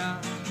and the gun.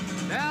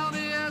 Tell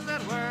me, is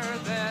it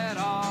worth it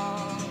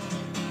all?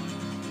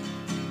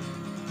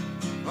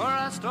 For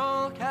I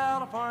stole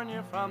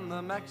California from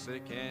the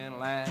Mexican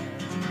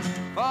land,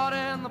 fought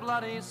in the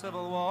bloody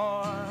Civil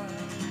War.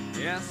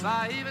 Yes,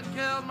 I even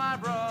killed my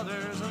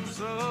brothers and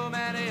so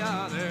many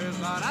others,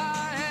 but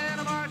I ain't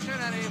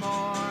a-marching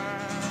anymore.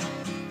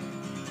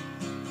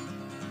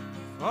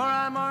 For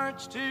I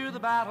marched to the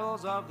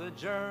battles of the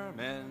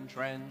German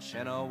trench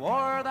in a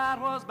war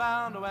that was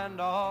bound to end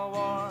all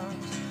wars.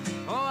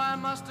 Oh, I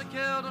must have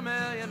killed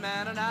 1,000,000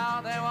 men and now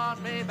they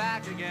want me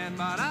back again,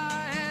 but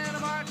I ain't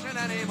a-marching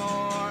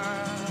anymore.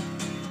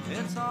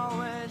 It's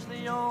always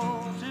the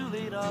old to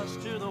lead us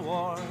to the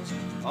wars,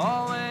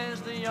 always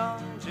the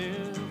young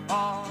to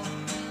fall.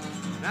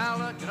 Now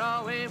look at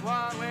all we've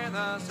won with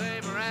the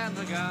saber and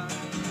the gun.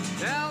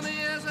 Tell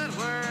me, is it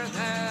worth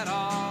it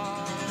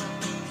all?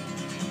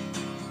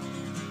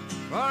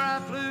 For I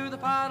flew the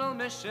final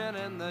mission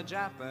in the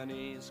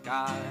Japanese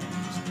skies,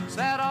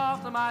 set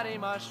off the mighty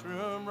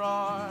mushroom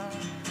roar.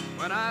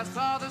 When I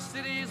saw the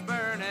cities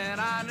burning,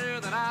 I knew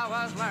that I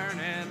was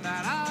learning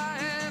that I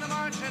ain't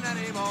a-marching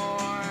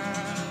anymore.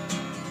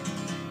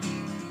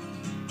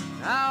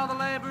 Now the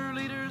labor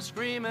leaders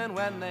screaming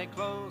when they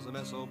close a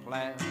missile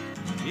plant.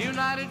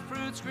 United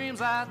Fruit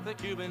screams at the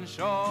Cuban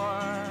shore.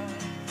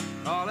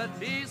 Call it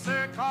peace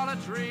or call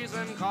it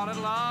treason, call it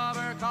love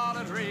or call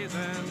it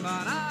reason,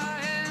 but I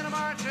ain't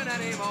a-marching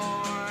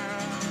anymore.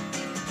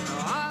 No,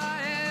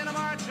 I ain't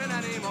a-marching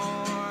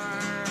anymore.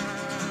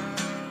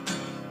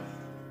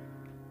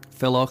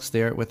 Phil Ochs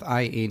there with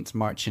I Ain't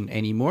Marching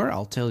Anymore.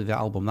 I'll tell you the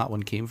album that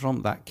one came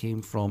from. That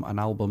came from an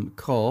album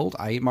called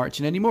I Ain't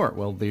Marching Anymore.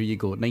 Well, there you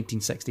go.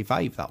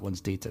 1965, that one's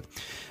dated.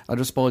 A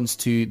response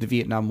to the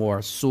Vietnam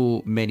War.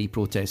 So many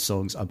protest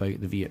songs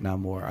about the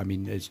Vietnam War. I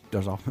mean,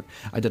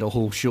 I did a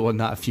whole show on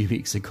that a few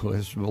weeks ago.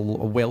 There's a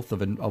wealth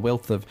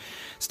of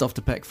stuff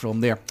to pick from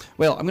there.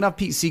 Well, I'm going to have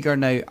Pete Seeger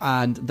now,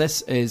 and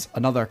this is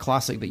another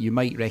classic that you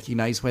might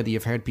recognise. Whether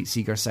you've heard Pete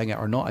Seeger sing it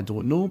or not, I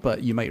don't know,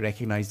 but you might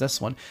recognise this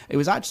one. It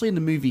was actually in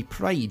the movie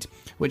Pride,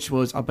 which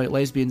was about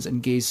lesbians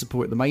and gays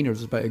support the miners.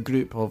 It was about a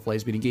group of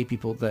lesbian and gay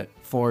people that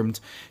formed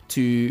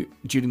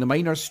during the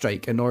miners'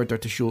 strike in order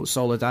to show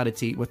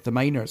solidarity with the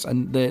miners.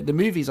 And the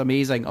movie's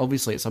amazing.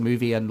 Obviously it's a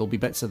movie and there'll be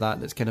bits of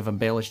that's kind of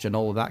embellished and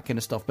all of that kind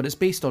of stuff, but it's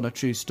based on a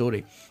true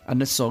story, and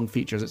this song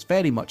features. It's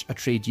very much a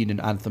trade union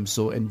anthem,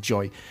 so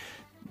enjoy.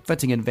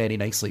 Fitting in very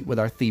nicely with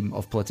our theme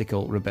of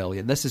political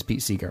rebellion. This is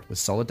Pete Seeger with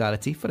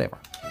Solidarity Forever.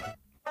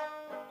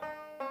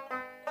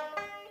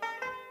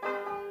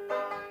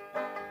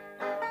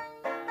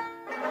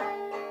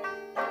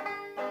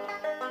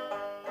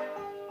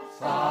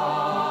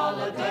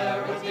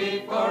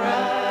 Solidarity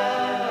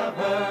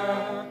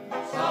forever.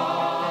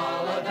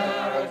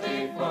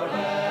 Solidarity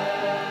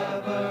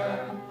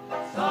forever.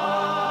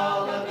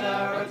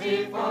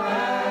 Solidarity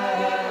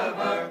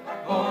forever.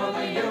 For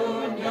the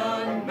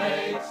union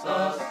makes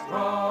us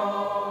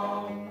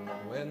strong.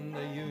 When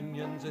the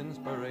union's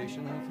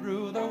inspiration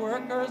through the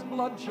workers'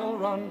 blood shall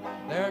run,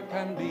 there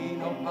can be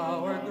no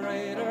power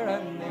greater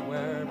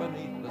anywhere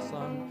beneath the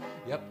sun.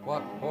 Yet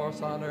what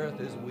force on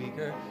earth is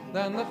weaker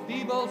than the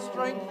feeble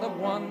strength of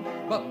one?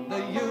 But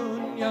the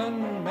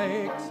union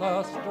makes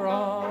us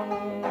strong.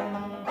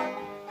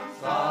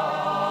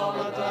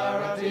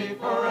 Solidarity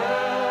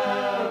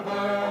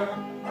forever.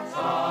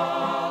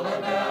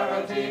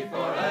 Solidarity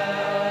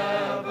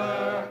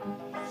forever.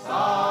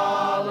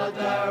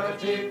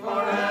 Solidarity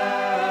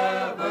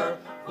forever.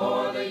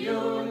 For the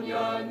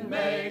union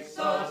makes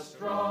us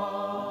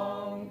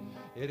strong.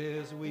 It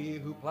is we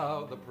who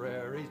plowed the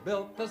prairies,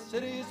 built the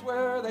cities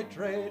where they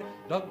trade,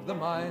 dug the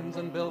mines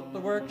and built the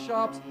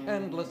workshops,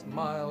 endless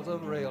miles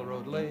of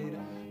railroad laid.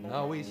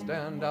 Now we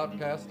stand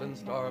outcast and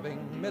starving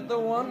mid the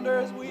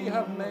wonders we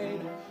have made,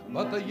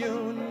 but the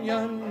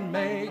union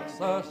makes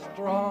us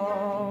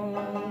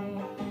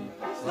strong.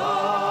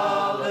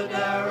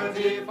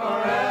 Solidarity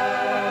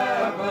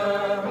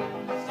forever.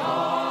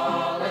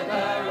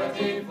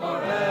 Solidarity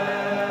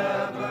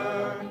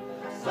forever.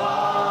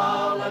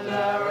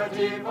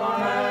 Solidarity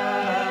forever.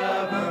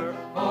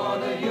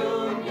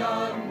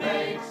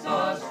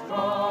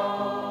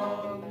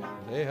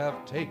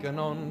 taken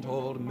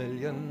untold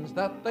millions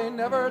that they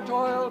never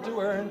toiled to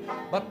earn.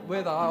 But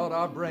without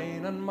our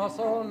brain and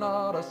muscle,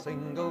 not a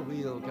single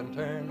wheel can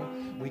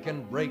turn. We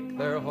can break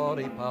their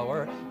haughty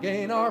power,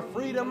 gain our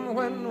freedom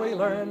when we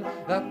learn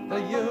that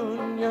the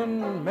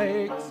union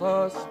makes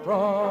us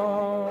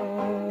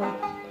strong.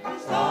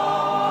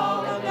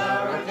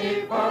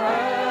 Solidarity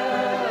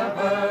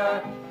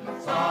forever,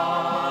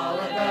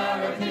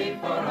 solidarity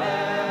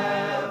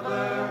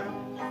forever,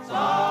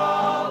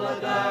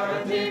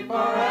 solidarity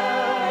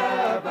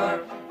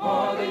forever,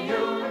 for the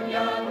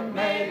union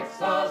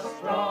makes us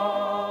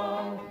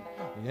strong.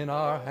 In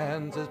our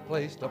hands is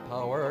placed a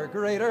power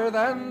greater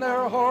than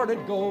their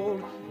hoarded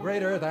gold,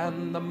 greater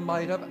than the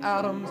might of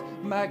atoms,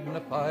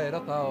 magnified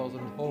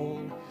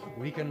 1,000-fold.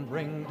 We can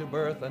bring to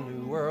birth a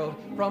new world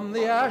from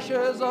the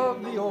ashes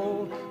of the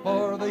old,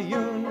 for the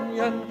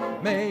union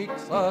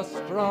makes us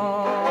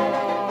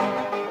strong.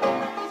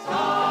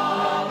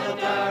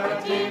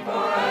 Solidarity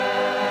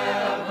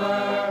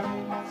forever,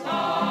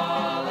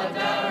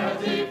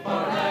 solidarity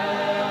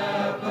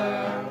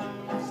forever,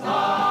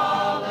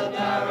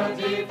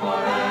 solidarity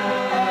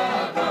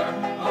forever,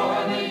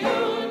 for the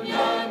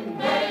union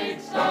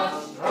makes us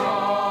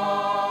strong.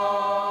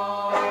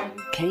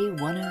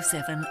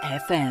 K107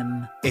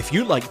 FM. If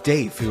you're like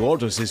Dave, who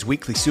orders his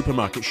weekly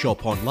supermarket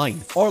shop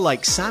online, or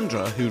like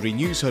Sandra, who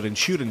renews her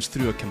insurance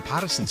through a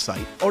comparison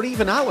site, or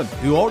even Alan,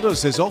 who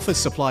orders his office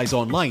supplies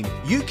online,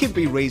 you can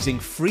be raising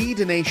free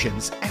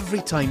donations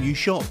every time you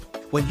shop.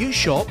 When you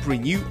shop,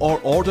 renew or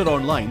order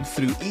online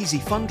through Easy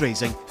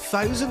Fundraising,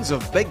 thousands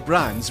of big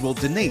brands will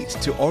donate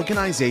to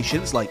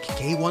organisations like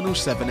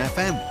K107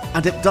 FM.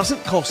 And it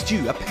doesn't cost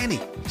you a penny.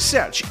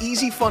 Search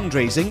Easy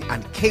Fundraising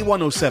and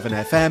K107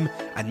 FM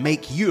and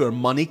make your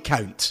money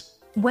count.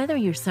 Whether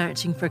you're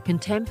searching for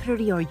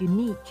contemporary or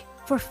unique,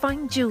 for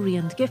fine jewellery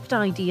and gift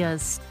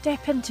ideas,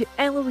 step into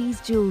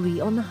Eloise Jewellery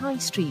on the High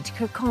Street,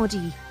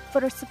 Kirkcaldy,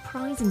 for a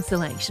surprising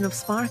selection of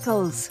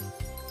sparkles.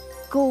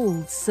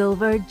 Gold,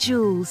 silver,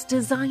 jewels,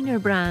 designer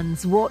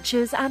brands,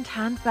 watches and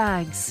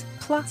handbags,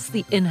 plus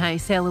the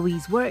in-house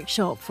Eloise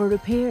workshop for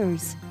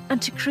repairs,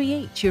 and to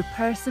create your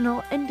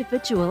personal,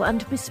 individual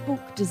and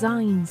bespoke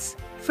designs.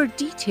 For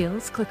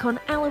details, click on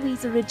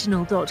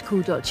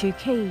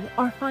eloiseoriginal.co.uk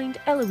or find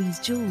Eloise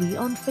Jewellery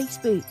on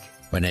Facebook.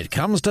 When it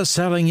comes to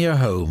selling your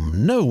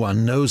home, no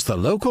one knows the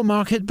local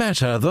market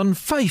better than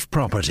Fife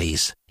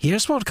Properties.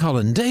 Here's what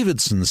Colin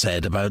Davidson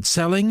said about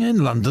selling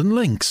in London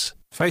Links.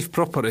 Fife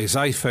Properties,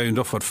 I found,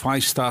 offered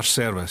 5-star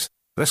service.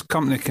 This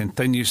company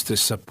continues to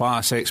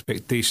surpass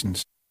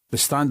expectations. The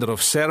standard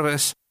of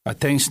service,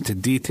 attention to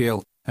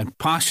detail and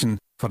passion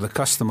for the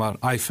customer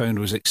I found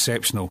was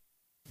exceptional.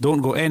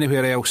 Don't go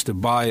anywhere else to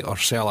buy or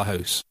sell a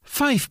house.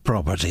 Fife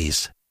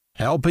Properties,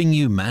 helping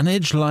you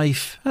manage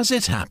life as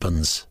it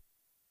happens.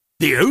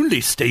 The only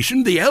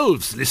station the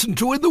elves listen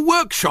to in the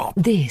workshop.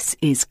 This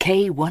is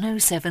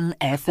K107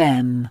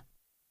 FM.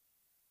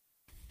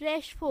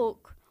 Fresh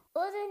Folk.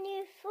 All the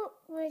new folk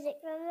music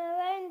from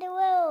around the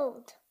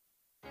world.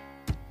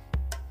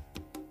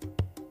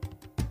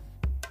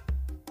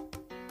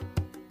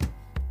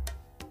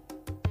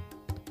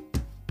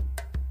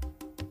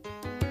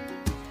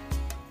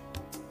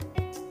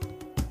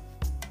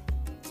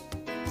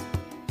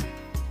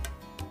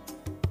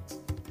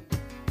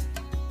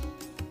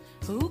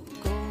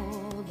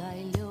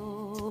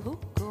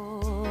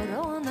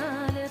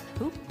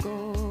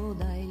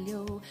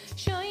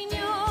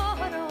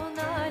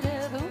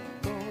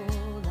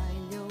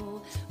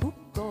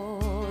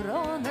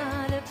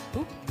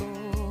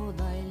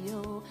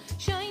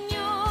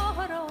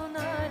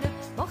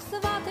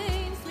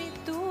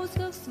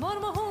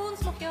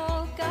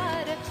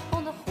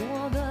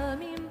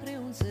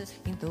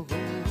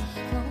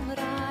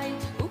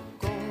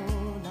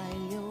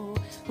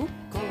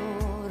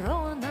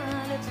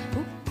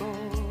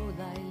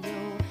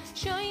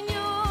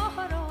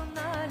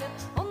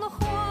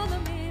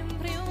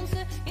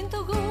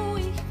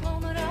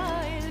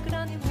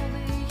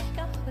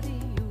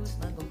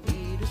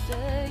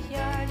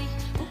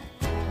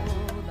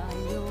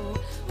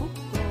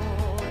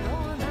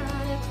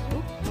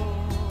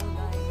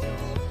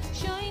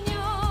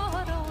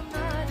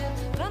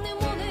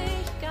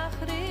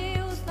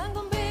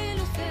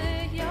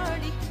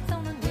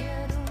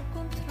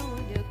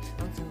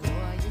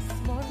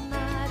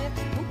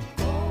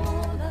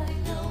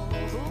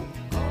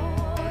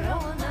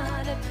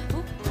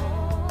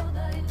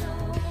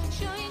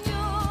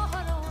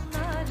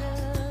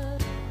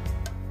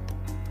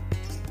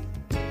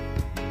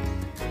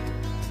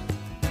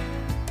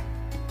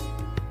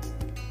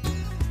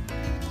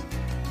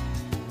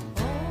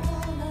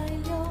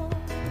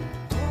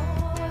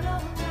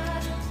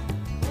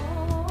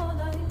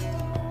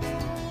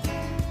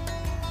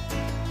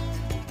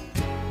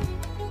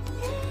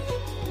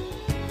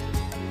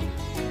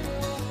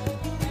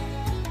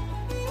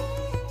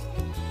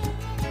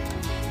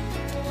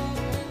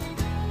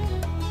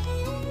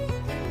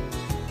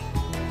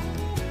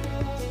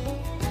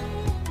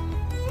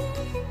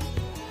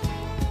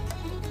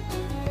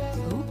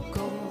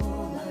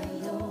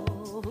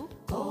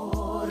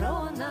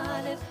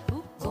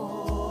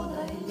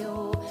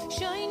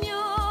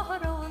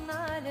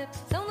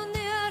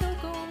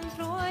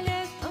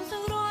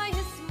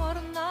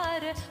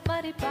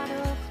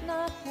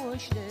 na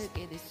pośle,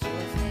 kiedy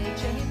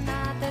słońce cię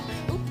nader.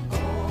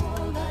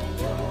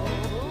 Ukolajo,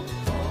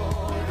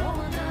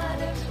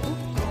 ukoronare,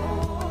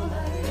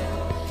 ukolajo,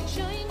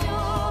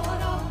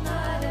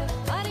 siojnioronare,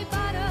 pari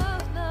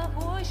parach na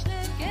pośle,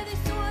 kiedy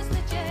słońce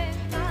cię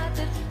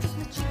nader.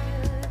 Znaczy,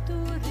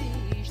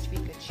 turyść,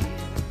 wikacie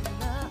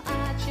na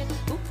acie,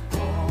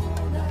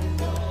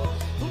 ukolajo,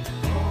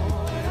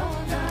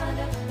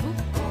 ukoronare,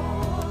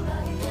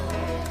 ukolajo,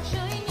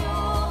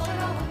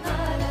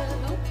 siojnioronare,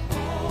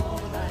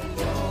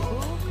 ukolajo,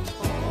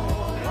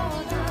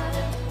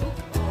 ukoronare,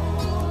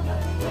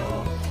 ukolajo,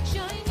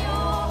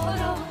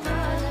 siojnioronare.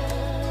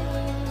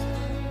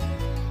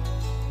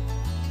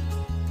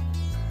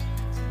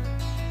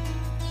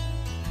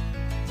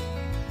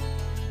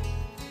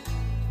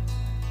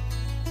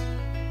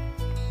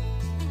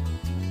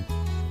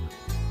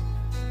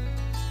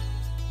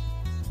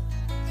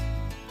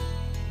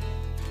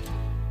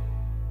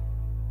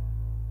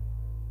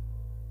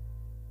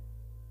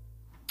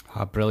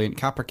 Brilliant.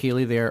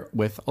 Capercaillie there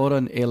with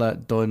Oran Ela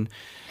Don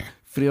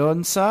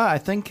Frionsa, I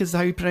think is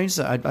how you pronounce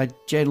it. I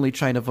generally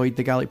try and avoid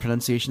the Gaelic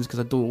pronunciations because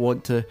I don't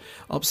want to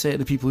upset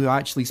the people who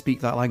actually speak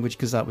that language,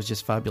 because that was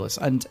just fabulous.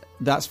 And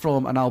that's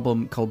from an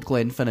album called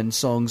Glenfinnan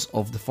Songs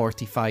of the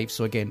 45.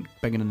 So again,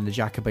 bringing in the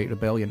Jacobite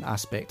rebellion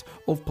aspect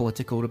of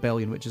political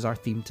rebellion, which is our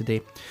theme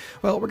today.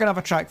 Well, we're going to have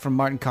a track from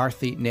Martin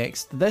Carthy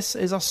next. This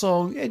is a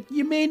song,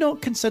 you may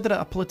not consider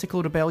it a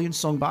political rebellion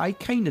song, but I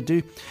kind of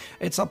do.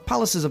 It's a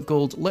Palaces of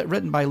Gold,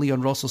 written by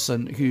Leon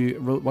Rosselson, who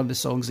wrote one of the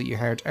songs that you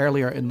heard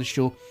earlier in the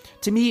show.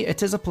 To me,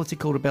 it is a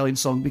political rebellion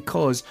song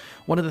because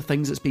one of the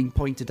things that's being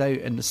pointed out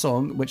in the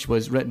song, which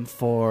was written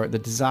for the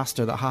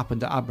disaster that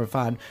happened at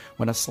Aberfan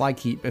when a slag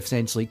heap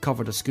essentially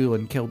covered a school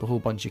and killed a whole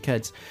bunch of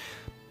kids.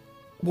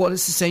 What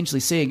it's essentially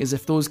saying is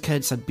if those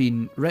kids had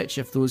been rich,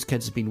 if those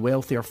kids had been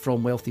wealthy or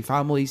from wealthy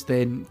families,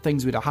 then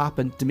things would have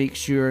happened to make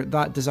sure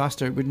that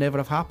disaster would never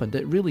have happened.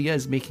 It really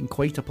is making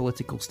quite a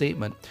political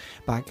statement,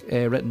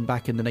 written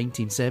back in the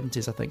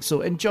 1970s, I think.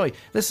 So enjoy.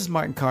 This is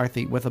Martin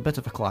Carthy with a bit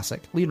of a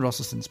classic, Leon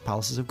Rosselson's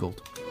Palaces of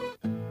Gold.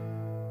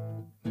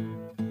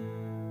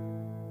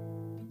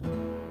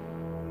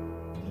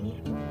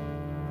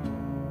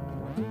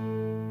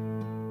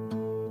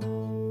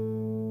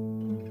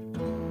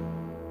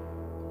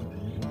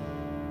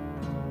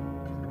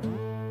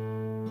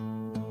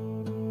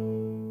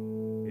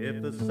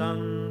 If the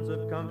sons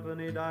of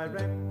company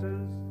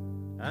directors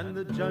and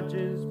the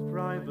judges'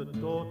 private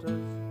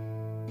daughters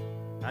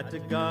had to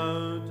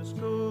go to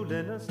school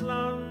in a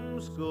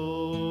slum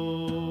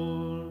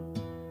school,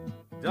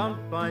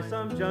 dumped by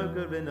some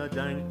joker in a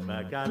dank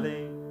back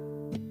alley,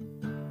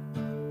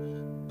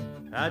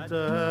 had to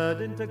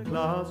herd into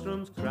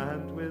classrooms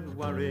crammed with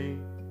worry,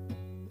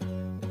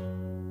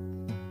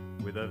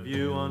 with a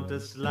view onto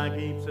slag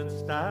heaps and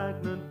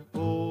stagnant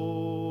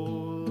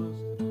pools,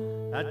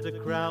 had to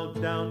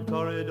crowd down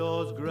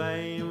corridors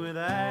grey with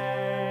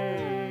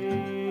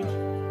age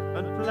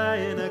and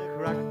play in a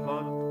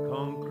crackpot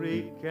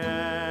concrete cage.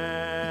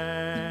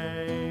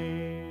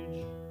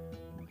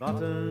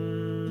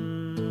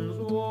 Buttons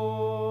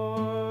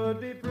would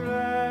be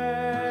pressed,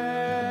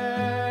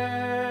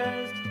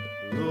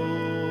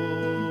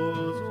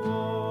 rules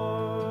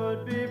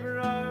would be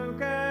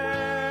broken,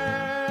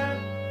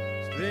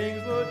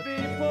 strings would be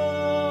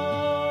pulled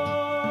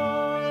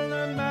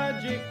and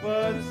magic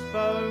words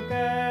spoken.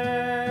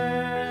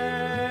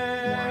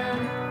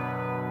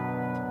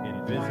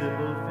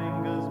 Invisible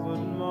fingers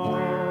would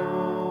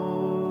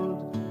mold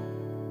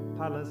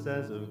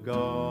palaces of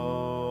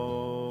gold.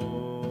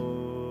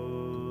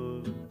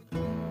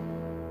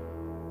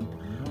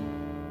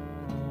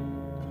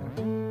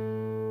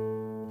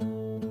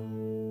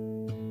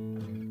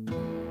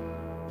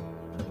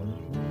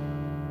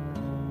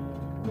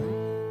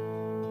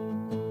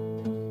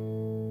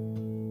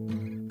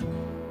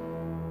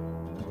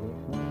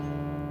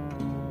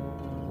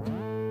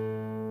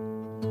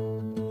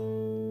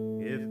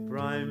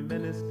 Prime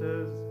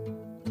ministers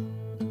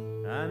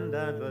and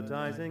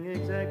advertising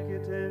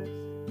executives,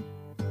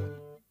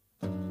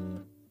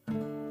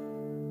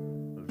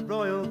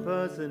 royal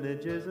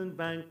personages and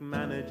bank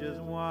managers'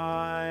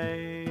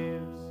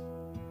 wives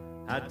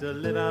had to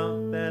live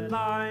out their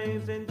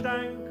lives in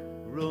dank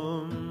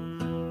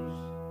rooms,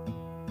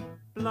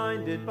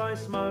 blinded by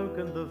smoke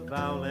and the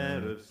foul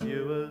air of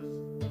sewers,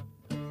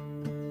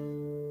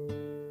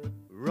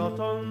 rot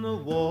on the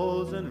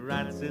walls and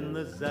rats in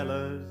the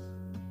cellars,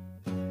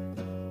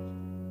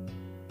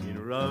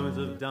 rows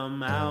of dumb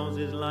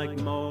houses like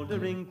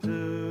mouldering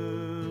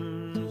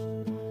tombs,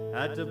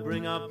 had to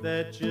bring up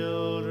their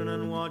children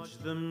and watch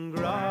them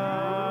grow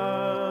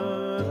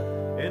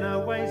in a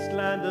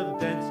wasteland of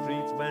dead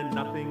streets where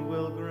nothing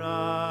will grow.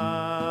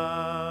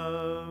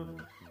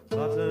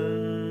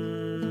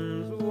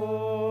 Buttons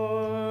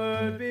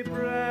would be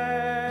pressed,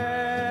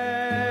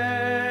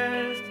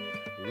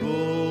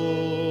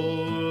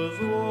 rules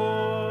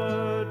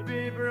would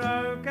be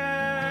broken,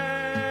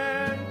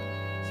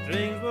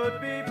 strings would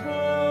be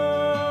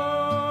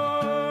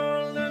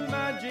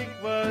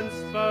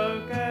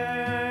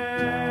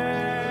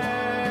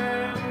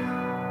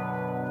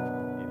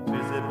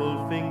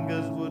invisible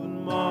fingers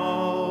wouldn't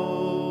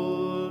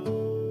mold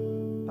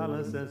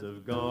palaces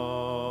of gold.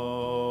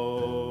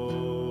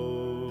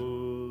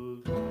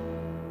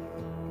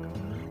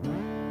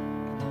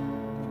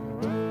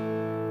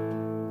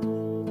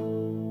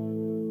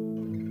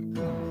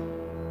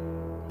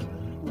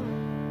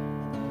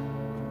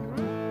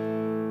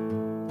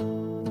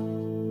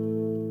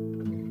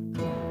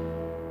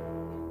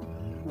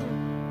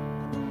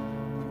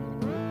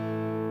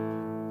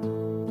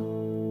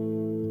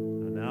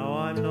 Now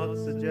I'm not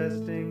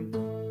suggesting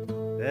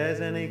there's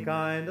any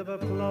kind of a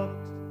plot.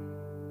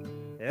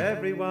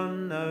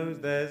 Everyone knows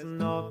there's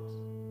not.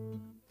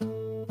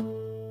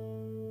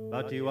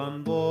 But you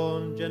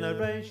unborn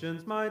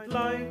generations might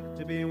like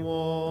to be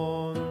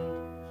warned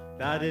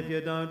that if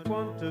you don't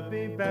want to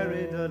be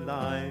buried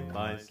alive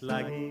by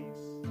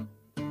slaggies,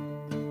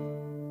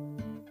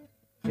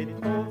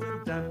 pitfalls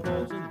and damp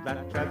walls and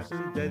rat traps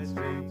and dead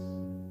streets,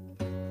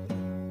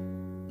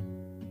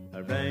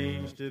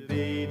 arranged to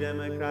be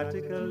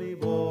democratically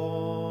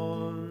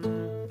born,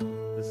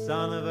 the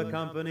son of a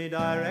company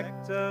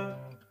director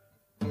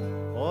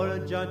or a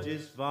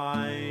judge's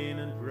fine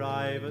and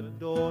private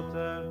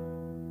daughter,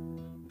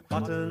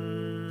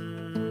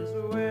 buttons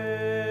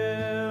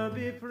will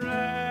be pressed,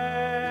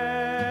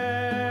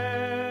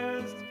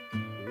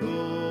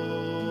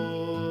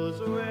 rules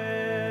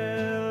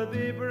will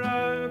be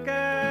broken,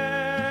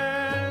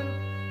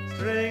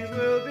 strings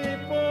will be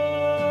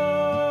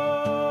pulled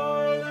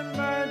and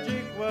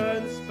magic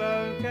words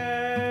spoken.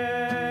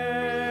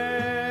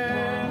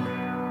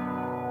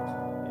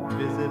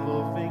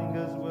 Invisible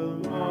fingers will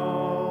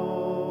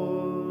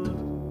mold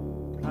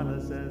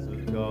palaces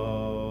of gold.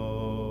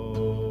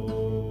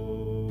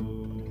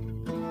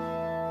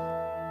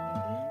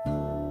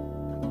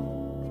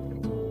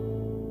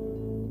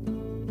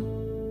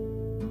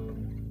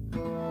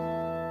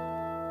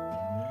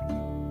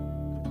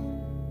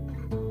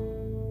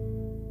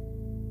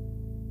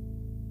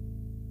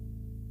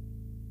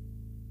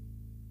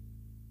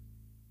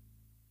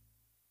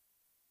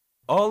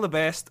 All the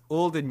best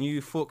old and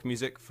new folk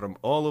music from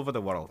all over the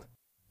world.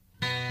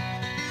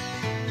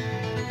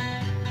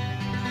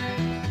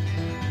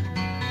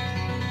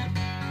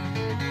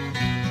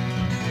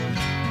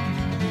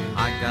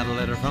 I got a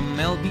letter from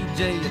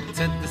LBJ. It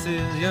said, "This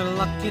is your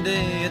lucky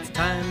day. It's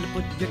time to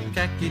put your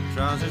khaki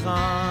trousers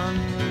on.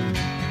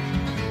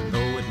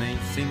 Though it may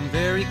seem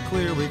very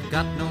clear we've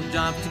got no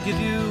job to give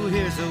you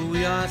here, so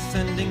we are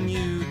sending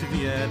you to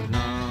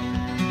Vietnam."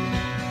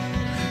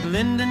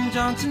 Lyndon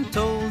Johnson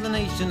told the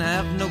nation,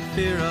 "Have no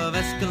fear of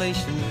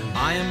escalation.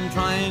 I am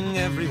trying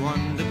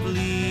everyone to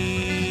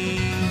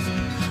please.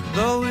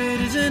 Though it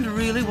isn't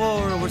really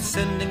war, we're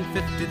sending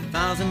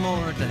 50,000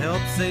 more to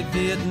help save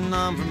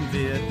Vietnam from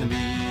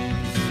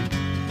Vietnamese."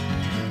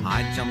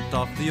 I jumped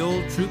off the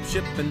old troop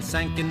ship and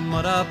sank in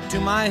mud up to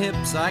my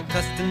hips. I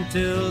cussed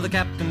until the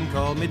captain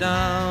called me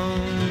down.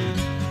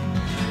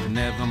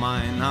 Never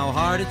mind how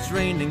hard it's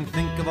raining,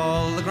 think of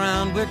all the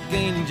ground we're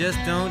gaining. Just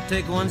don't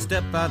take one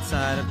step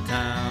outside of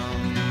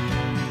town.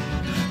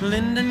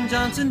 Lyndon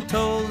Johnson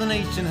told the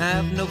nation,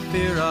 "Have no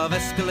fear of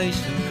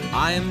escalation.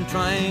 I am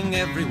trying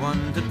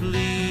everyone to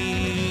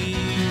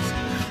please.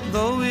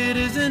 Though it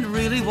isn't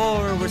really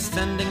war, we're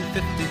sending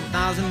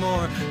 50,000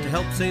 more to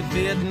help save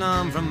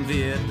Vietnam from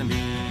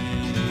Vietnamese."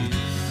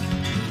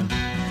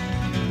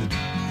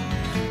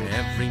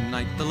 Every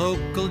night the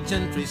local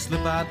gentry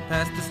slip out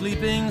past the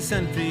sleeping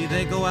sentry.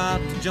 They go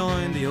out to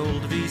join the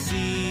old VC.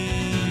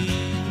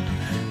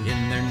 In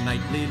their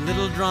nightly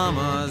little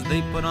dramas,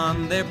 they put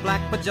on their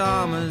black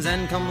pajamas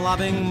and come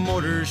lobbing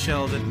mortar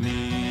shells at me.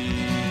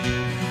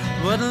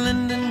 But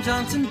Lyndon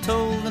Johnson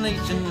told the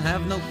nation,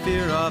 "Have no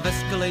fear of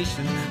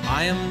escalation.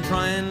 I am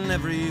trying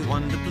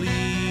everyone to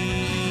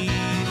please.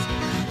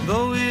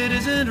 Though it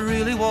isn't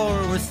really war,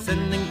 we're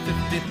sending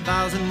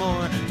 50,000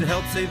 more to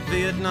help save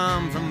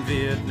Vietnam from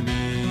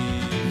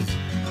Vietnamese."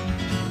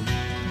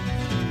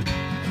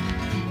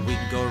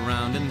 We'd go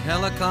round in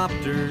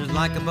helicopters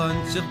like a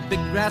bunch of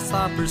big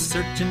grasshoppers,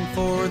 searching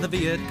for the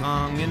Viet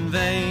Cong in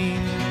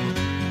vain.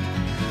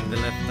 They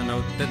left a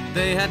note that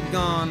they had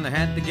gone. They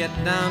had to get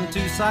down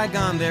to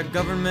Saigon, their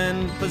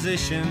government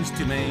positions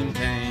to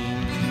maintain.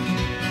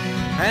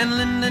 And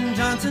Lyndon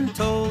Johnson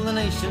told the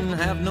nation,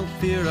 "Have no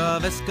fear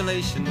of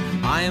escalation.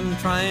 I am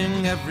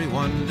trying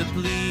everyone to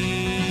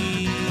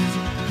please.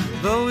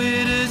 Though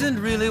it isn't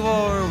really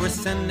war, we're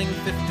sending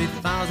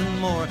 50,000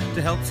 more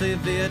to help save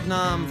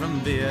Vietnam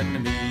from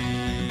Vietnamese."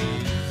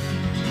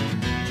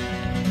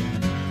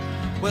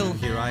 Well,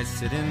 here I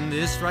sit in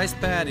this rice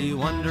paddy,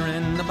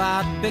 wondering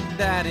about Big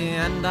Daddy,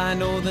 and I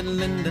know that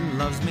Lyndon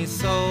loves me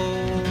so.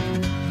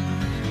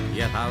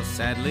 Yet how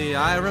sadly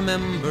I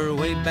remember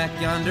way back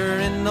yonder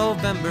in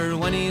November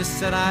when he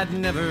said I'd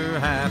never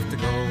have to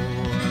go.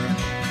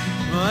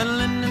 But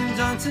Lyndon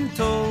Johnson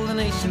told the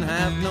nation,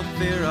 "Have no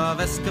fear of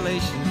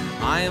escalation.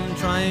 I am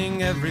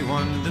trying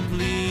everyone to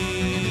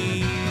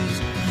please.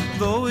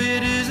 Though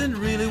it isn't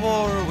really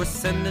war, we're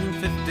sending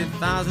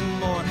 50,000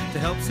 more to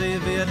help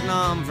save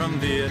Vietnam from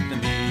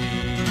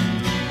Vietnamese."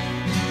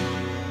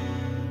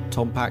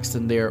 Tom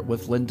Paxton there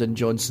with Lyndon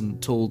Johnson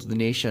told The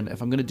Nation,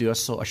 if I'm going to do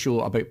a show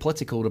about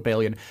political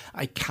rebellion,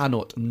 I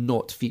cannot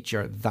not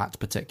feature that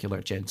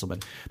particular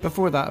gentleman.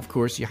 Before that, of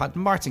course, you had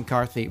Martin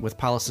Carthy with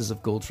Palaces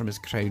of Gold from his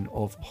Crown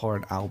of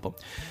Horn album.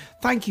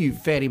 Thank you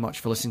very much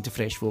for listening to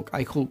Fresh Folk.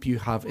 I hope you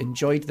have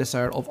enjoyed this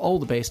hour of all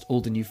the best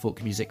old and new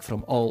folk music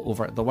from all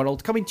over the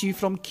world, coming to you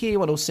from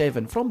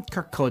K107 from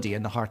Kirkcaldy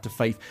in the heart of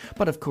Fife,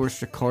 but of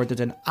course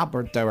recorded in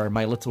Aberdour,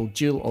 my little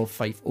jewel of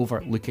Fife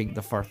overlooking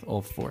the Firth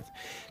of Forth.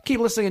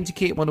 Keep listening to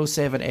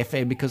K107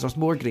 FM because there's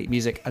more great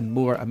music and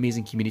more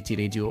amazing community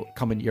radio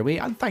coming your way,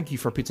 and thank you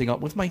for putting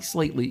up with my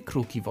slightly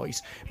croaky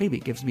voice. Maybe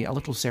it gives me a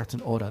little certain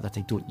aura that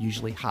I don't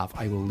usually have.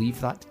 I will leave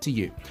that to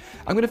you.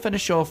 I'm going to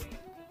finish off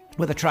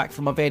with a track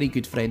from a very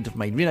good friend of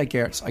mine, Rena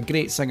Gertz, a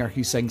great singer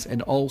who sings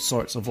in all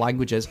sorts of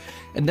languages.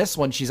 In this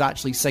one, she's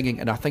actually singing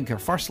in, I think, her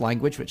first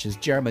language, which is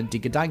German, Die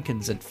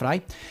Gedanken sind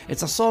frei.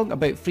 It's a song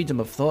about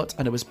freedom of thought,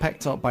 and it was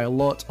picked up by a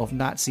lot of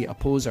Nazi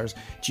opposers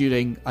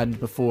during and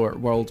before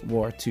World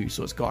War II,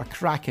 so it's got a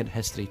cracking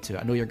history to it.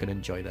 I know you're going to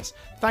enjoy this.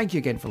 Thank you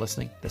again for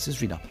listening. This is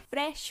Rena.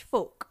 Fresh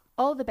Folk.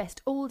 All the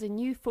best old and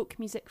new folk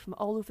music from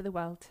all over the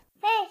world.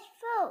 Fresh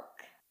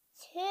folk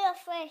to a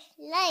fresh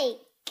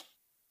lake.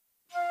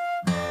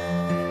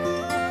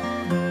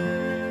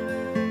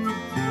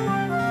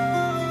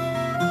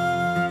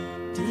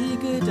 Die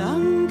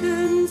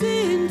Gedanken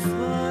sind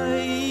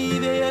frei,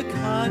 wer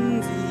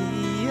kann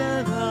sie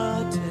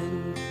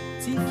erraten?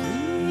 Sie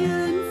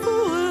fliehen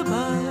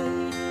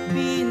vorbei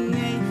wie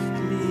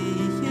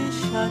nächtliche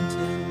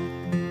Schatten.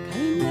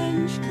 Kein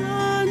Mensch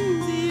kann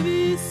sie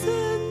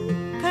wissen,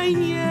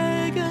 kein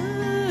Jäger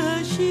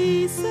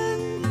schießen,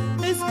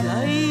 es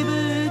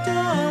bleibe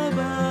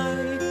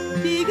dabei,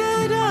 die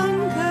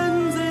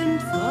Gedanken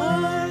sind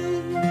frei.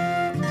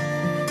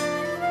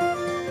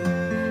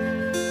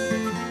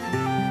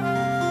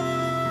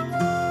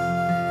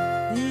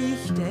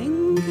 Ich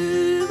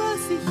denke,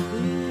 was ich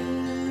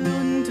will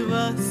und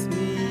was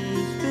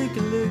mich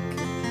beglückt,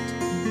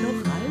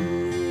 doch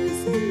alles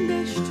in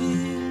der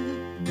Still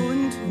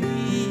und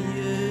wie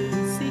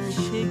es sich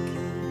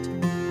schickt.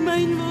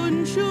 Mein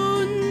Wunsch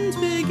und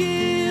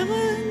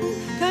Begehren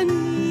kann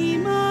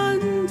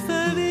niemand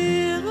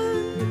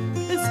verwehren,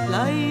 es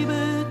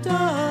bleibe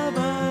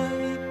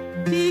dabei,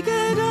 die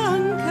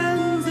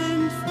Gedanken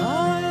sind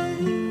frei.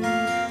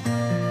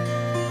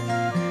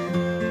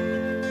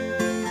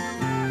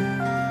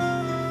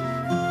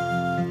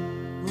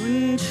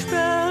 Und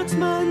sperrt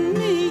man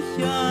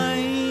mich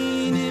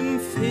ein im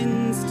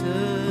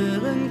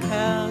finsteren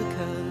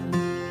Kerker,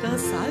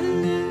 das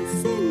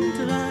alles sind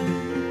rein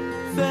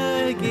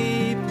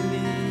vergebliche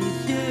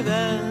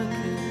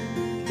Werke,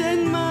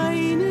 denn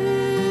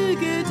meine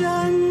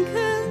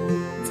Gedanken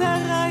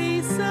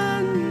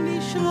zerreißen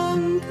die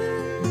Schranken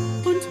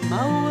und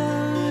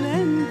Mauern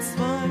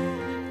entzwei,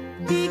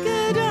 die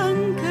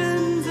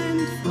Gedanken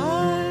sind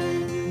frei.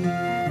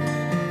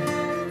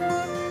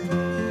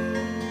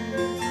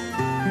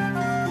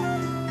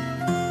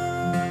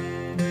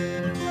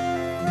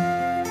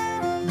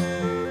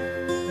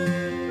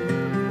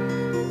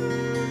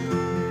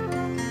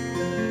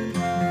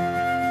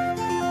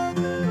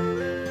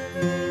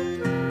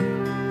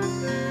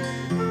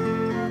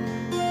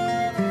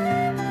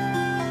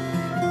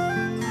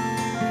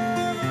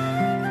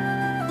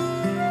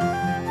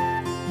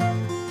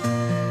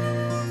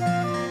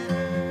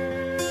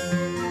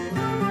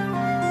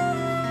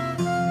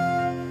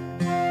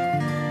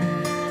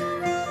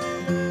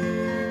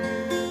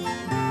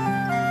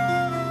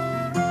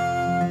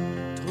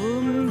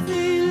 Drum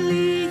will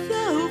ich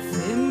auf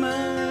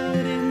immer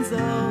den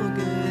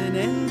Sorgen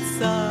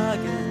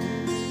entsagen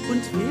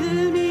und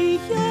will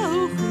mich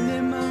auch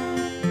nimmer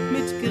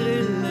mit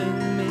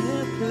Grillen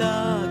mehr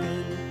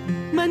plagen.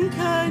 Man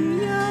kann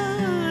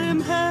ja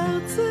im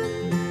Herzen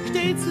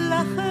stets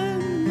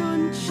lachen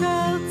und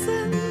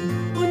scherzen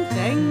und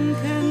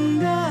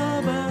denken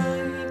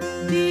dabei,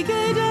 die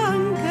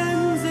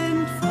Gedanken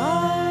sind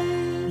frei.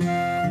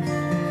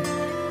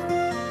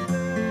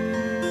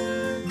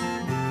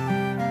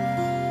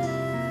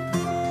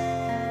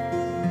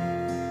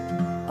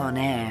 On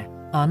air,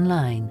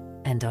 online,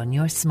 and on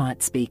your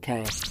smart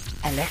speaker.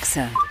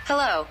 Alexa.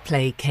 Hello.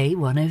 Play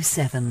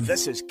K107.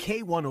 This is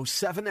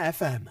K107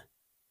 FM.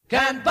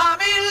 Can't buy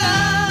me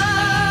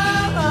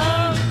love,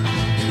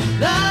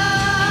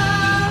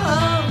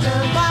 love,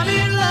 can't buy me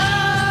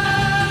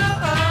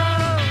love.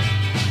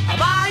 I'll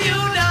buy you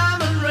a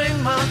diamond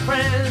ring, my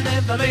friend,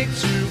 if it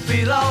makes you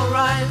feel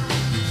alright.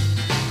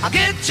 I'll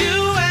get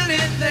you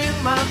anything,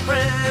 my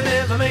friend,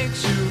 if it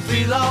makes you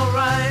feel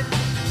alright.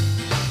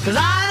 'Cause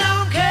I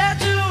don't care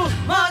too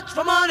much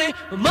for money,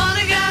 but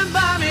money can't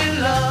buy me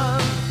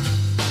love.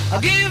 I'll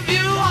give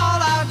you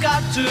all I've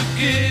got to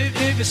give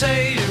if you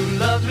say you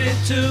love me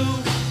too.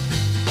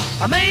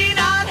 I may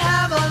not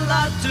have a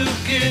lot to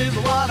give,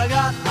 but what I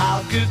got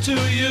I'll give to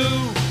you.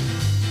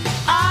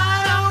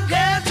 I don't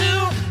care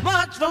too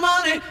much for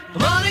money,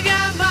 but money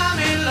can't buy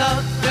me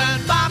love,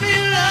 can't buy me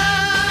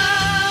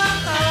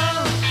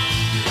love.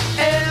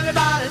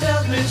 Everybody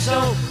tells me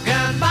so,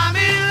 can't buy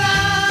me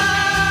love.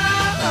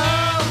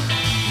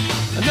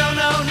 No,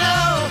 no, no,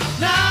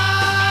 no.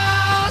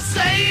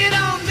 Say you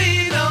don't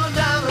need no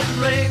diamond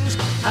rings,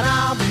 and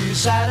I'll be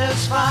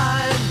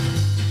satisfied.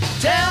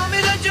 Tell me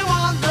that you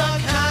want the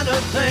kind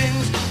of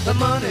things the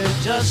money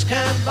just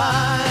can't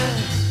buy.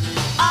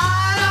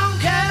 I don't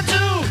care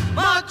too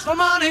much for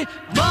money.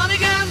 Money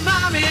can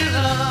buy me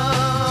love.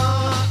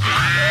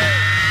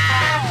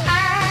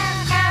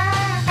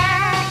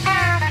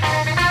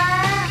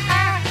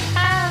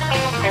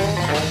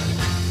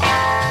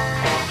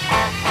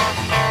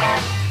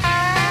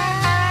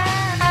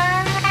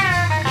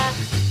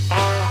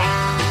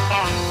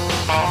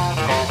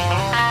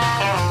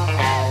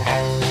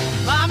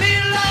 Buy me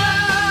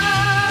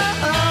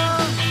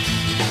love.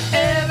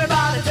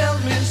 Everybody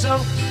tells me so.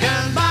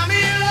 Can buy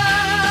me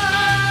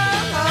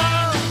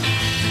love.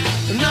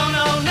 No,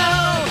 no, no,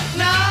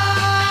 no.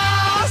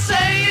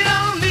 Say you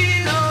don't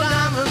need no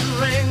diamond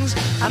rings,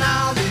 and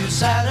I'll be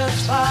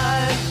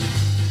satisfied.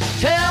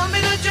 Tell me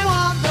that you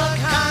want the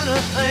kind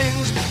of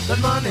things that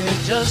money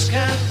just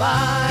can't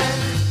buy.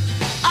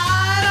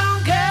 I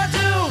don't care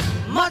too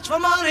much for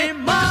money.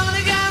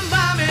 Money can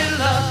buy me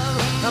love.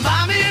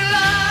 Buy me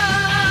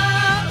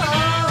love.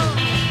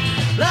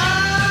 Love.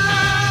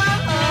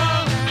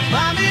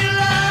 Buy me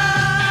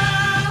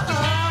love.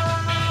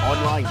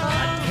 Online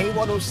at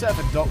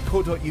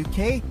k107.co.uk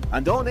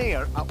and on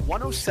air at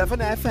 107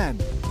 FM.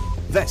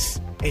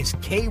 This is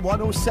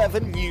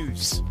K107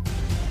 News.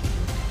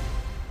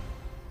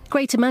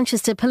 Greater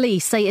Manchester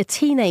Police say a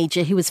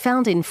teenager who was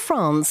found in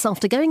France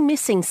after going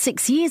missing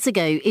 6 years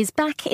ago is back